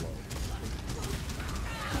 Enemies are slow.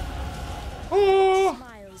 Oh!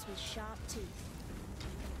 Smiles with sharp teeth.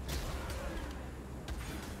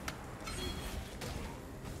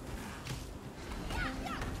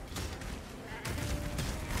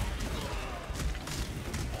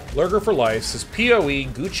 Lurker for Life says PoE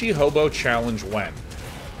Gucci Hobo Challenge when?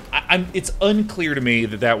 It's unclear to me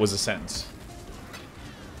that was a sentence.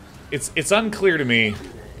 It's unclear to me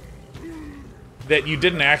that you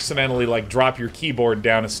didn't accidentally, like, drop your keyboard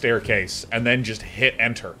down a staircase and then just hit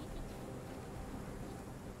enter.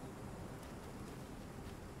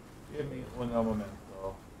 Give me one moment,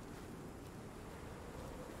 though.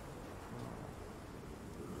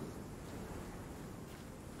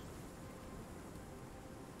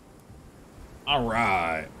 All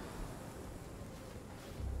right.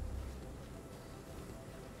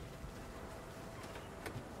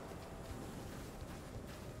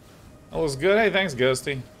 That was good. Hey, thanks,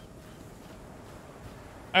 Ghosty.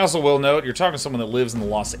 I also will note, you're talking to someone that lives in the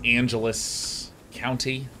Los Angeles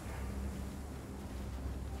County,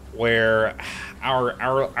 where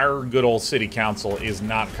our good old city council is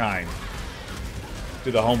not kind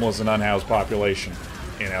to the homeless and unhoused population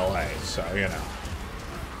in LA. So, you know.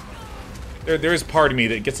 There is part of me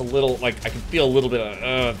that gets a little, like, I can feel a little bit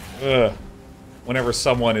of, whenever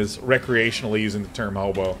someone is recreationally using the term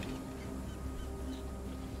hobo.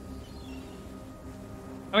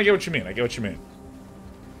 And I get what you mean,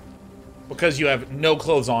 Because you have no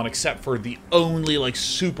clothes on except for the only, like,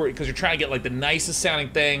 super... Because you're trying to get, like, the nicest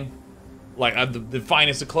sounding thing. Like, the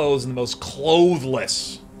finest of clothes and the most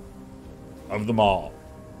clothless of them all.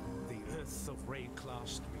 The earth of raid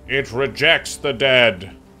class. It rejects the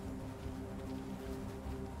dead.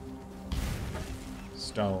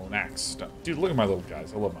 Stone, axe, stone. Dude, look at my little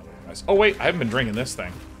guys. I love my little guys. Oh, wait, I haven't been drinking this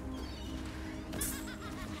thing.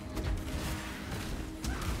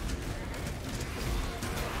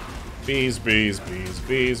 Bees, bees, bees,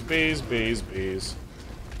 bees, bees, bees, bees.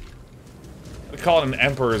 We call it an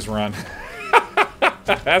Emperor's Run.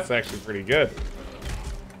 That's actually pretty good.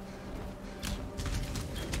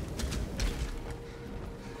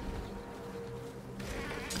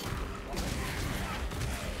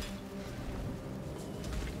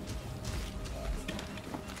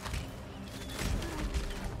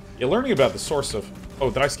 Yeah, learning about the source of... Oh,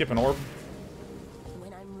 did I skip an orb?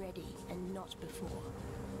 When I'm ready and not before.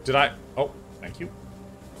 Did I? Oh, thank you.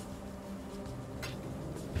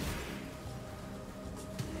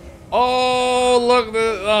 Oh, look!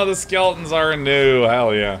 The skeletons are new.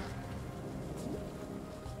 Hell yeah.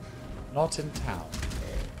 Not in town.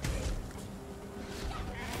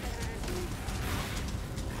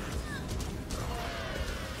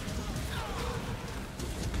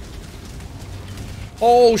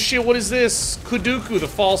 Oh shit! What is this? Kuduku, the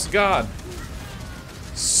false god.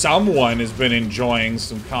 someone has been enjoying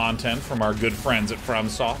some content from our good friends at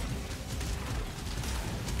FromSoft.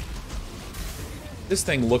 This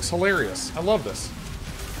thing looks hilarious. I love this.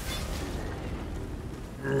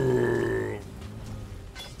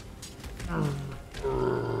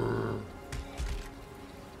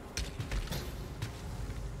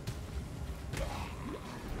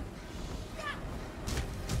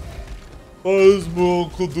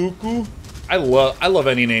 I love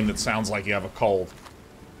any name that sounds like you have a cold.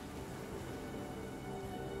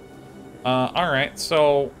 Alright,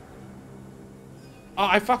 so... Oh,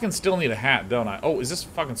 I fucking still need a hat, don't I? Oh, is this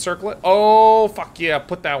fucking circlet? Oh, fuck yeah,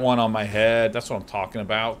 put that one on my head. That's what I'm talking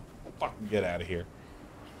about. Fucking get out of here.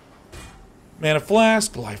 Mana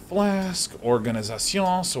flask, life flask,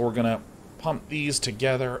 organisation, so we're gonna pump these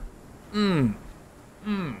together.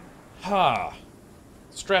 Ha.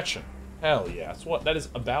 Stretching. Hell yeah. That is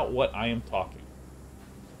about what I am talking.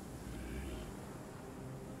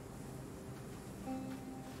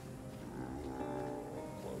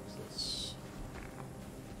 Close this.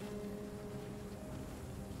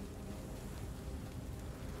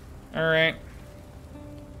 Alright.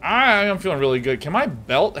 I am feeling really good. Can my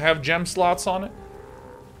belt have gem slots on it?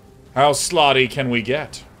 How slotty can we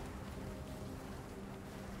get?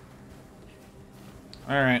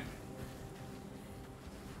 Alright.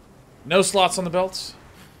 No slots on the belts?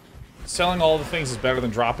 Selling all the things is better than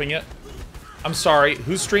dropping it? I'm sorry,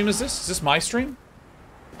 whose stream is this? Is this my stream?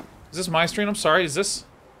 Is this my stream? I'm sorry, is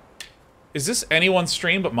this anyone's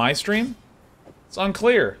stream but my stream? It's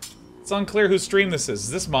unclear. It's unclear whose stream this is. Is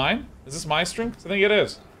this mine? Is this my stream? 'Cause I think it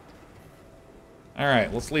is.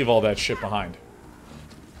 Alright, let's leave all that shit behind.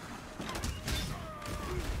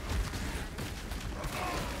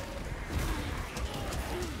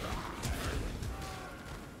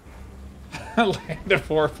 Land of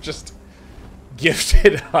Warp just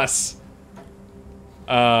gifted us.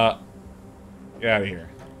 Get out of here.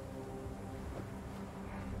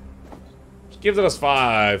 Gifted us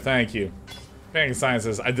 5, thank you. Panic Science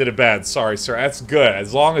says, I did it bad. Sorry, sir. That's good.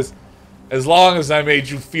 As long as I made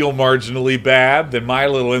you feel marginally bad, then my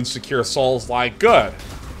little insecure soul's like, good.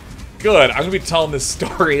 Good. I'm gonna be telling this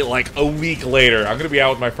story like a week later. I'm gonna be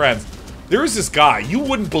out with my friends. There was this guy. You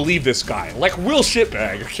wouldn't believe this guy. Like, real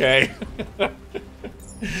shitbag, okay?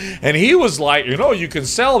 And he was like, you know, you can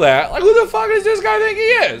sell that. Like, who the fuck does this guy think he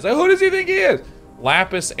is? Like, who does he think he is?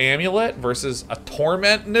 Lapis Amulet versus a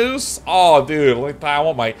Torment Noose? Oh, dude. Like, I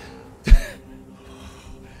want my...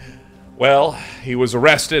 Well, he was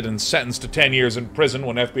arrested and sentenced to 10 years in prison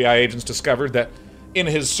when FBI agents discovered that in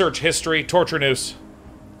his search history, Torture Noose,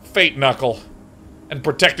 Fate Knuckle, and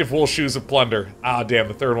Protective Wool Shoes of Plunder. Ah, damn,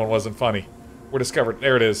 the third one wasn't funny. Were discovered.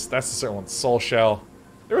 There it is. That's the certain one. Soul Shell.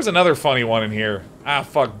 There was another funny one in here. Ah,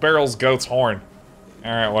 fuck. Barrel's Goat's Horn.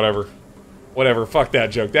 Alright, whatever. Whatever. Fuck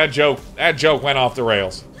that joke. That joke went off the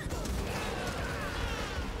rails.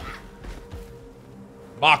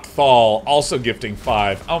 Mockthal, also gifting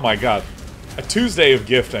 5. Oh my god. A Tuesday of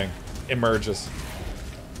gifting emerges.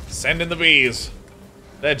 Send in the bees.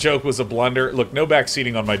 That joke was a blunder. Look, no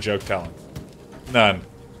backseating on my joke telling. None.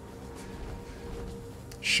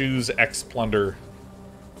 Shoes X plunder.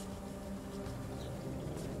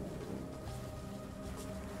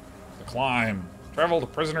 The climb. Travel to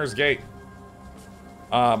Prisoner's Gate.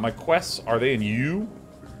 My quests, are they in you?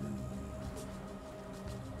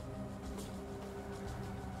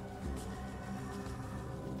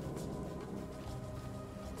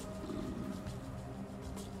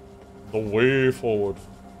 The way forward.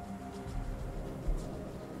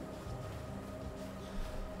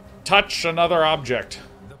 Touch another object.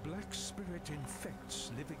 The black spirit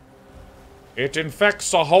infects living. It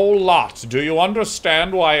infects a whole lot. Do you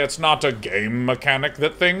understand why it's not a game mechanic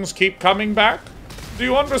that things keep coming back? Do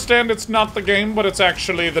you understand it's not the game, but it's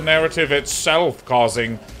actually the narrative itself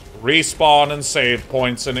causing respawn and save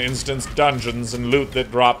points and instance dungeons and loot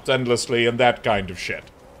that drops endlessly and that kind of shit?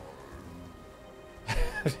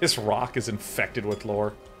 This rock is infected with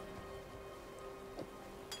lore.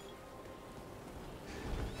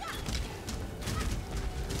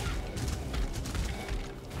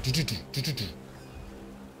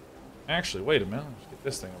 Actually, wait a minute. Let's get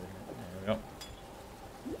this thing over here. There we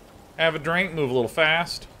go. Have a drink, move a little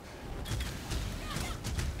fast.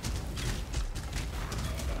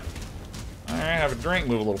 Alright, have a drink,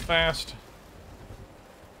 move a little fast.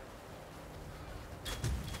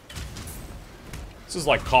 This is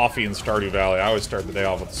like coffee in Stardew Valley. I always start the day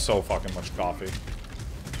off with so fucking much coffee.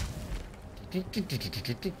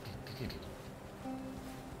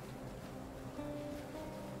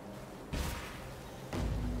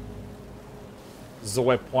 The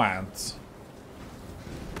waypoints.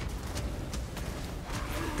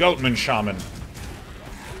 Goatman Shaman.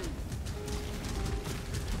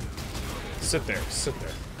 Sit there, sit there.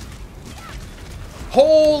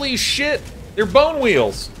 Holy shit! They're bone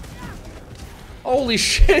wheels! Holy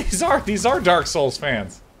shit, these are Dark Souls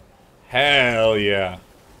fans. Hell yeah.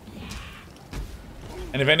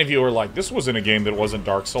 And if any of you are like, this wasn't a game that wasn't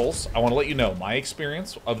Dark Souls, I want to let you know, my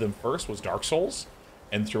experience of them first was Dark Souls,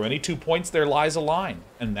 and through any 2 points there lies a line.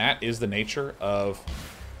 And that is the nature of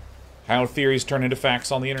how theories turn into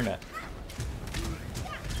facts on the internet.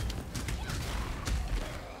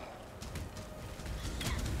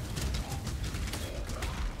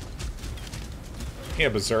 Yeah,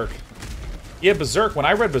 Berserk. Yeah, Berserk. When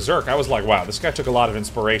I read Berserk, I was like, wow, this guy took a lot of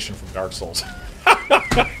inspiration from Dark Souls.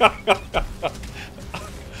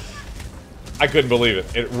 I couldn't believe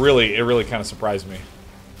it. It really kind of surprised me.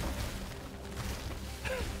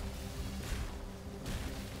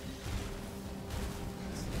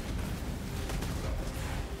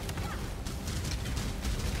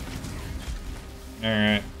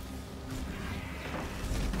 Alright.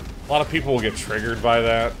 A lot of people will get triggered by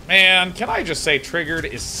that. Man, can I just say triggered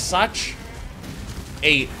is such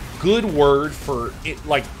a good word for it,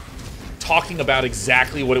 like, talking about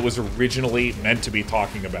exactly what it was originally meant to be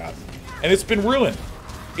talking about. And it's been ruined.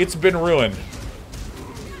 It's been ruined.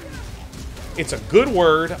 It's a good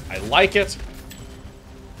word. I like it.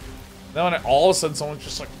 Then all of a sudden someone's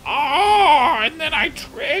just like, oh, and then I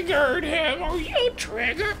triggered him. Are you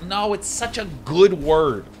triggered? No, it's such a good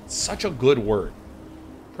word. Such a good word.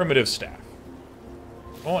 Primitive staff.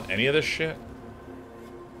 I don't want any of this shit.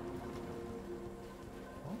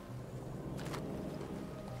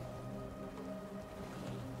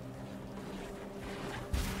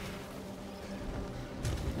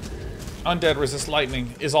 Undead resist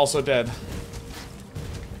lightning is also dead.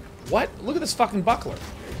 What? Look at this fucking buckler.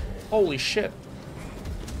 Holy shit.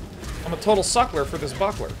 I'm a total suckler for this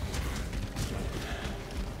buckler.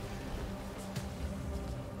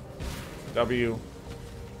 W.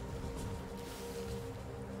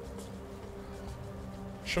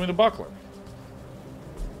 Show me the buckler.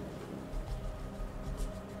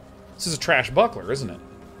 This is a trash buckler, isn't it?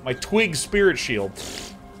 My twig spirit shield.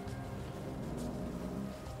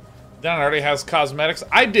 Then it already has cosmetics.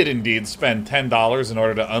 I did indeed spend $10 in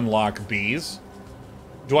order to unlock bees.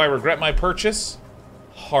 Do I regret my purchase?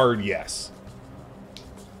 Hard yes.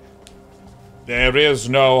 There is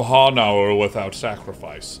no honor without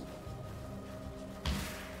sacrifice.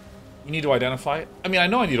 You need to identify it? I mean, I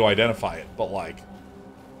know I need to identify it, but like,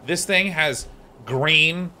 this thing has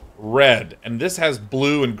green, red, and this has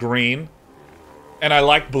blue and green. And I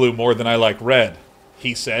like blue more than I like red,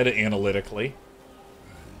 he said analytically.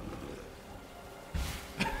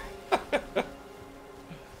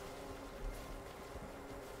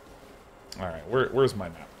 Alright, where's my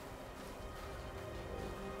map?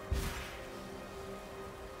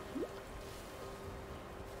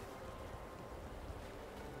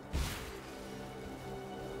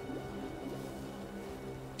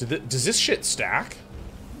 Does this shit stack?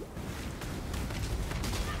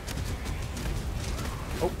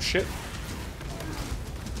 Oh, shit.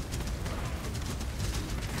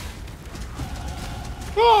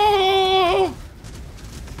 Oh!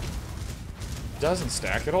 Doesn't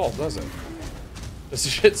stack at all, does it? Does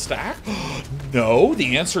this shit stack? No,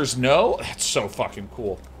 the answer is no. That's so fucking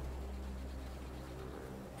cool.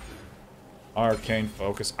 Arcane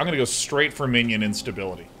focus. I'm gonna go straight for minion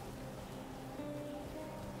instability.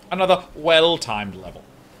 Another well-timed level.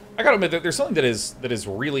 I gotta admit that there's something that is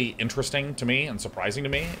really interesting to me and surprising to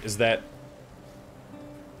me, is that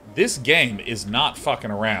this game is not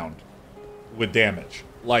fucking around with damage.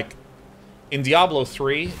 Like, in Diablo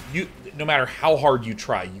 3, no matter how hard you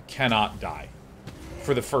try, you cannot die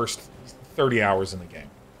for the first 30 hours in the game.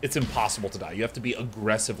 It's impossible to die. You have to be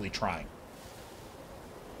aggressively trying.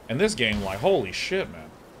 And this game, like, holy shit, man.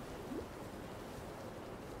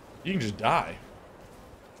 You can just die.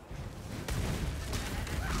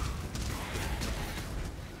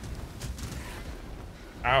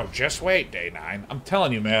 Oh, just wait, Day 9. I'm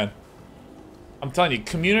telling you, man. I'm telling you,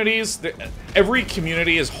 communities, every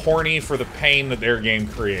community is horny for the pain that their game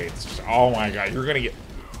creates. Just, oh my god, you're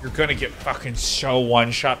gonna get fucking so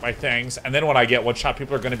one-shot by things, and then when I get one-shot,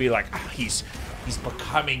 people are gonna be like, oh, he's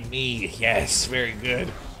becoming me. Yes, very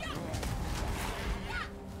good.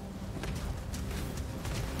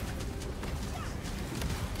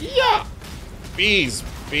 Yeah! Bees,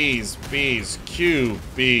 bees, bees, Q,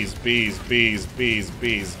 bees, bees, bees, bees,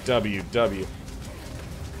 bees, W, W.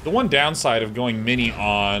 The one downside of going mini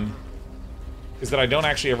on is that I don't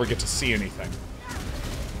actually ever get to see anything.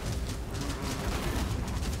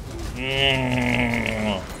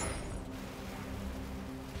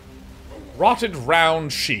 Rotted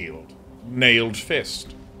round shield. Nailed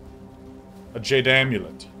fist. A jade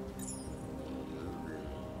amulet.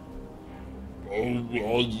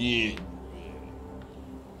 Oh, yeah.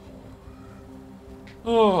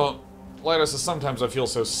 Oh, Lyra says, sometimes I feel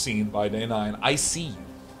so seen by Day 9. I see you.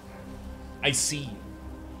 I see you.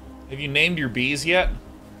 Have you named your bees yet?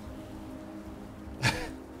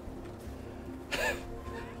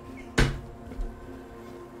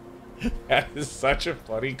 That is such a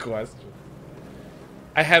funny question.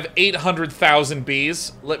 I have 800,000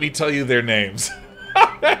 bees. Let me tell you their names.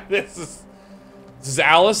 This is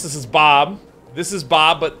Alice. This is Bob. This is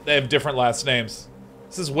Bob, but they have different last names.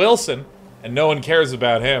 This is Wilson, and no one cares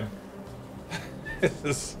about him. This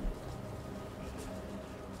is...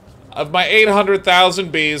 Of my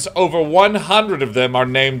 800,000 bees, over 100 of them are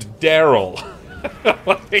named Daryl.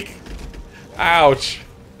 Like, ouch.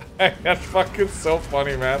 That's fucking so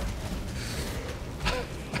funny, man.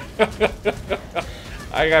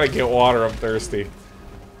 I gotta get water, I'm thirsty.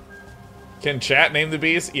 Can chat name the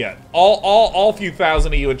bees? Yeah. All few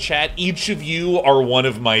thousand of you in chat, each of you are one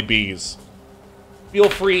of my bees. Feel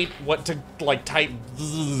free to like type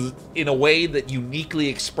in a way that uniquely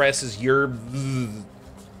expresses your. I'm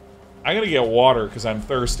gonna get water because I'm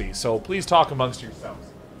thirsty, so please talk amongst yourselves.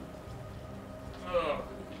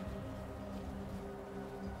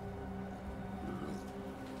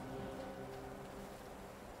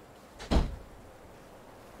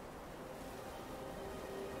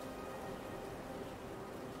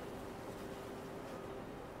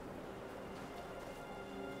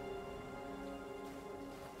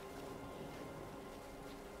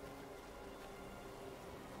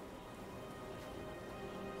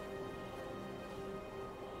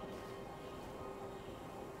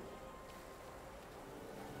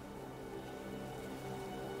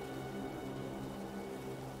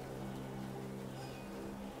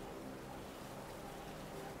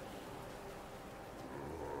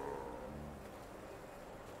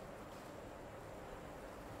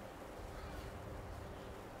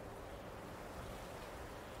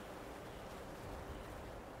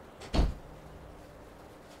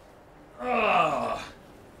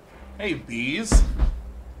 Hey, bees.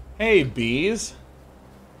 Hey, bees.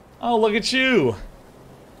 Oh, look at you.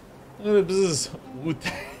 Bzz.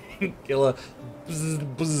 Wu-Tang Killer.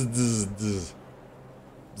 Bzz, bzz, bzz, bzz.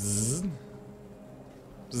 Bzz.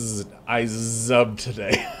 Bzz. I zubbed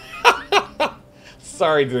today.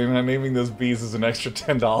 Sorry, dude. I'm naming those bees as an extra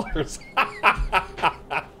 $10.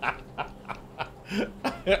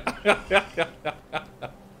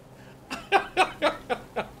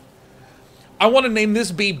 I want to name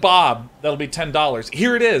this bee Bob. That'll be $10.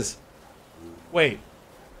 Here it is. Wait.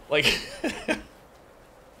 Like...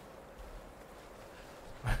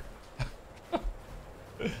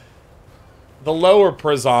 The lower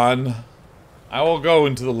prison. I will go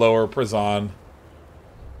into the lower prison.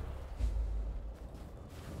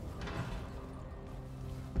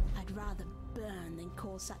 I'd rather burn than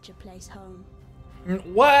call such a place home.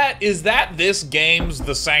 What? Is that this game's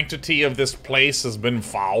the sanctity of this place has been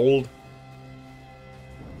fouled?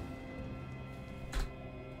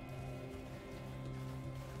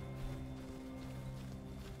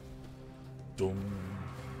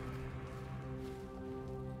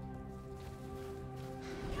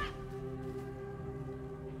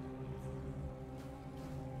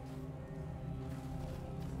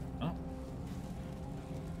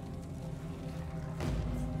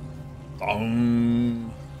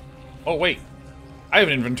 Oh, wait. I have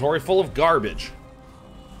an inventory full of garbage.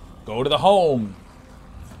 Go to the home.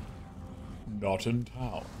 Not in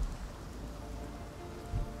town.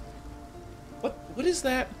 What is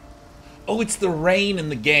that? Oh, it's the rain in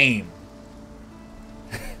the game.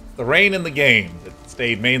 The rain in the game that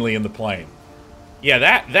stayed mainly in the plane. Yeah,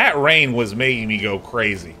 that rain was making me go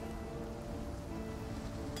crazy.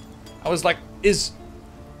 I was like, is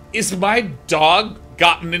my dog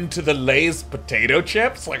gotten into the Lay's potato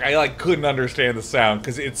chips? Like, I couldn't understand the sound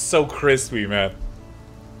because it's so crispy, man.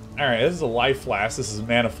 Alright, this is a life flask. This is a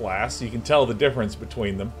mana flask. So you can tell the difference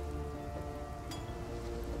between them.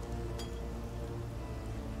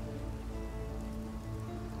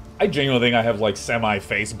 I genuinely think I have, like,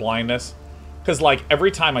 semi-face blindness. Because, like, every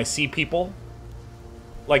time I see people,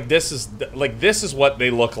 like, this is what they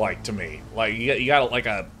look like to me. Like, you got, like,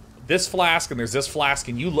 this flask, and there's this flask,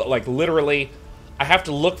 and you look, like, literally... I have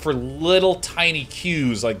to look for little tiny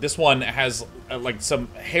cues. Like this one has like some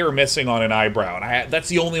hair missing on an eyebrow, and that's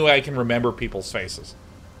the only way I can remember people's faces.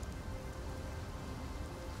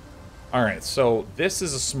 All right, so this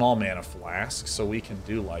is a small mana flask, so we can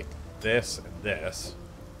do like this and this.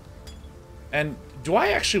 And do I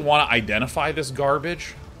actually want to identify this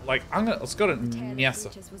garbage? like, let's go to Nyessa.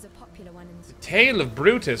 Brutus was a popular one in the Tale of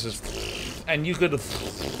Brutus is, and you could,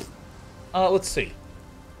 let's see.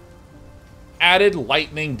 Added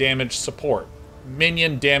lightning damage support.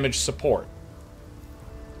 Minion damage support.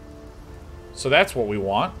 So that's what we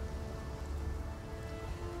want.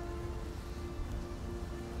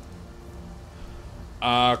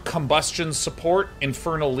 Combustion support,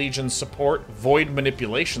 Infernal Legion support, Void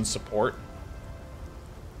Manipulation support,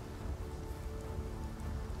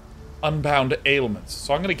 Unbound Ailments.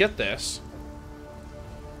 So I'm going to get this.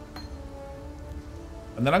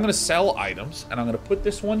 And then I'm going to sell items, and I'm going to put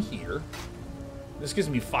this one here. This gives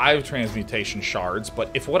me 5 transmutation shards, but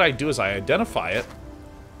if what I do is I identify it,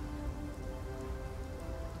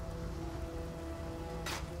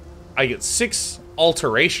 I get 6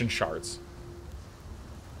 alteration shards.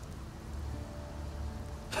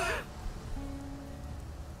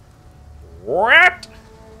 What?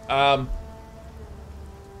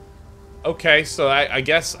 Okay, so I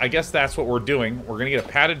guess that's what we're doing. We're gonna get a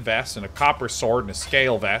padded vest and a copper sword and a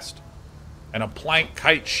scale vest and a plank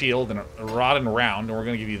kite shield and a rod and round, and we're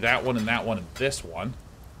gonna give you that one and this one.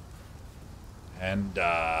 And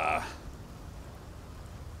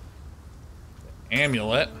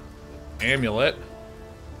amulet, amulet,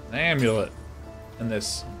 amulet, and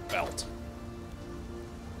this belt.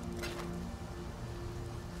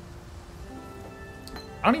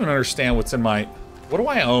 I don't even understand what's in my... What do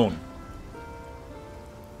I own?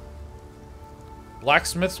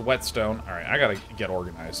 Blacksmith's whetstone. Alright, I gotta get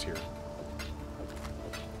organized here.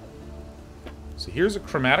 So here's a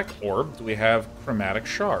chromatic orb. Do we have chromatic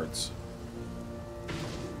shards?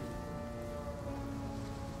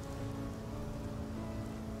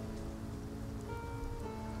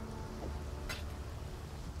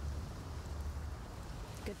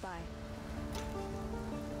 Goodbye.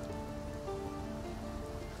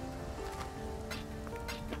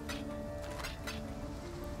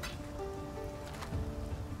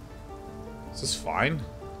 This is fine.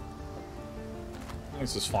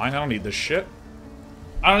 This is fine. I don't need this shit.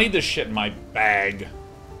 I don't need this shit in my bag.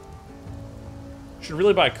 Should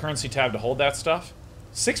really buy a currency tab to hold that stuff.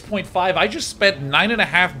 6.5. I just spent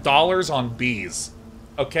 $9.50 on bees.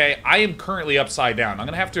 Okay, I am currently upside down. I'm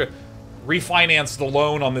gonna have to refinance the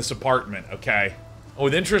loan on this apartment. Okay,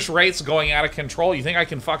 with interest rates going out of control, you think I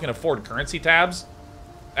can fucking afford currency tabs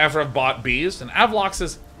after I've bought bees? And Avlok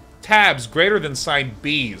says tabs greater than signed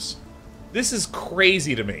bees. This is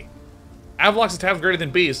crazy to me. Avlok's tabs greater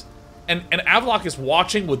than bees. And Avlok is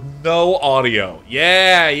watching with no audio.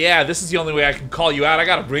 Yeah, this is the only way I can call you out. I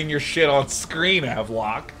gotta bring your shit on screen,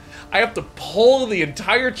 Avlok. I have to pull the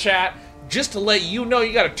entire chat just to let you know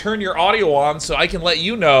you gotta turn your audio on so I can let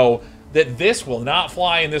you know that this will not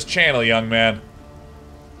fly in this channel, young man.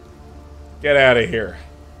 Get out of here.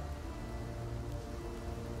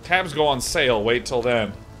 Tabs go on sale. Wait till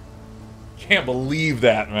then. Can't believe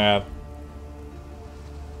that, man.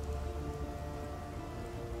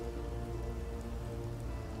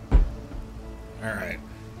 Alright.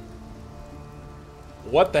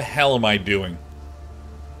 What the hell am I doing?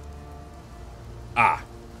 Ah.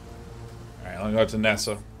 Alright, let me go to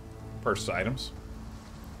Nessa. Purchase items.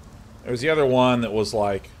 There was the other one that was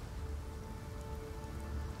like...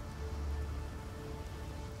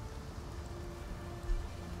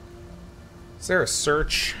 Is there a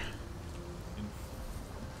search?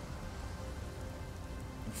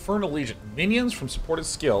 Infernal Legion. Minions from supported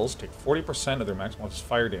skills take 40% of their maximum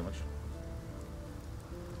fire damage.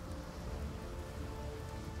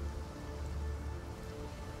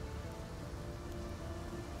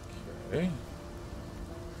 Okay.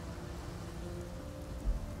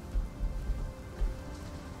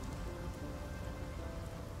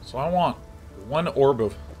 So I want one orb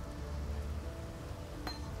of...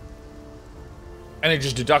 And it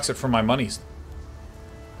just deducts it from my money.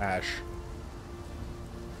 Ash.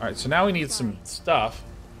 Alright, so now we need some stuff.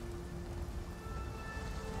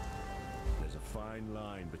 There's a fine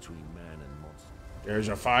line between man and monster. There's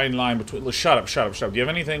a fine line between... Shut up. Do you have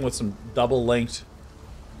anything with some double-linked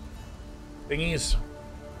thingies?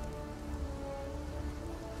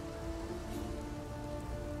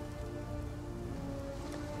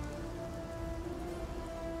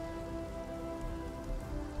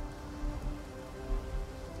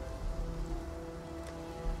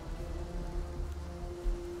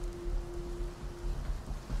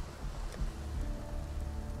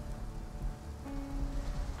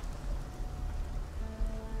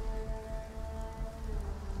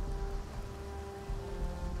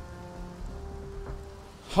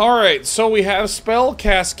 Alright, so we have Spell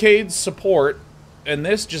Cascade support, and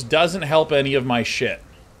this just doesn't help any of my shit.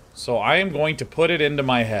 So I am going to put it into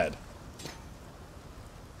my head.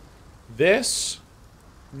 This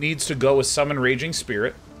needs to go with Summon Raging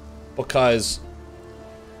Spirit, because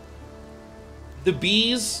the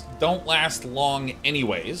bees don't last long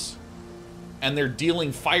anyways, and they're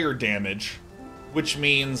dealing fire damage, which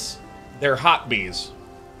means they're hot bees.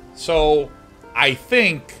 So I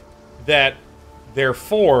think that,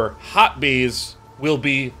 therefore, hot bees will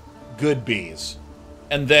be good bees.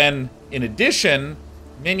 And then, in addition,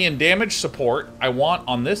 minion damage support, I want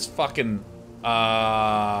on this fucking,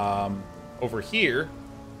 over here,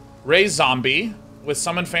 Raise Zombie with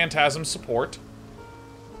Summon Phantasm support.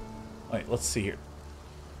 Wait, let's see here.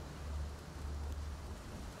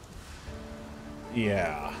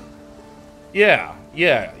 Yeah. Yeah.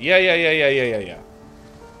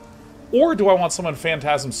 Or do I want Summon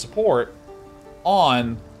Phantasm support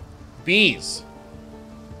on bees?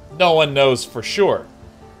 No one knows for sure.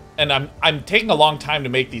 And I'm taking a long time to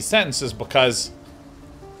make these sentences because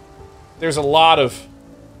there's a lot of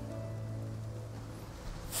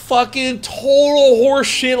fucking total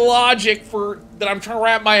horseshit logic that I'm trying to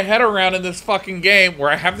wrap my head around in this fucking game, where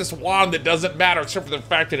I have this wand that doesn't matter except for the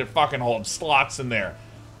fact that it fucking holds slots in there.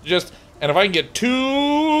 And if I can get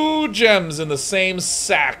 2 gems in the same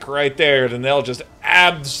sack right there, then they'll just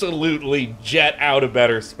absolutely jet out a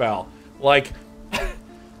better spell. Like,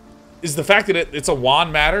 is the fact that it's a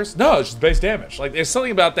wand matters? No, it's just base damage. Like, there's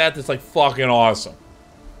something about that that's, like, fucking awesome.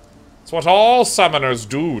 It's what all summoners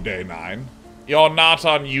do, Day 9. You're not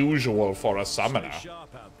unusual for a summoner. Stay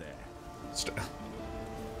sharp out there.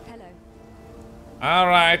 Hello.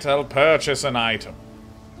 Alright, I'll purchase an item.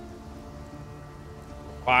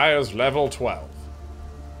 Requires level 12.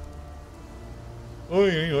 Oh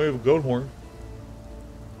yeah, I have a goat horn.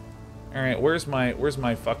 Alright, where's my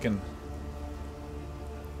fucking...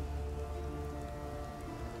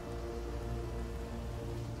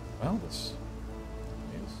 Well,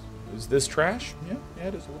 is this trash? Yeah,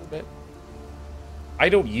 it is a little bit. I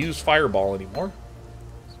don't use Fireball anymore.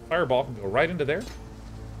 So Fireball can go right into there.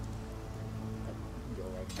 Go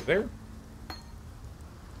right into there.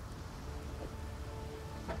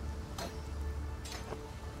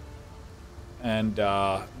 And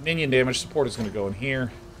minion damage support is going to go in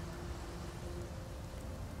here.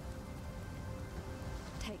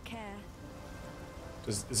 Take care.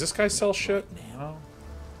 Does this guy sell shit? No.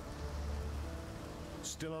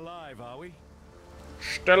 Still alive, are we?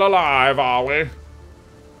 Still alive, are we?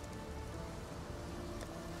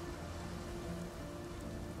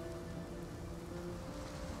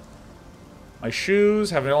 My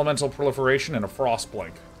shoes have an elemental proliferation and a frost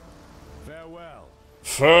blink. Farewell.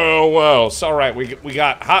 Farewell. So, alright, we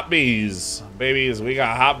got hot bees. Babies, we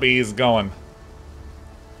got hot bees going.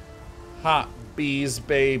 Hot bees,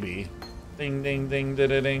 baby. Ding, ding, ding, da,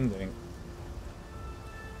 da, ding, ding.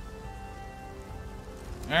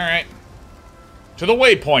 Alright. To the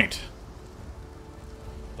waypoint.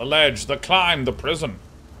 The ledge, the climb, the prison.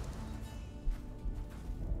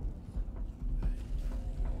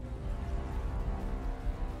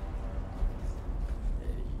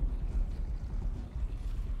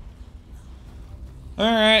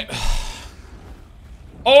 Alright.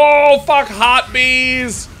 Oh, fuck hot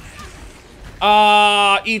bees!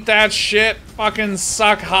 Eat that shit. Fucking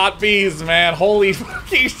suck hot bees, man. Holy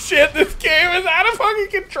fucking shit, this game is out of fucking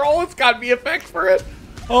control. It's got VFX for it.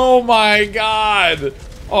 Oh my god.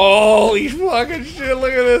 Holy fucking shit,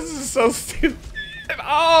 look at this. This is so stupid.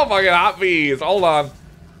 Oh my god, hot bees. Hold on.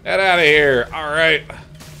 Get out of here. Alright.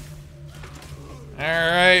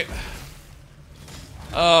 Alright.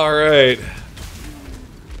 Alright.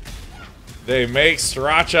 They make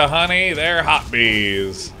sriracha honey. They're hot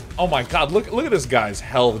bees. Oh my god, look at this guy's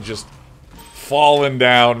health just falling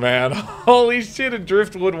down, man. Holy shit, a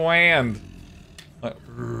driftwood wand.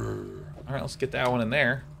 Alright, let's get that one in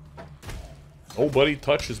there. Nobody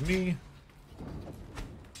touches me.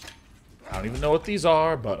 I don't even know what these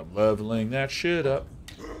are, but I'm leveling that shit up.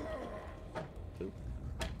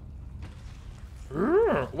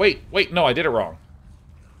 Wait, no, I did it wrong.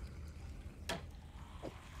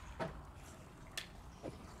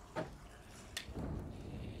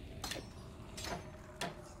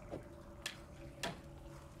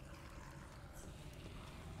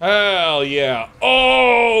 Hell yeah.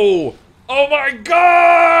 Oh! Oh my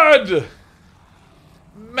god!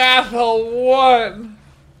 Mathel 1!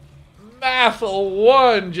 Mathel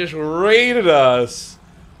 1 just raided us.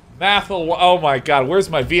 Mathel 1. Oh my god, where's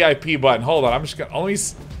my VIP button? Hold on, I'm just gonna only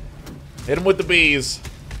hit him with the bees.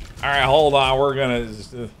 Alright, hold on, we're gonna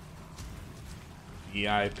just,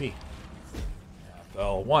 VIP.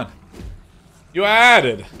 Mathel 1. You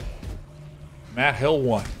added Mathel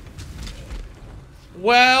 1.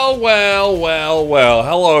 Well, well, well, well.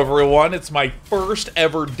 Hello, everyone. It's my first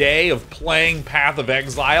ever day of playing Path of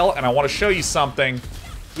Exile, and I want to show you something.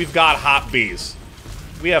 We've got hot bees.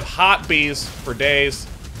 We have hot bees for days.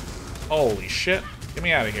 Holy shit. Get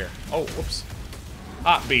me out of here. Oh, whoops.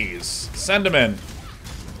 Hot bees. Send them in.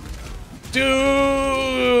 Dude.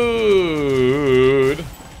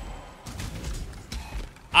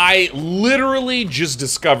 I literally just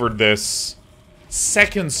discovered this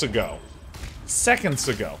seconds ago. Seconds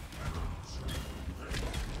ago.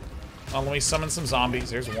 Oh, let me summon some zombies.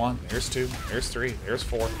 There's one, there's two, there's three, there's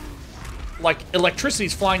four. Like,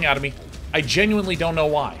 electricity's flying out of me. I genuinely don't know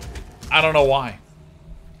why. I don't know why.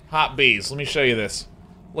 Hot bees. Let me show you this.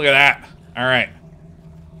 Look at that. Alright.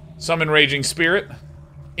 Summon Raging Spirit.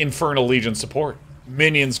 Infernal Legion support.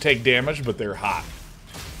 Minions take damage, but they're hot.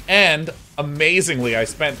 And, amazingly, I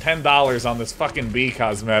spent $10 on this fucking bee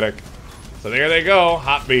cosmetic. So there they go,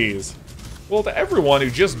 hot bees. Well, to everyone who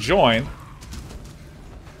just joined,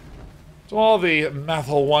 to all the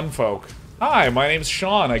Methyl 1 folk, hi, my name's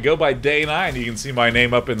Sean. I go by Day 9. You can see my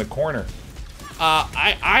name up in the corner.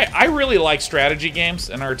 I really like strategy games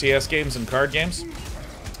and RTS games and card games.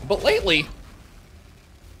 But lately,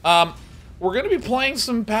 we're going to be playing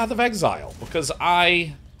some Path of Exile because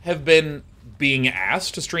I have been being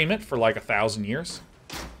asked to stream it for like 1,000 years.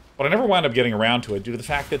 But I never wound up getting around to it due to the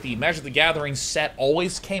fact that the Magic the Gathering set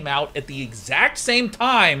always came out at the exact same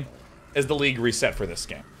time as the League reset for this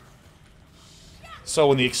game. So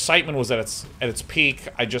when the excitement was at its peak,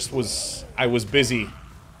 I was busy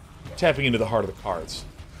tapping into the heart of the cards.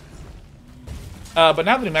 But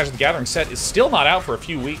now that the Magic the Gathering set is still not out for a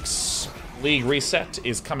few weeks, League reset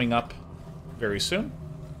is coming up very soon.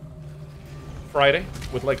 Friday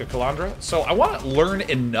with Lake of Kalandra. So I want to learn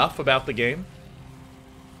enough about the game.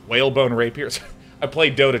 Whalebone rapiers. I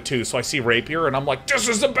played Dota 2, so I see rapier, and I'm like, this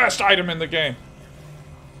is the best item in the game.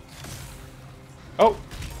 Oh.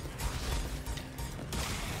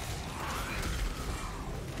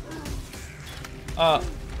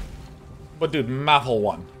 But dude, Methyl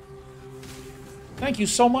 1. Thank you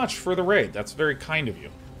so much for the raid. That's very kind of you.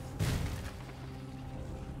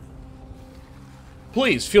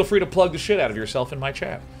 Please, feel free to plug the shit out of yourself in my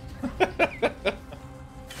chat.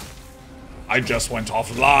 I just went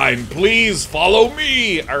offline. Please follow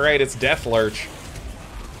me. All right, it's Death Lurch.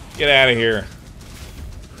 Get out of here.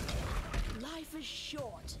 Life is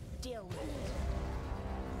short. Deal with it.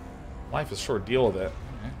 Life is short. Deal with it. Okay,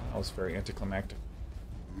 that was very anticlimactic.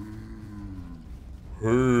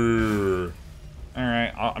 All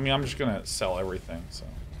right. I mean, I'm just gonna sell everything. So.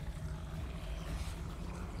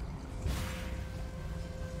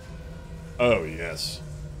 Oh yes.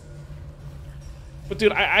 But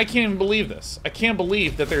dude, I can't even believe this. I can't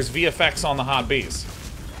believe that there's VFX on the hot bees.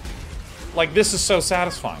 Like, this is so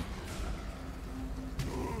satisfying.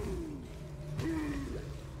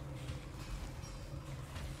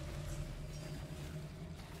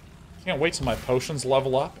 Can't wait till my potions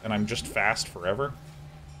level up and I'm just fast forever.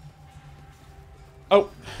 Oh,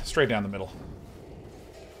 straight down the middle.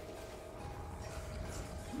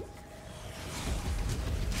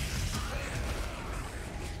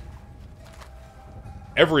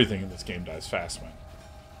 Everything in this game dies fast, man.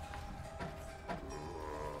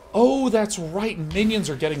 Oh, that's right. Minions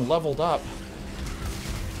are getting leveled up.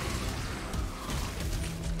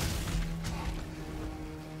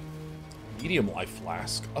 Medium life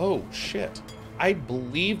flask. Oh, shit. I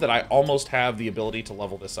believe that I almost have the ability to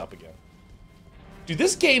level this up again. Dude,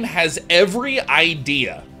 this game has every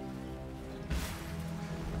idea.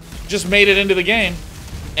 Just made it into the game,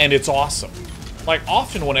 and it's awesome. Like,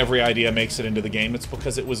 often when every idea makes it into the game, it's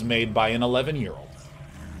because it was made by an 11-year-old.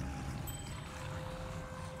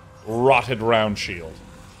 Rotted round shield.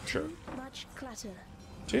 Sure. Much clutter.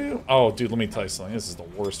 Two. Oh, dude, let me tell you something. This is the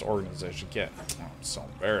worst organization yet. Oh, I'm so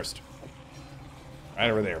embarrassed. Right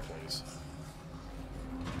over there, please.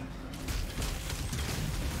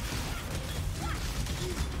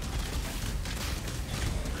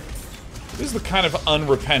 This is the kind of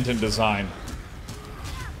unrepentant design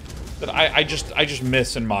that I just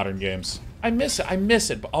miss in modern games. I miss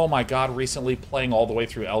it, but oh my god, recently playing all the way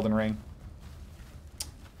through Elden Ring.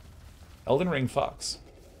 Elden Ring fucks.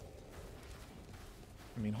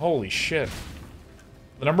 I mean, holy shit.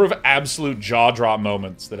 The number of absolute jaw-drop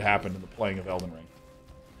moments that happened in the playing of Elden Ring.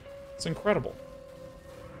 It's incredible.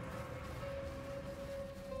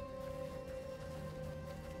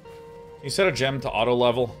 Can you set a gem to auto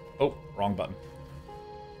level? Oh, wrong button.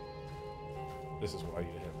 This is what I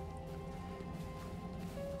need to hit.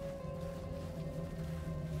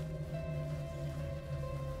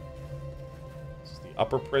 This is the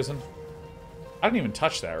upper prison. I didn't even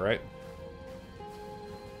touch that, right?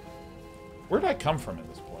 Where did I come from in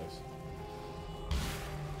this place?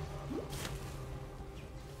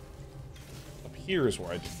 Up here is where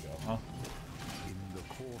I didn't go, huh?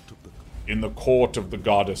 In the court of the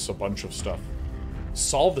goddess, a bunch of stuff.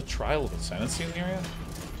 Solve the trial of ascendancy in the area?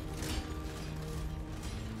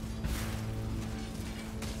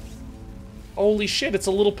 Holy shit, it's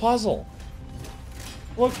a little puzzle.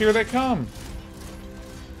 Look, here they come.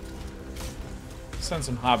 Send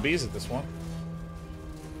some hobbies at this one.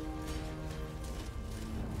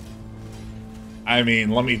 I mean,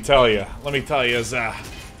 let me tell you, as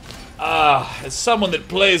someone that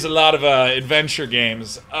plays a lot of adventure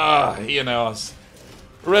games, you know, as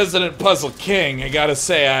resident puzzle king, I gotta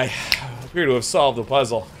say, I appear to have solved the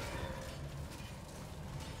puzzle.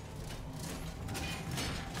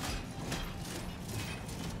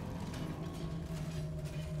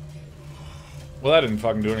 Well, that didn't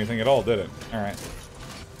fucking do anything at all, did it? Alright.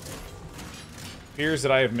 Appears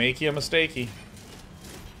that I have makey a mistakey.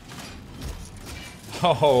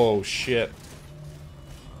 Oh, shit.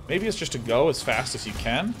 Maybe it's just to go as fast as you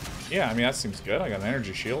can? Yeah, I mean, that seems good. I got an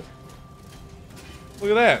energy shield. Look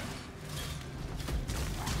at that.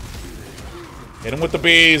 Hit him with the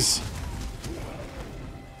bees.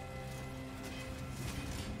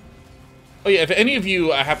 Oh, yeah, if any of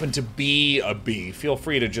you happen to be a bee, feel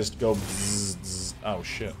free to just go bzzz, bzzz. Oh,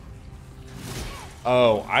 shit.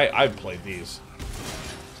 Oh, I've played these.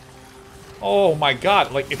 Oh my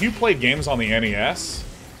god, like, if you played games on the NES,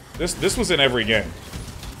 this was in every game.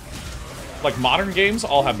 Like, modern games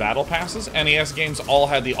all have battle passes, NES games all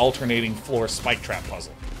had the alternating floor spike trap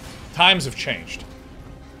puzzle. Times have changed.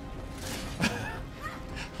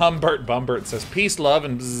 Humbert Bumbert says, peace, love,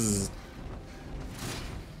 and bzzz.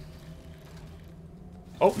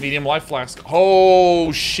 Oh, medium life flask.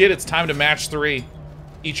 Oh, shit, it's time to match 3.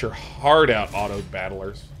 Eat your heart out, auto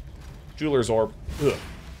battlers. Jeweler's orb. Ugh.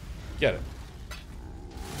 Get it.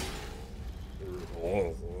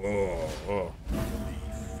 Oh, oh, oh.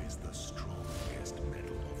 Belief is the strongest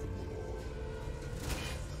metal of them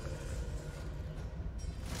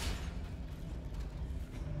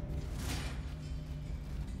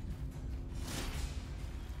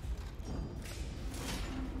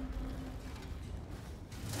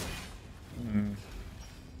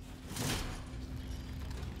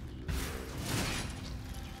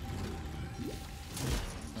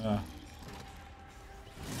all.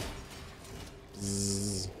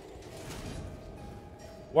 Bzzz.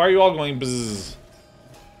 Why are you all going bzzz?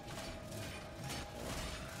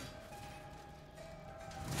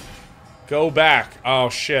 Go back. Oh,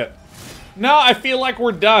 shit. No, I feel like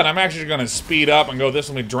we're done. I'm actually gonna speed up and go this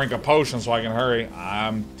and we drink a potion so I can hurry.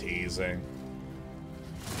 I'm teasing.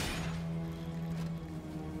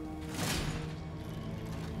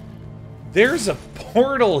 There's a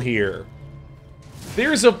portal here.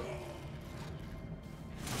 There's a...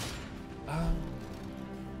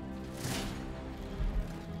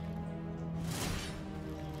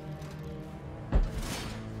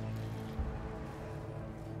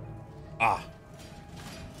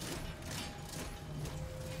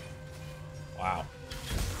 Wow.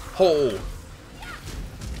 Oh.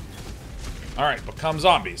 Alright, become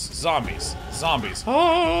zombies. Zombies. Zombies.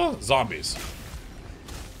 Oh, zombies.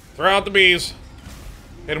 Throw out the bees.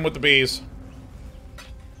 Hit them with the bees.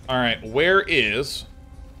 Alright, where is...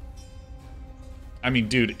 I mean,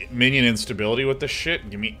 dude, minion instability with this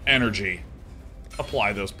shit? Give me energy.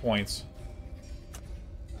 Apply those points.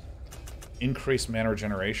 Increased mana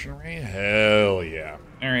regeneration rate? Hell yeah.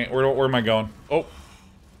 Alright, where am I going? Oh.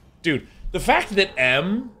 Dude, the fact that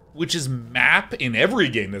M, which is map in every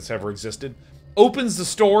game that's ever existed, opens the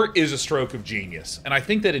store is a stroke of genius. And I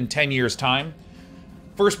think that in 10 years' time,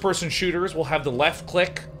 first-person shooters will have the left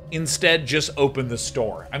click instead just open the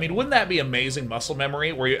store. I mean, wouldn't that be amazing muscle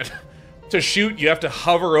memory where you... to shoot, you have to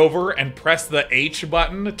hover over and press the H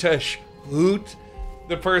button to shoot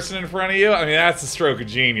the person in front of you? I mean, that's a stroke of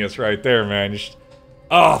genius right there, man. Just,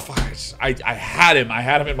 oh, fuck. I had him. I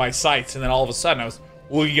had him in my sights, and then all of a sudden I was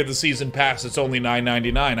looking at the season pass. It's only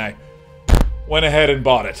 $9.99. I went ahead and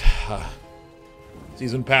bought it.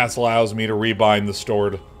 Season pass allows me to rebind the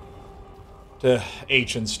store to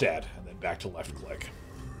H instead, and then back to left click.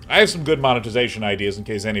 I have some good monetization ideas in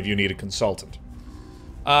case any of you need a consultant.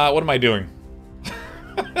 What am I doing?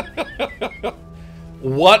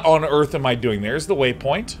 What on earth am I doing? There's the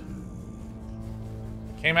waypoint.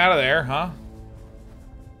 Came out of there, huh?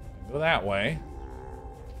 Go that way.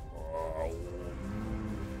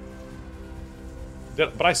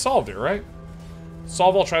 But I solved it, right?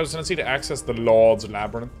 Solve all tribes' tendency to access the Lord's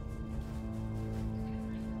Labyrinth.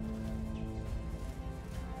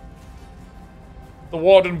 The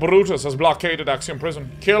Warden Brutus has blockaded Axiom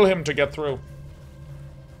Prison. Kill him to get through.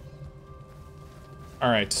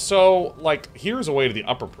 Alright, so, like, here's a way to the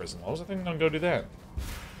upper prison. What was I thinking I'm gonna go do that?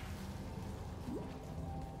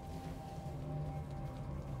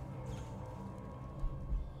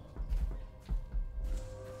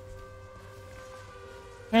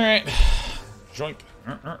 Alright. Joink.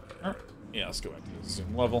 Yeah, let's go back to the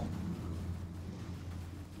zoom level.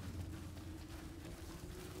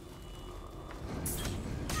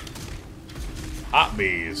 Hot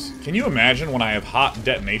bees. Can you imagine when I have hot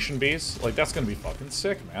detonation bees? Like, that's gonna be fucking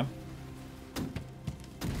sick, man.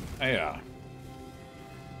 Yeah.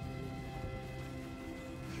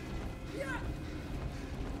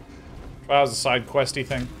 That was a side questy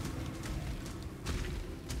thing.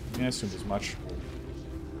 Yeah, I assumed as much.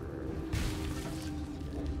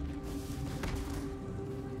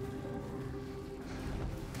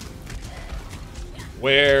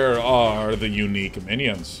 Where are the unique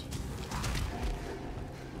minions?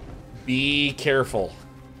 Be careful,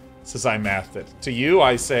 says I mathed it. To you,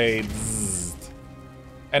 I say bzzzt.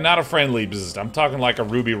 And not a friendly bzzzt. I'm talking like a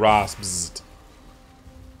Ruby Ross bzzzt.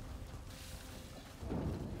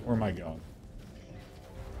 Where am I going?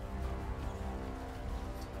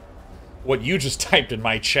 What you just typed in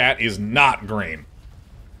my chat is not green.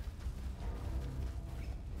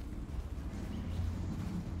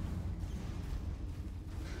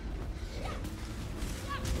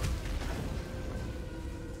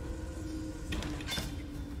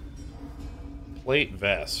 Plate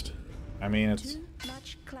vest. I mean, it's... Too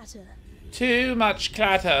much clutter. Too much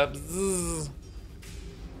clutter. Bzzz.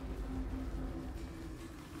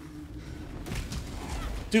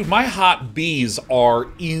 Dude, my hot bees are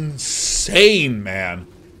insane, man.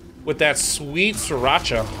 With that sweet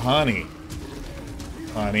sriracha honey.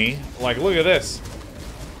 Honey. Like, look at this.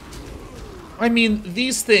 I mean,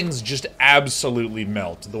 these things just absolutely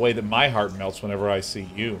melt. The way that my heart melts whenever I see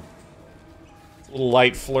you. It's a little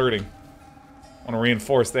light flirting. I want to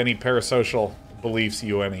reinforce any parasocial beliefs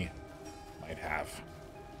you any might have.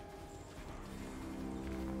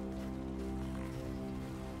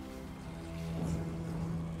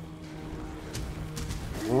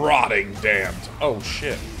 Rotting damned. Oh,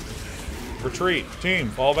 shit. Retreat. Team,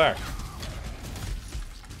 fall back.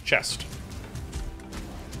 Chest.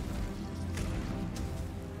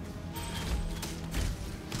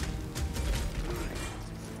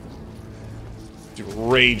 Dude,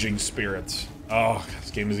 raging spirits. Oh,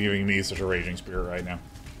 this game is giving me such a raging spirit right now.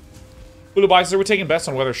 Hulu Bicer, we're taking bets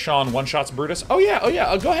on whether Sean one-shots Brutus. Oh yeah,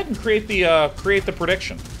 go ahead and create the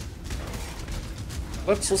prediction.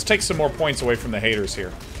 Let's take some more points away from the haters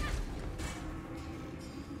here.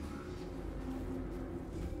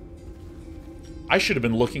 I should have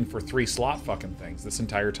been looking for 3 slot fucking things this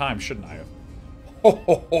entire time, shouldn't I have? Ho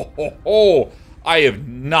ho ho ho ho! I have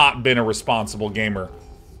not been a responsible gamer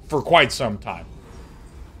for quite some time.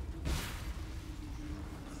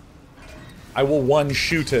 I will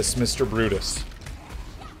one-shoot us, Mr. Brutus.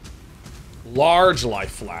 Large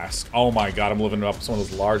life flask. Oh my god, I'm living up some of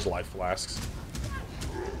those large life flasks.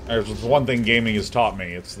 There's one thing gaming has taught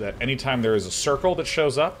me. It's that anytime there is a circle that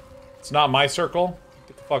shows up, it's not my circle,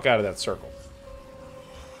 get the fuck out of that circle.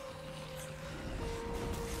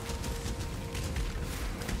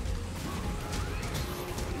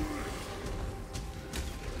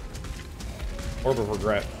 Orb of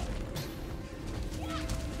regret.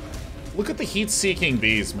 Look at the heat-seeking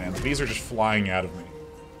bees, man. The bees are just flying out of me.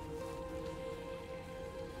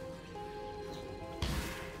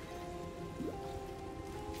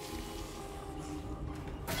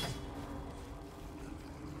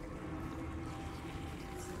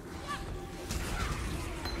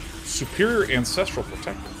 Superior Ancestral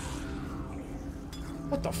Protector.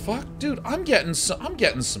 What the fuck? Dude, I'm getting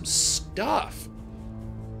some stuff.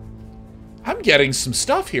 I'm getting some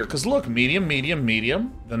stuff here, because look, medium, medium,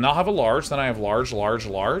 medium. Then I'll have a large, then I have large, large,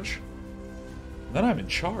 large. Then I'm in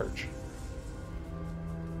charge.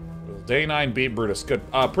 Will Day 9 beat Brutus? Good.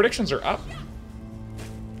 Predictions are up.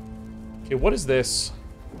 Okay, what is this?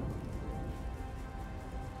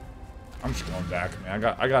 I'm just going back, man.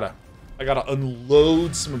 I gotta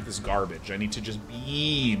unload some of this garbage. I need to just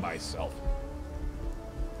be myself.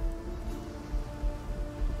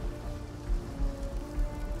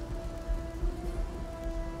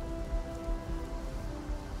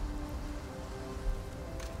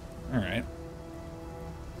 Alright.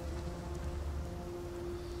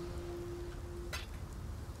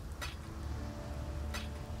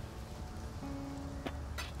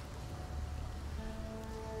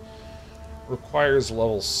 Requires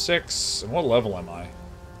level 6. And what level am I?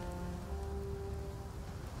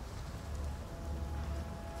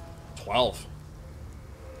 12.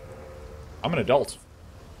 I'm an adult.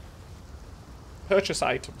 Purchase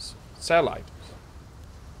items. Sell items.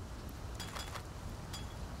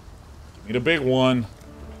 Give me the big one.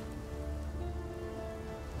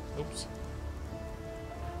 Oops.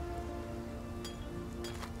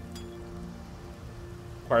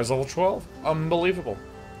 Requires level 12. Unbelievable.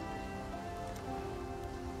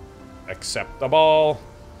 Acceptable.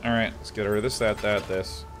 Alright, let's get rid of this,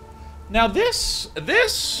 this. Now this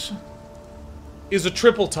is a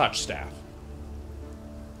triple touch staff.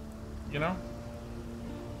 You know?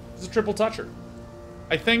 It's a triple toucher.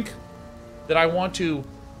 I think that I want to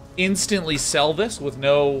instantly sell this with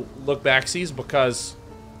no look-backsies because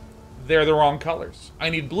they're the wrong colors. I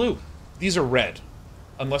need blue. These are red.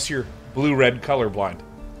 Unless you're blue-red colorblind.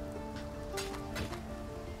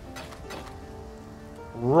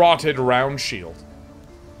 Rotted round shield.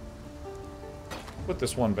 Put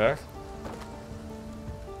this one back.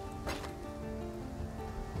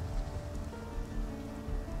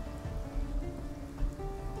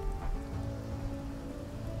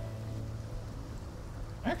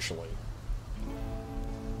 Actually,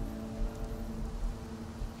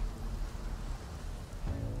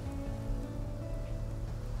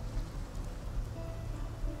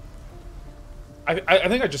 I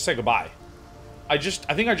think I just say goodbye. I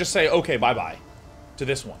think I just say okay, bye-bye to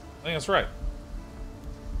this one. I think that's right.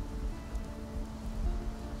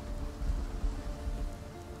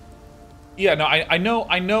 Yeah, no, I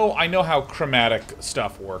know how chromatic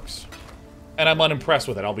stuff works. And I'm unimpressed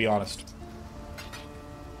with it, I'll be honest.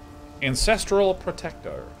 Ancestral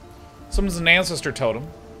Protector. Summons an ancestor totem,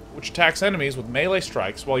 which attacks enemies with melee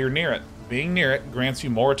strikes while you're near it. Being near it grants you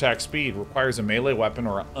more attack speed, requires a melee weapon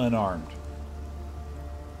or unarmed.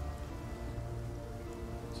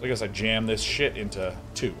 So I guess I jam this shit into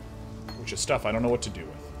 2, which is stuff I don't know what to do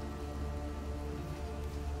with.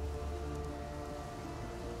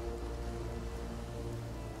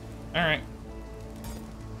 Alright.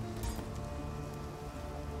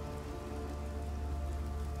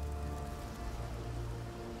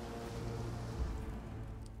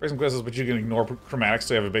 Brazen Quail says, but you can ignore chromatics,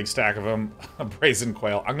 so you have a big stack of them. Brazen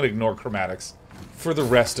Quail. I'm gonna ignore chromatics for the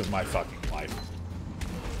rest of my fucking life.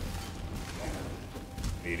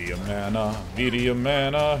 Medium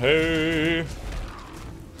mana, hey.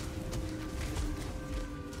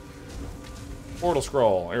 Portal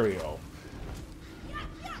scroll, there we go.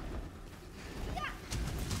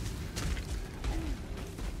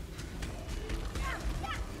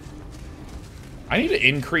 I need to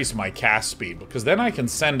increase my cast speed, because then I can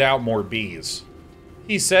send out more bees.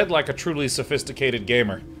 He said like a truly sophisticated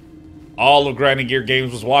gamer. All of Grinding Gear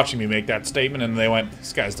Games was watching me make that statement, and they went,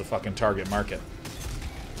 this guy's the fucking target market.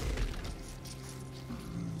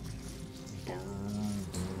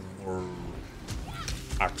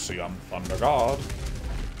 Axiom Thunder God.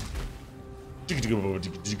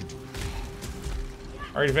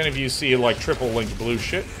 Alright, if any of you see like triple linked blue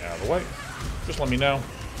shit, out of the way. Just let me know.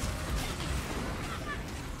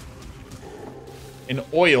 An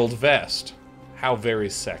oiled vest. How very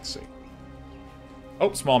sexy.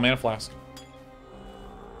 Oh, small mana flask.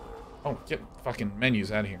 Oh, get fucking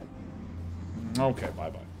menus out of here. Okay,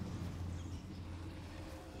 bye-bye.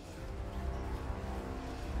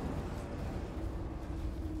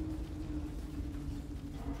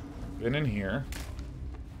 Been in here.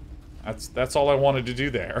 That's all I wanted to do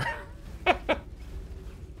there.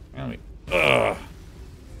 Ugh.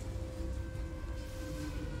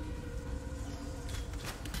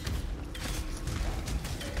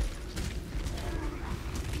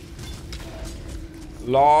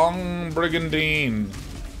 Long Brigandine.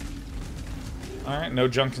 Alright, no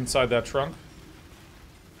junk inside that trunk.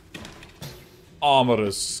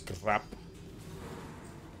 Armorous scrap.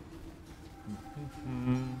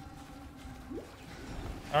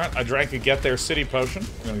 Alright, I drank a Get There City potion.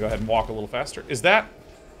 I'm gonna go ahead and walk a little faster. Is that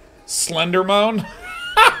Slendermoan?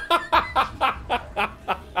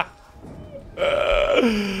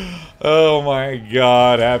 Oh my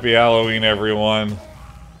god, happy Halloween, everyone.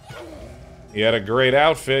 He had a great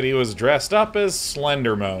outfit. He was dressed up as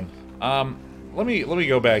Slendermoan. Let me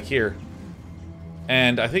go back here.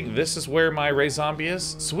 And I think this is where my Ray Zombie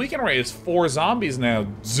is. So we can raise 4 zombies now.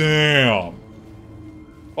 Damn.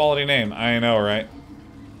 Quality name. I know, right?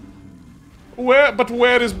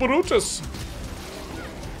 Where is Brutus?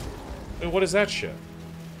 Wait, what is that shit?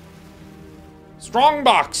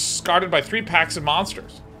 Strongbox, guarded by 3 packs of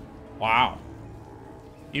monsters. Wow.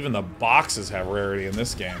 Even the boxes have rarity in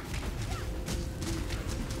this game.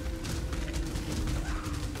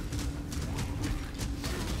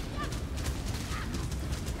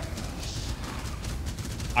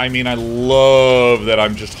 I mean, I love that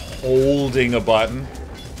I'm just holding a button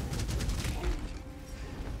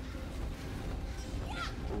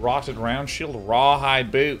Rotted round shield,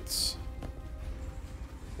 rawhide boots.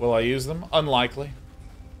 Will I use them? Unlikely.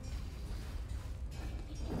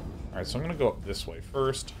 Alright, so I'm gonna go up this way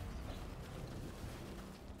first.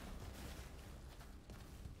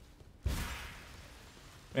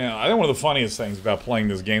 Yeah, I think one of the funniest things about playing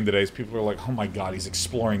this game today is people are like, oh my god, he's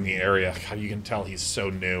exploring the area. God, you can tell he's so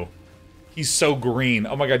new. He's so green.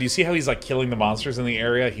 Oh my god, do you see how he's like killing the monsters in the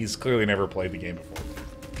area? He's clearly never played the game before.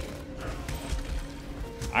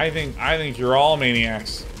 I think you're all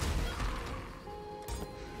maniacs.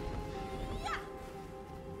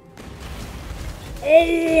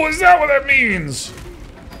 Oh, is that what that means?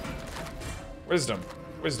 Wisdom.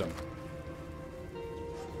 Wisdom.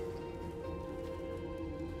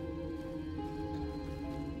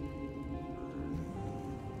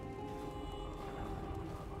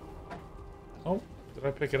 Oh, did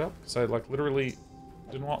I pick it up? Because I, like, literally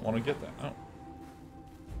didn't want to get that. Oh.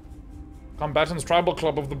 Combatants Tribal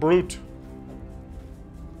Club of the Brute.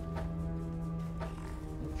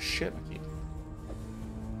 Oh, shit. I keep...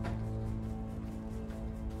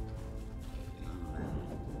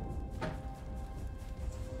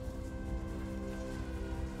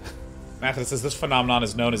 Mathis says this phenomenon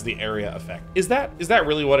is known as the area effect. Is that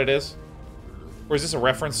really what it is? Or is this a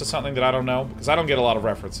reference to something that I don't know? Because I don't get a lot of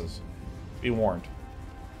references. Be warned.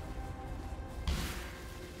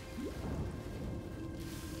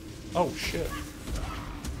 Oh, shit.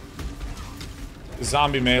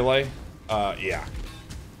 Zombie melee? Yeah.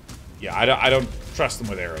 Yeah, I don't trust them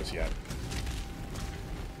with arrows yet.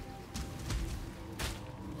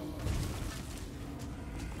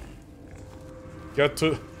 Get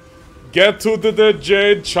to the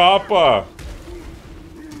Jade Chopper!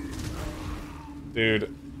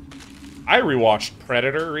 Dude. I rewatched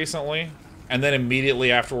Predator recently, and then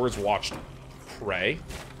immediately afterwards watched Prey.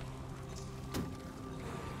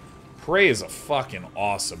 Prey is a fucking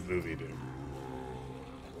awesome movie, dude.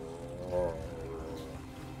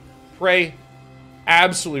 Prey,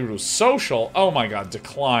 absolutely brutal. Social, oh my god,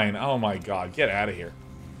 Decline, oh my god, get out of here.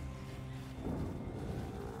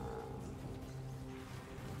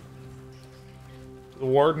 The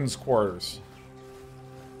Warden's Quarters.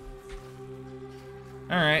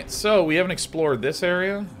 Alright, so we haven't explored this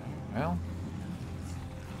area. Well.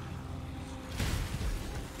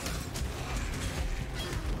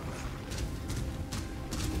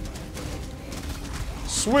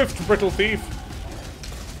 Swift, brittle thief.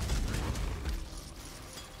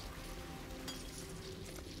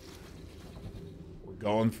 We're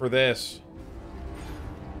going for this.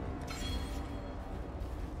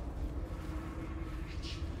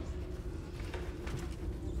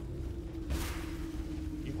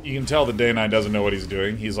 You can tell that Day 9 doesn't know what he's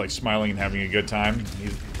doing. He's like smiling and having a good time. He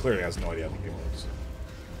clearly has no idea how the game works.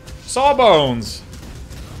 Sawbones!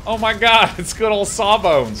 Oh my god, it's good old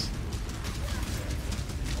Sawbones.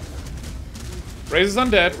 Raises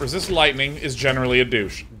undead, resists lightning, is generally a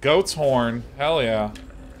douche. Goat's horn, hell yeah.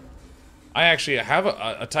 I actually have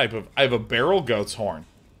a type of... I have a barrel goat's horn.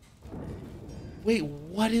 Wait,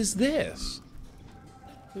 what is this?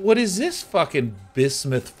 What is this fucking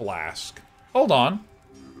bismuth flask? Hold on.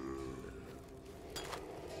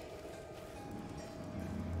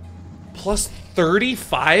 Plus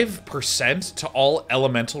 35% to all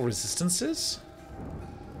elemental resistances?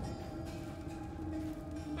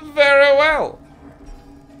 Very well.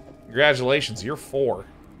 Congratulations, you're 4.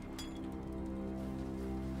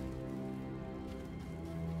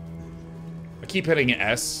 I keep hitting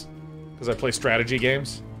S because I play strategy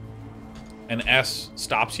games. And S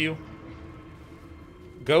stops you.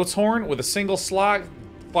 Goat's horn with a single slot?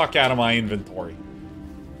 Fuck out of my inventory.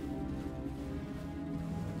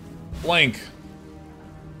 Blink.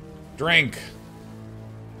 Drink.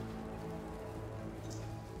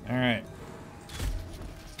 Alright.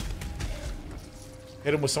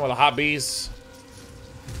 Hit him with some of the hot bees.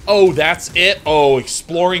 Oh, that's it? Oh,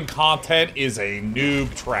 exploring content is a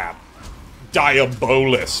noob trap.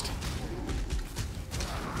 Diabolist.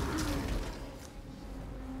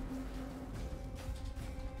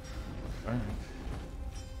 Alright.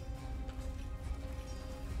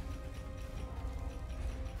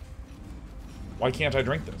 Why can't I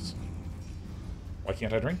drink this? Why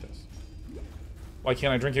can't I drink this? Why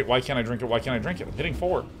can't I drink it? Why can't I drink it? Why can't I drink it? I'm hitting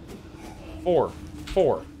 4. 4.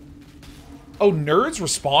 4. Oh, nerds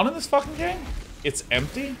respawn in this fucking game? It's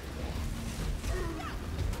empty?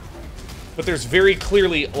 But there's very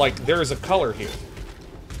clearly, like, there is a color here.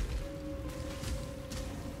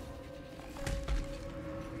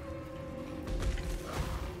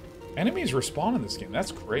 Enemies respawn in this game.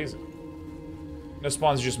 That's crazy. No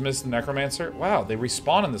spawns, just missed the Necromancer. Wow, they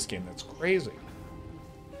respawn in this game. That's crazy.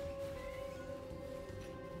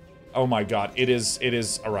 Oh my god, it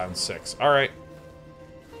is around 6. All right.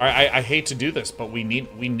 I hate to do this, but we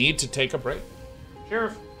need to take a break.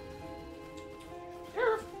 Sheriff.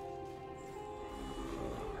 Sheriff.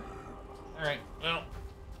 All right. Well.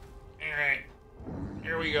 All right.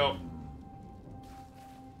 Here we go.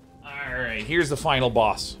 All right. Here's the final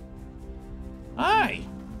boss. Hi.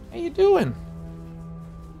 How you doing?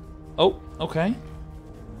 Oh, okay.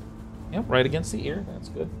 Yep, right against the ear. That's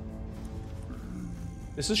good.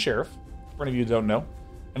 This is Sheriff. For any of you who don't know.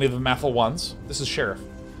 Any of the Mathel ones, this is Sheriff.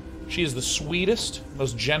 She is the sweetest,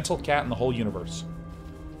 most gentle cat in the whole universe.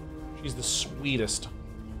 She's the sweetest.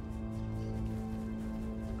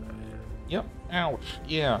 Yep. Ouch.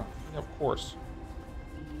 Yeah. Of course.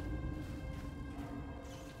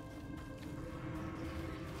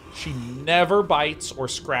 She never bites or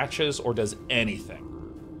scratches or does anything.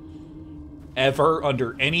 Ever,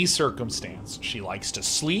 under any circumstance. She likes to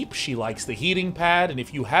sleep, she likes the heating pad, and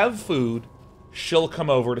if you have food, she'll come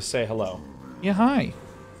over to say hello. Yeah, hi.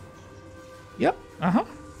 Yep, uh-huh.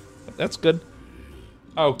 That's good.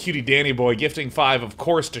 Oh, cutie Danny boy, gifting 5, of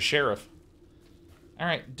course, to Sheriff.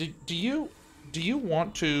 Alright, do you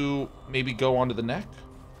want to maybe go onto the neck?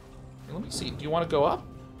 Let me see, do you want to go up?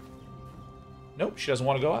 Nope, she doesn't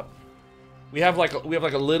want to go up. We have like a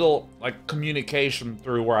little like communication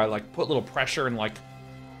through where I like put a little pressure and like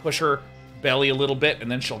push her belly a little bit,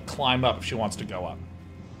 and then she'll climb up if she wants to go up.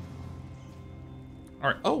 All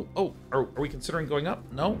right. Oh, are we considering going up?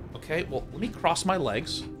 No. Okay. Well, let me cross my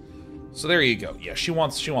legs. So there you go. Yeah, she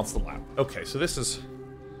wants the lap. Okay. So this is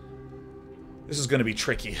going to be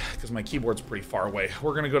tricky because my keyboard's pretty far away.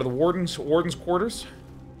 We're going to go to the warden's quarters.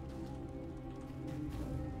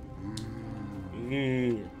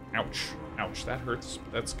 Ouch. Ouch, that hurts.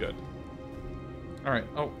 That's good. All right.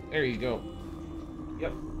 Oh, there you go.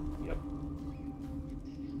 Yep.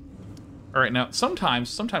 All right. Now, sometimes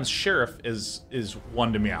Sheriff is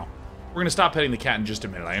one to meow. We're gonna stop petting the cat in just a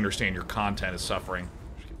minute. I understand your content is suffering.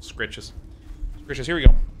 Scritches. Here we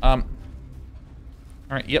go. All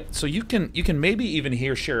right. Yep. So you can maybe even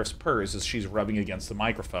hear Sheriff's purrs as she's rubbing against the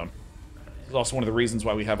microphone. This is also one of the reasons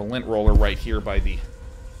why we have a lint roller right here by the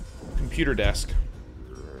computer desk.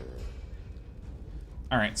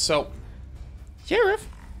 All right, so Sheriff.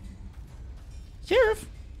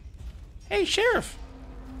 Hey, Sheriff.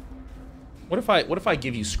 What if I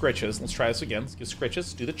give you scritches? Let's try this again. Let's give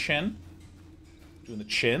scritches. Do the chin. Doing the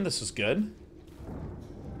chin. This is good.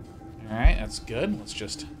 All right, that's good. Let's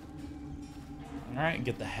just. All right,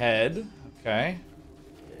 get the head. Okay.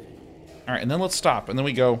 All right, and then let's stop, and then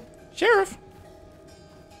we go, Sheriff.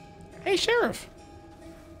 Hey, Sheriff.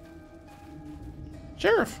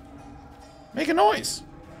 Sheriff. Make a noise.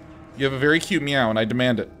 You have a very cute meow, and I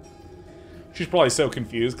demand it. She's probably so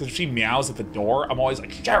confused, because if she meows at the door, I'm always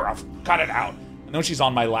like, Sheriff, cut it out. And then when she's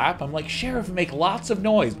on my lap, I'm like, Sheriff, make lots of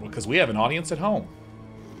noise, because we have an audience at home.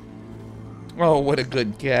 Oh, what a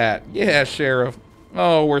good cat. Yeah, Sheriff.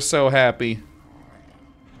 Oh, we're so happy.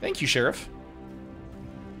 Thank you, Sheriff.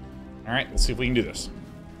 All right, let's see if we can do this.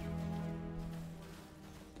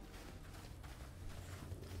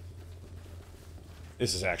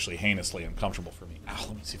 This is actually heinously uncomfortable for me. Ow,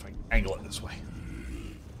 let me see if I can angle it this way.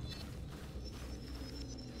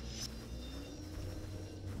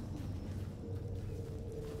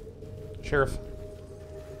 Sheriff,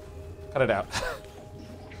 cut it out.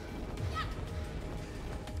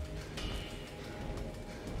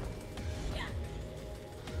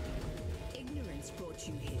 Ignorance brought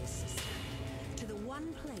you here, sister, to the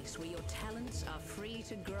one place where your talents are free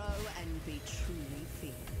to grow and be truly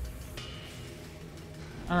feared.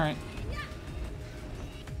 All right.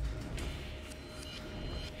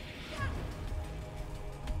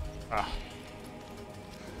 Ah.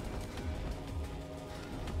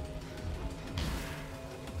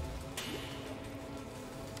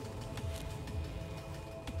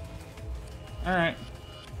 All right.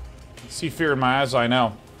 See fear in my eyes, I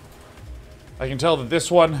know. I can tell that this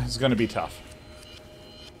one is going to be tough.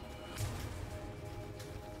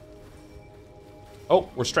 Oh,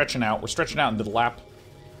 we're stretching out. We're stretching out into the lap.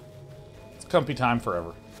 It's comfy time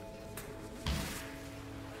forever.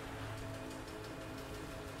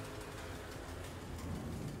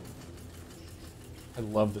 I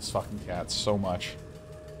love this fucking cat so much.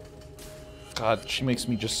 God, she makes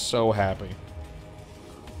me just so happy.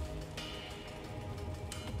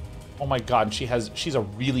 Oh my god, she's a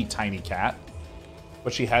really tiny cat,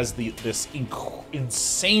 but she has this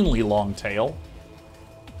insanely long tail.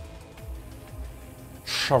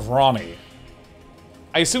 Chevroni.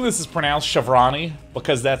 I assume this is pronounced Chevroni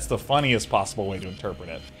because that's the funniest possible way to interpret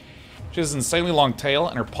it. She has an insanely long tail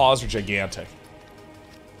and her paws are gigantic.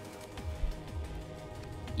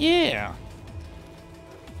 Yeah.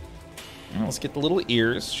 Well, let's get the little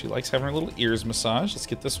ears. She likes having her little ears massaged. Let's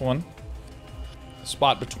get this one. The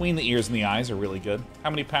spot between the ears and the eyes are really good. How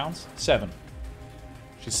many pounds? 7.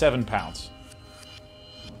 She's 7 pounds.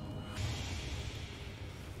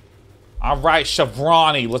 All right,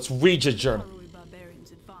 Chevrani, let's read your journal.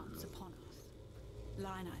 Barbarians advance upon us.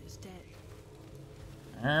 Lina is dead.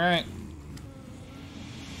 All right.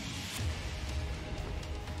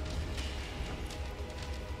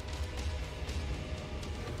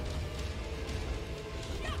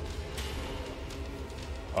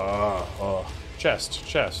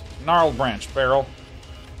 Chest. Gnarled branch, barrel.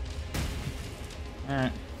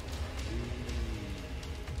 Alright.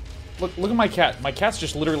 Look at my cat. My cat's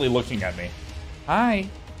just literally looking at me. Hi.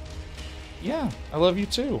 Yeah, I love you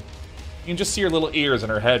too. You can just see her little ears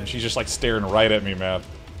and her head, and she's just like staring right at me, man.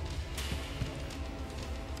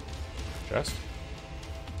 Chest.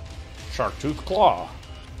 Shark tooth claw.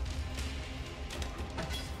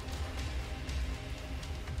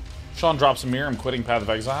 Sean drops a mirror. I'm quitting Path of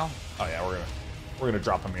Exile. Oh yeah, we're gonna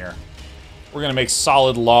drop a mirror. We're gonna make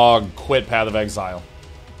solid log quit Path of Exile.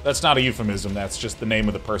 That's not a euphemism. That's just the name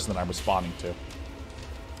of the person that I'm responding to.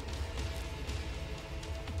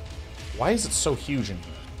 Why is it so huge in here?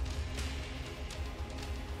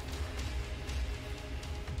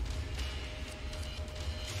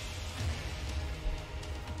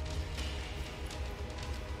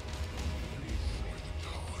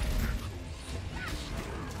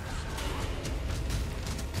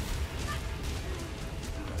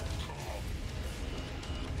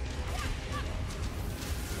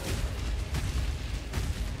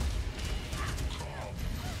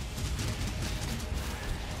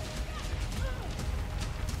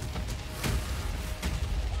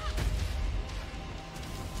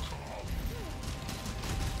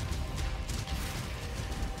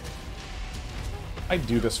 I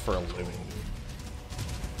do this for a living.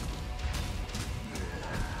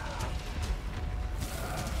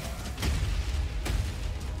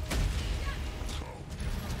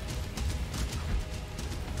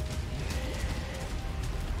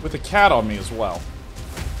 With a cat on me as well.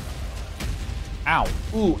 Ow.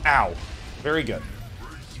 Ooh, ow. Very good.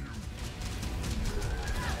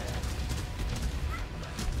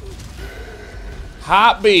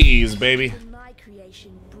 Hot bees, baby. My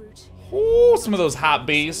creation, brute. Ooh, some of those hot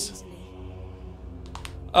bees.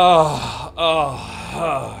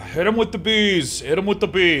 Hit him with the bees. Hit him with the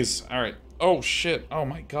bees. All right. Oh shit. Oh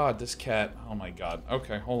my god, this cat. Oh my god.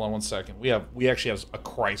 Okay, hold on one second. We actually have a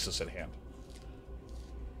crisis at hand.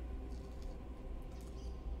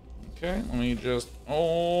 Okay, let me just.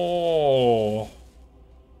 Oh.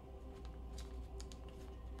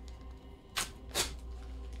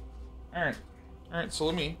 All right. All right. So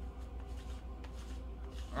let me.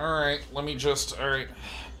 All right. Let me just. All right.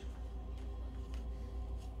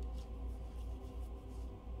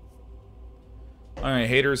 Alright,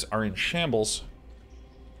 haters are in shambles.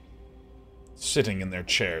 Sitting in their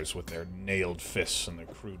chairs with their nailed fists and their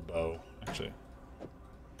crude bow. Actually.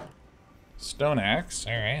 Stone axe.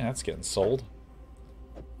 Alright, that's getting sold.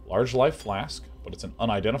 Large life flask, but it's an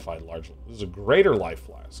unidentified large. This is a greater life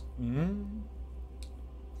flask.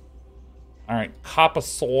 Alright, copper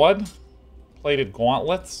sword. Plated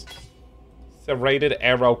gauntlets. Serrated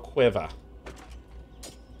arrow quiver.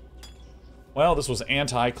 Well, this was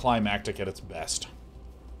anticlimactic at its best.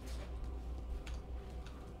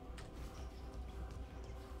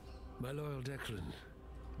 My loyal Declan.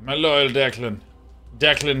 My loyal Declan.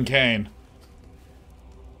 Declan Kane.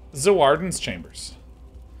 Zoarden's chambers.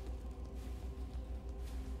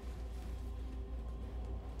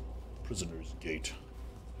 Prisoner's gate.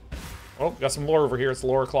 Oh, got some lore over here. It's the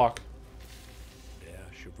lore clock.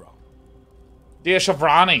 Dear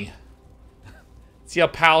Chevrani. It's your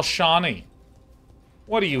pal Shawnee.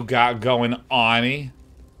 What do you got going on-y?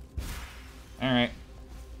 Alright.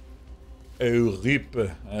 A rip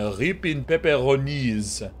in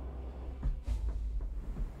pepperonis.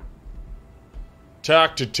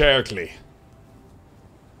 Talk to Turkley.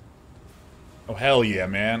 Oh, hell yeah,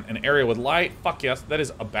 man. An area with light? Fuck yes. That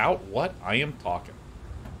is about what I am talking.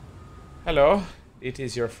 Hello. It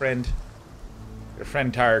is your friend. Your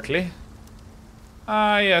friend Turkley.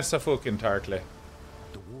 Ah, yes, a fucking Turkley.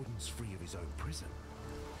 The warden's free of his own prison.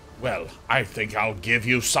 Well, I think I'll give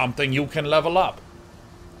you something you can level up.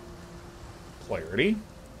 Clarity.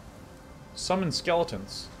 Summon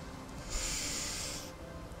skeletons.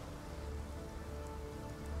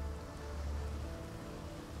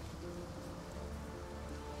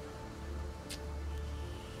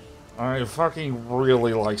 I fucking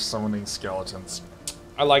really like summoning skeletons.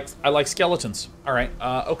 I like skeletons. All right.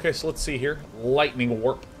 Okay, so let's see here. Lightning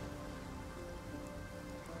warp.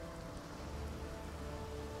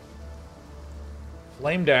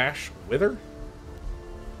 Flame dash. Wither.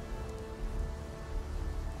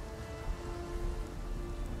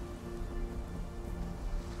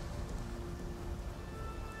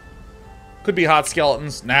 Could be hot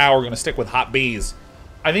skeletons. Now we're gonna stick with hot bees.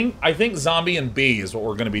 I think zombie and bee is what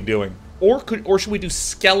we're gonna be doing. Or should we do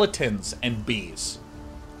skeletons and bees?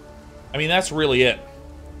 I mean, that's really it.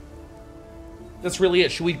 That's really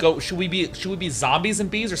it. Should we be zombies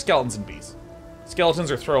and bees or skeletons and bees?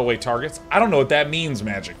 Skeletons are throwaway targets. I don't know what that means,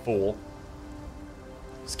 Magic Fool.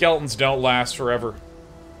 Skeletons don't last forever.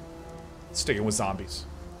 Sticking with zombies.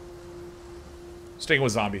 Sticking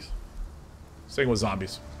with zombies. Sticking with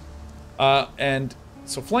zombies. And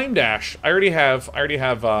so flame dash. I already have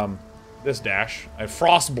this dash. I have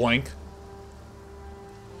frost blink.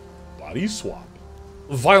 Body swap.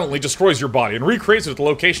 Violently destroys your body and recreates it at the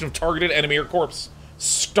location of targeted enemy or corpse.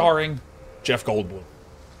 Starring Jeff Goldblum.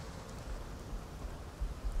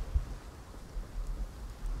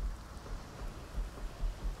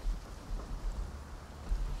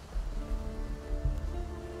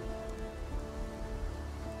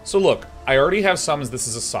 So look, I already have summons. This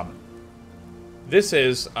is a summon. This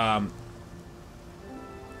is a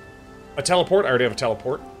teleport. I already have a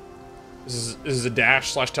teleport. This is a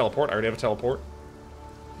dash / teleport. I already have a teleport.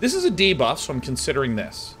 This is a debuff, so I'm considering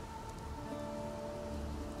this.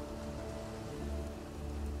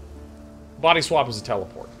 Body swap is a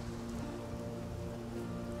teleport.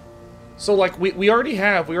 So like we already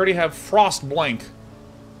have frost blink.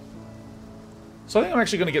 So I think I'm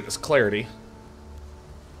actually gonna get this clarity.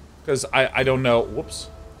 Because I don't know. Whoops.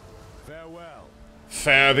 Farewell.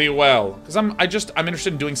 Fare thee well. Because I'm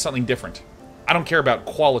interested in doing something different. I don't care about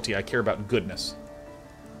quality, I care about goodness.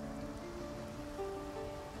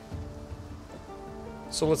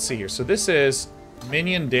 So let's see here. So this is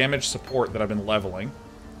minion damage support that I've been leveling.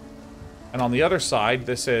 And on the other side,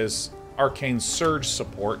 this is Arcane Surge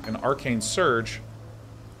support. And Arcane Surge...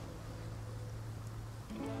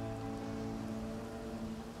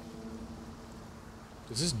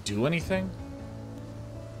 does this do anything?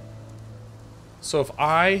 So if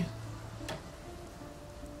I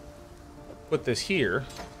put this here...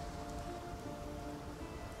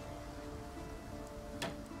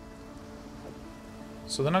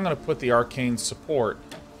 so then I'm going to put the Arcane Support,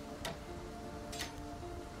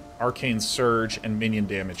 Arcane Surge, and Minion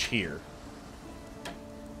Damage here.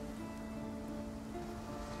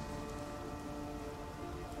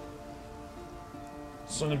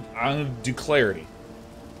 So I'm going to do Clarity.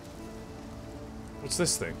 What's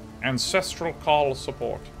this thing? Ancestral Call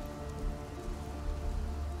Support.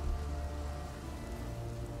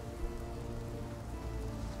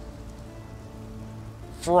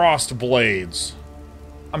 Frost Blades.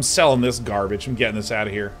 I'm selling this garbage. I'm getting this out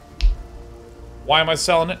of here. Why am I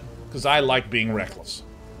selling it? Because I like being reckless.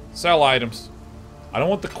 Sell items. I don't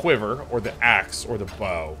want the quiver, or the axe, or the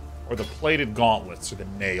bow, or the plated gauntlets, or the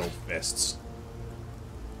nailed fists.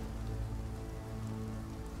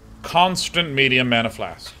 Constant medium mana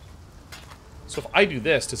flask. So if I do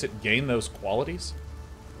this, does it gain those qualities?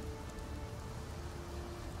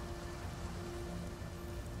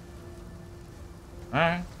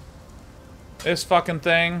 Alright. This fucking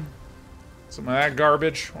thing. Some of that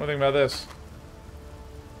garbage. What do you think about this?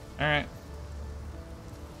 Alright.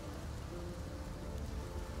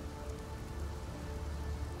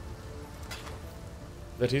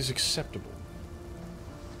 That is acceptable.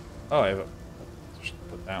 Oh, I have a... just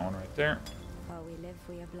put that one right there. While we live,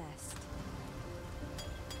 we are blessed.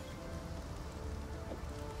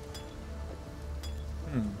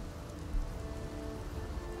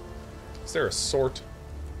 Is there a sort?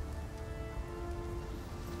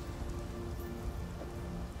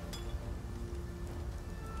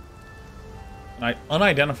 An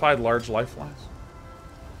unidentified large lifelines?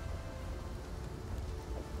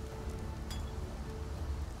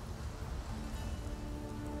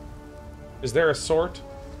 Is there a sort?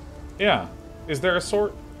 Yeah. Is there a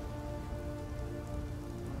sort?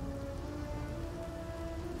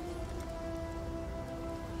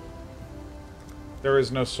 There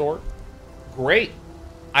is no sort? Great.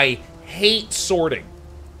 I hate sorting.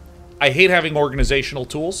 I hate having organizational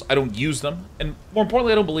tools. I don't use them. And more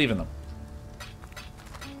importantly, I don't believe in them.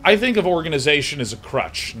 I think of organization as a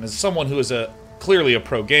crutch. And as someone who is clearly a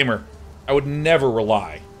pro gamer, I would never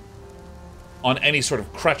rely on any sort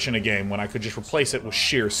of crutch in a game when I could just replace it with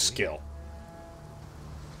sheer skill.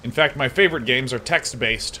 In fact, my favorite games are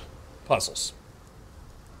text-based puzzles.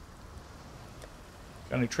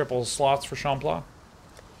 Got any triple slots for Champlain?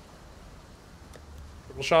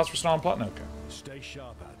 Triple shots for Snom Putton? Okay. Stay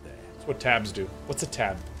sharp out there. That's what tabs do. What's a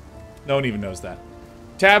tab? No one even knows that.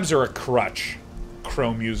 Tabs are a crutch,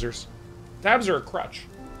 Chrome users. Tabs are a crutch.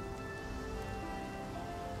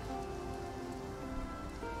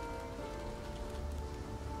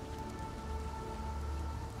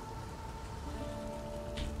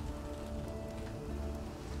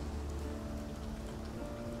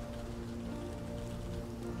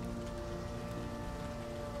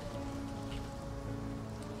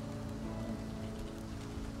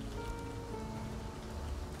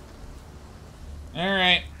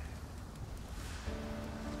 Alright.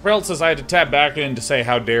 Prelt says I had to tab back in to say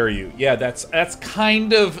how dare you. Yeah, that's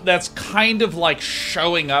kind of like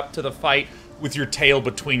showing up to the fight with your tail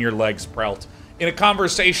between your legs, Prelt. In a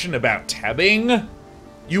conversation about tabbing,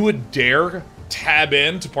 you would dare tab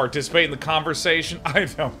in to participate in the conversation? I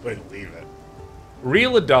don't believe it.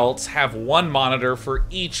 Real adults have one monitor for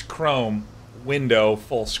each Chrome window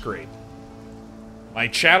full screen. My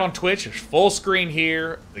chat on Twitch is full screen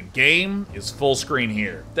here. The game is full screen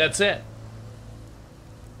here. That's it.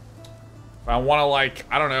 If I want to, like,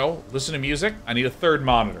 I don't know, listen to music, I need a third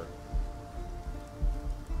monitor.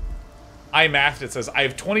 iMathed, it says, I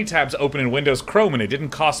have 20 tabs open in Windows Chrome and it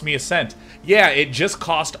didn't cost me a cent. Yeah, it just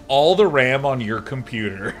cost all the RAM on your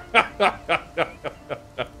computer.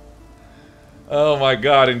 Oh my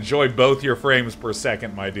god, enjoy both your frames per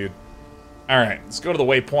second, my dude. Alright, let's go to the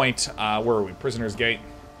waypoint. Where are we? Prisoner's Gate.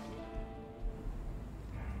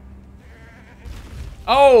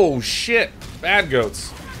 Oh, shit. Bad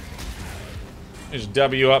goats. Just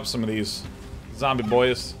W up some of these zombie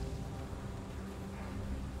boys.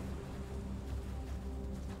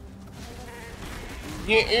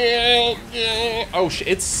 Yeah. Oh, shit.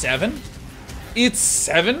 It's 7? It's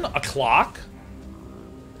 7 o'clock?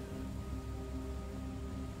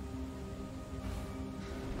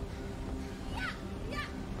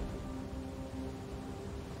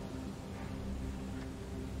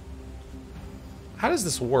 How does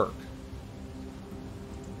this work?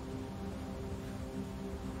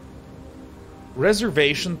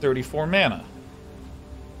 Reservation 34 mana.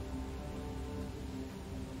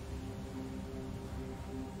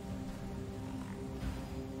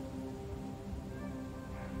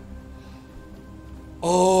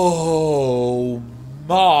 Oh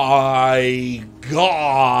my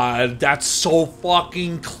god. That's so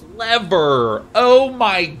fucking clever. Oh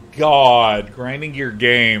my god. Grinding your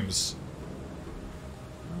games.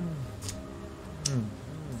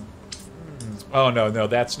 Oh, no,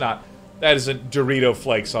 that's not... That isn't Dorito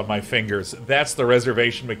flakes on my fingers. That's the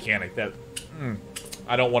reservation mechanic. That...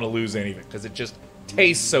 I don't want to lose anything, because it just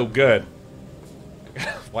tastes so good.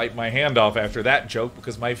 Wipe my hand off after that joke,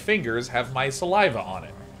 because my fingers have my saliva on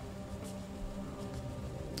it.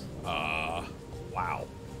 Wow.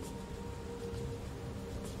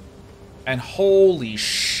 And holy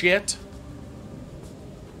shit.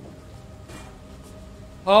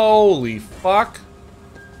 Holy fuck.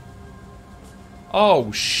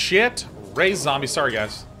 Oh, shit. Raise zombie. Sorry,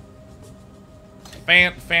 guys.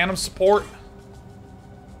 Phantom support.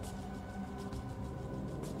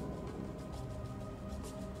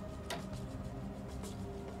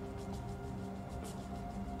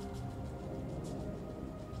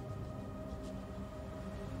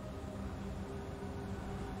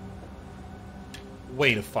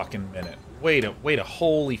 Wait a fucking minute. Wait a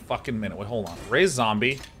holy fucking minute. Wait, hold on. Raise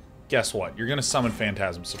zombie. Guess what? You're gonna summon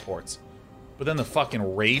phantasm supports. But then the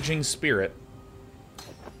fucking Raging Spirit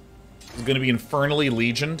is going to be infernally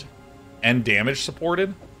legioned and damage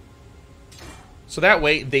supported. So that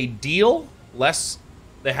way, they deal less...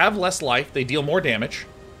 They have less life, they deal more damage.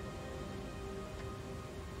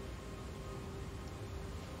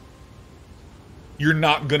 You're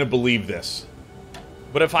not going to believe this.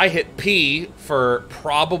 But if I hit P for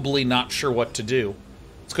probably not sure what to do,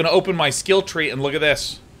 it's going to open my skill tree, and look at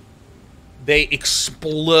this. They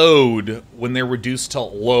explode when they're reduced to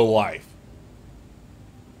low life.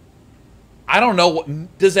 I don't know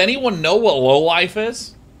what... Does anyone know what low life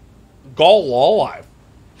is? Gaul low life.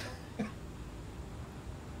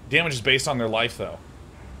 Damage is based on their life, though.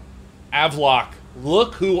 Avlock.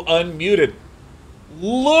 Look who unmuted.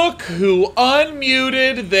 Look who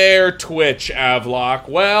unmuted their Twitch, Avlock.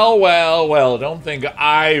 Well, don't think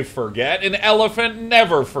I forget. An elephant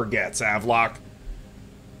never forgets, Avlock.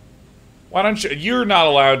 Why don't you... You're not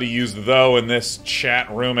allowed to use though in this chat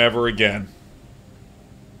room ever again.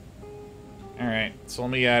 Alright, so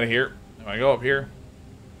let me get out of here. If I go up here...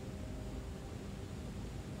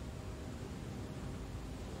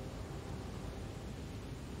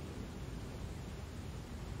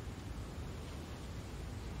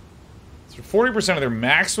 So 40% of their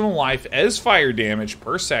maximum life as fire damage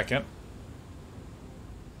per second.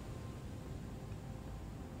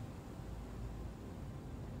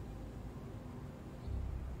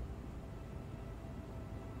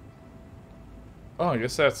 Oh, I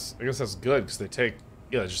guess that's good because they take,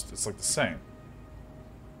 yeah, it's like the same.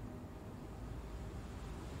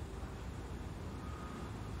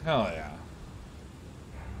 Hell yeah.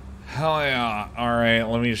 Hell yeah. Alright,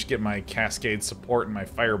 let me just get my Cascade support and my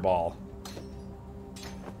Fireball.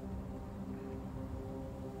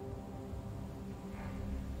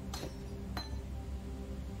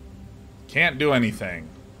 Can't do anything.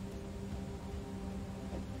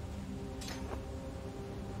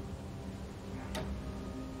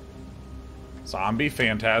 Zombie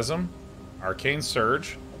Phantasm. Arcane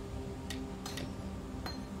Surge.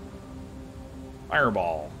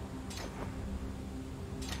 Fireball.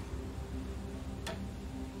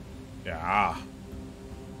 Yeah.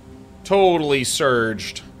 Totally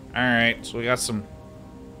surged. Alright, so we got some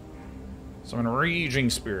Enraging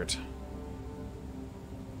Spirit.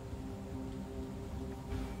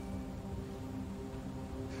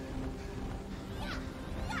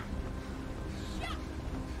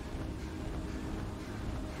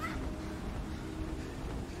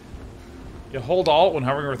 You hold Alt when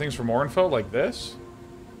hovering over things for more info, like this?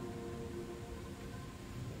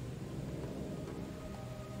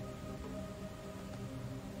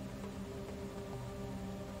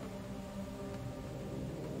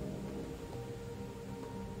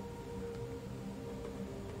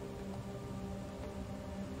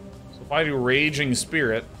 So if I do Raging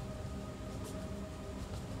Spirit...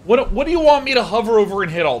 What do you want me to hover over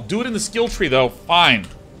and hit Alt? Do it in the skill tree, though. Fine.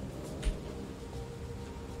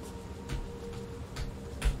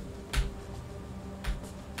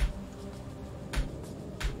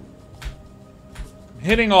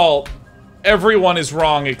 Hitting Alt, everyone is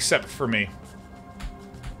wrong except for me.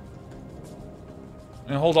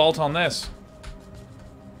 And hold Alt on this.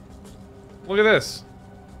 Look at this.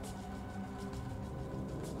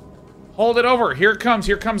 Hold it over. Here it comes.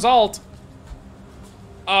 Here comes Alt.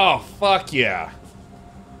 Oh, fuck yeah.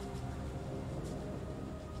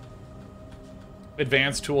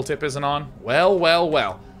 Advanced tooltip isn't on? Well, well,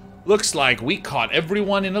 well. Looks like we caught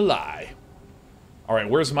everyone in a lie. Alright,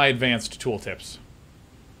 where's my advanced tooltips?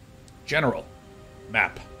 General.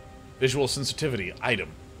 Map. Visual sensitivity. Item.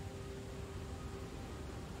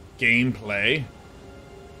 Gameplay.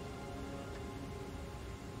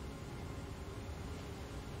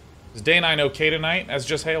 Is Day 9 okay tonight? As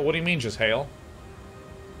Just Hail? What do you mean, Just Hail?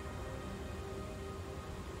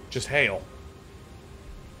 Just Hail.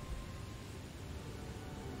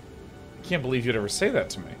 I can't believe you'd ever say that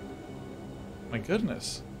to me. My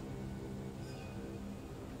goodness.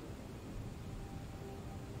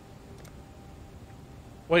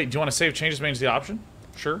 Wait, do you want to save changes made to the option?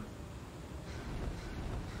 Sure.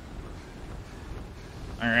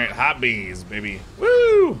 Alright, hot bees, baby.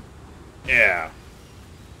 Woo! Yeah.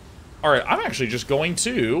 Alright, I'm actually just going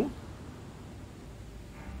to...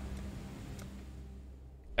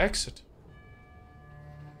 exit.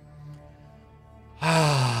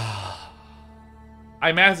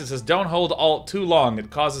 iMath, it says, don't hold Alt too long. It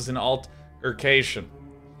causes an altercation.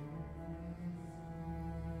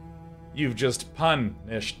 You've just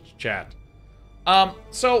punished, chat.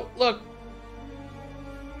 So, look.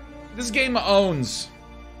 This game owns.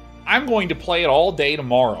 I'm going to play it all day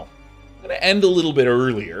tomorrow. I'm going to end a little bit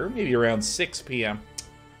earlier, maybe around 6 p.m.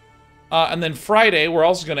 And then Friday, we're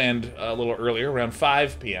also going to end a little earlier, around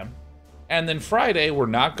 5 p.m. And then Friday, we're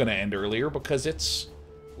not going to end earlier because it's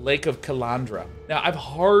Lake of Kalandra. Now, I've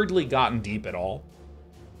hardly gotten deep at all.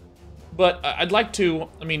 But I'd like to,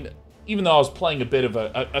 I mean, even though I was playing a bit of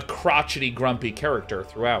a crotchety, grumpy character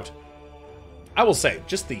throughout, I will say,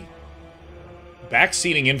 just the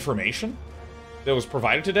backseating information that was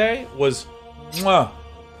provided today was mwah,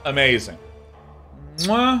 amazing.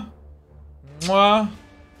 Mwah, mwah,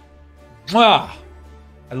 mwah.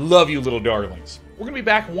 I love you, little darlings. We're going to be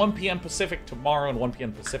back 1 p.m. Pacific tomorrow and 1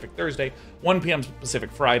 p.m. Pacific Thursday, 1 p.m.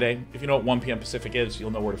 Pacific Friday. If you know what 1 p.m. Pacific is,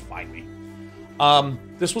 you'll know where to find me.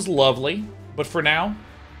 This was lovely, but for now,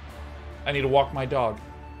 I need to walk my dog.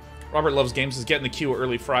 Robert Loves Games is getting the queue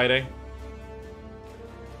early Friday.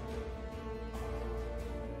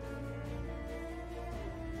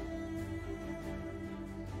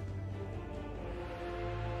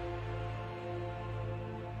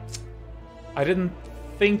 I didn't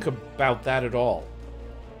think about that at all.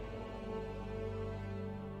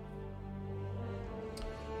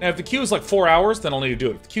 Now, if the queue is like 4 hours, then I'll need to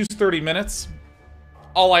do it. If the queue's 30 minutes,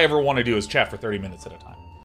 all I ever want to do is chat for 30 minutes at a time.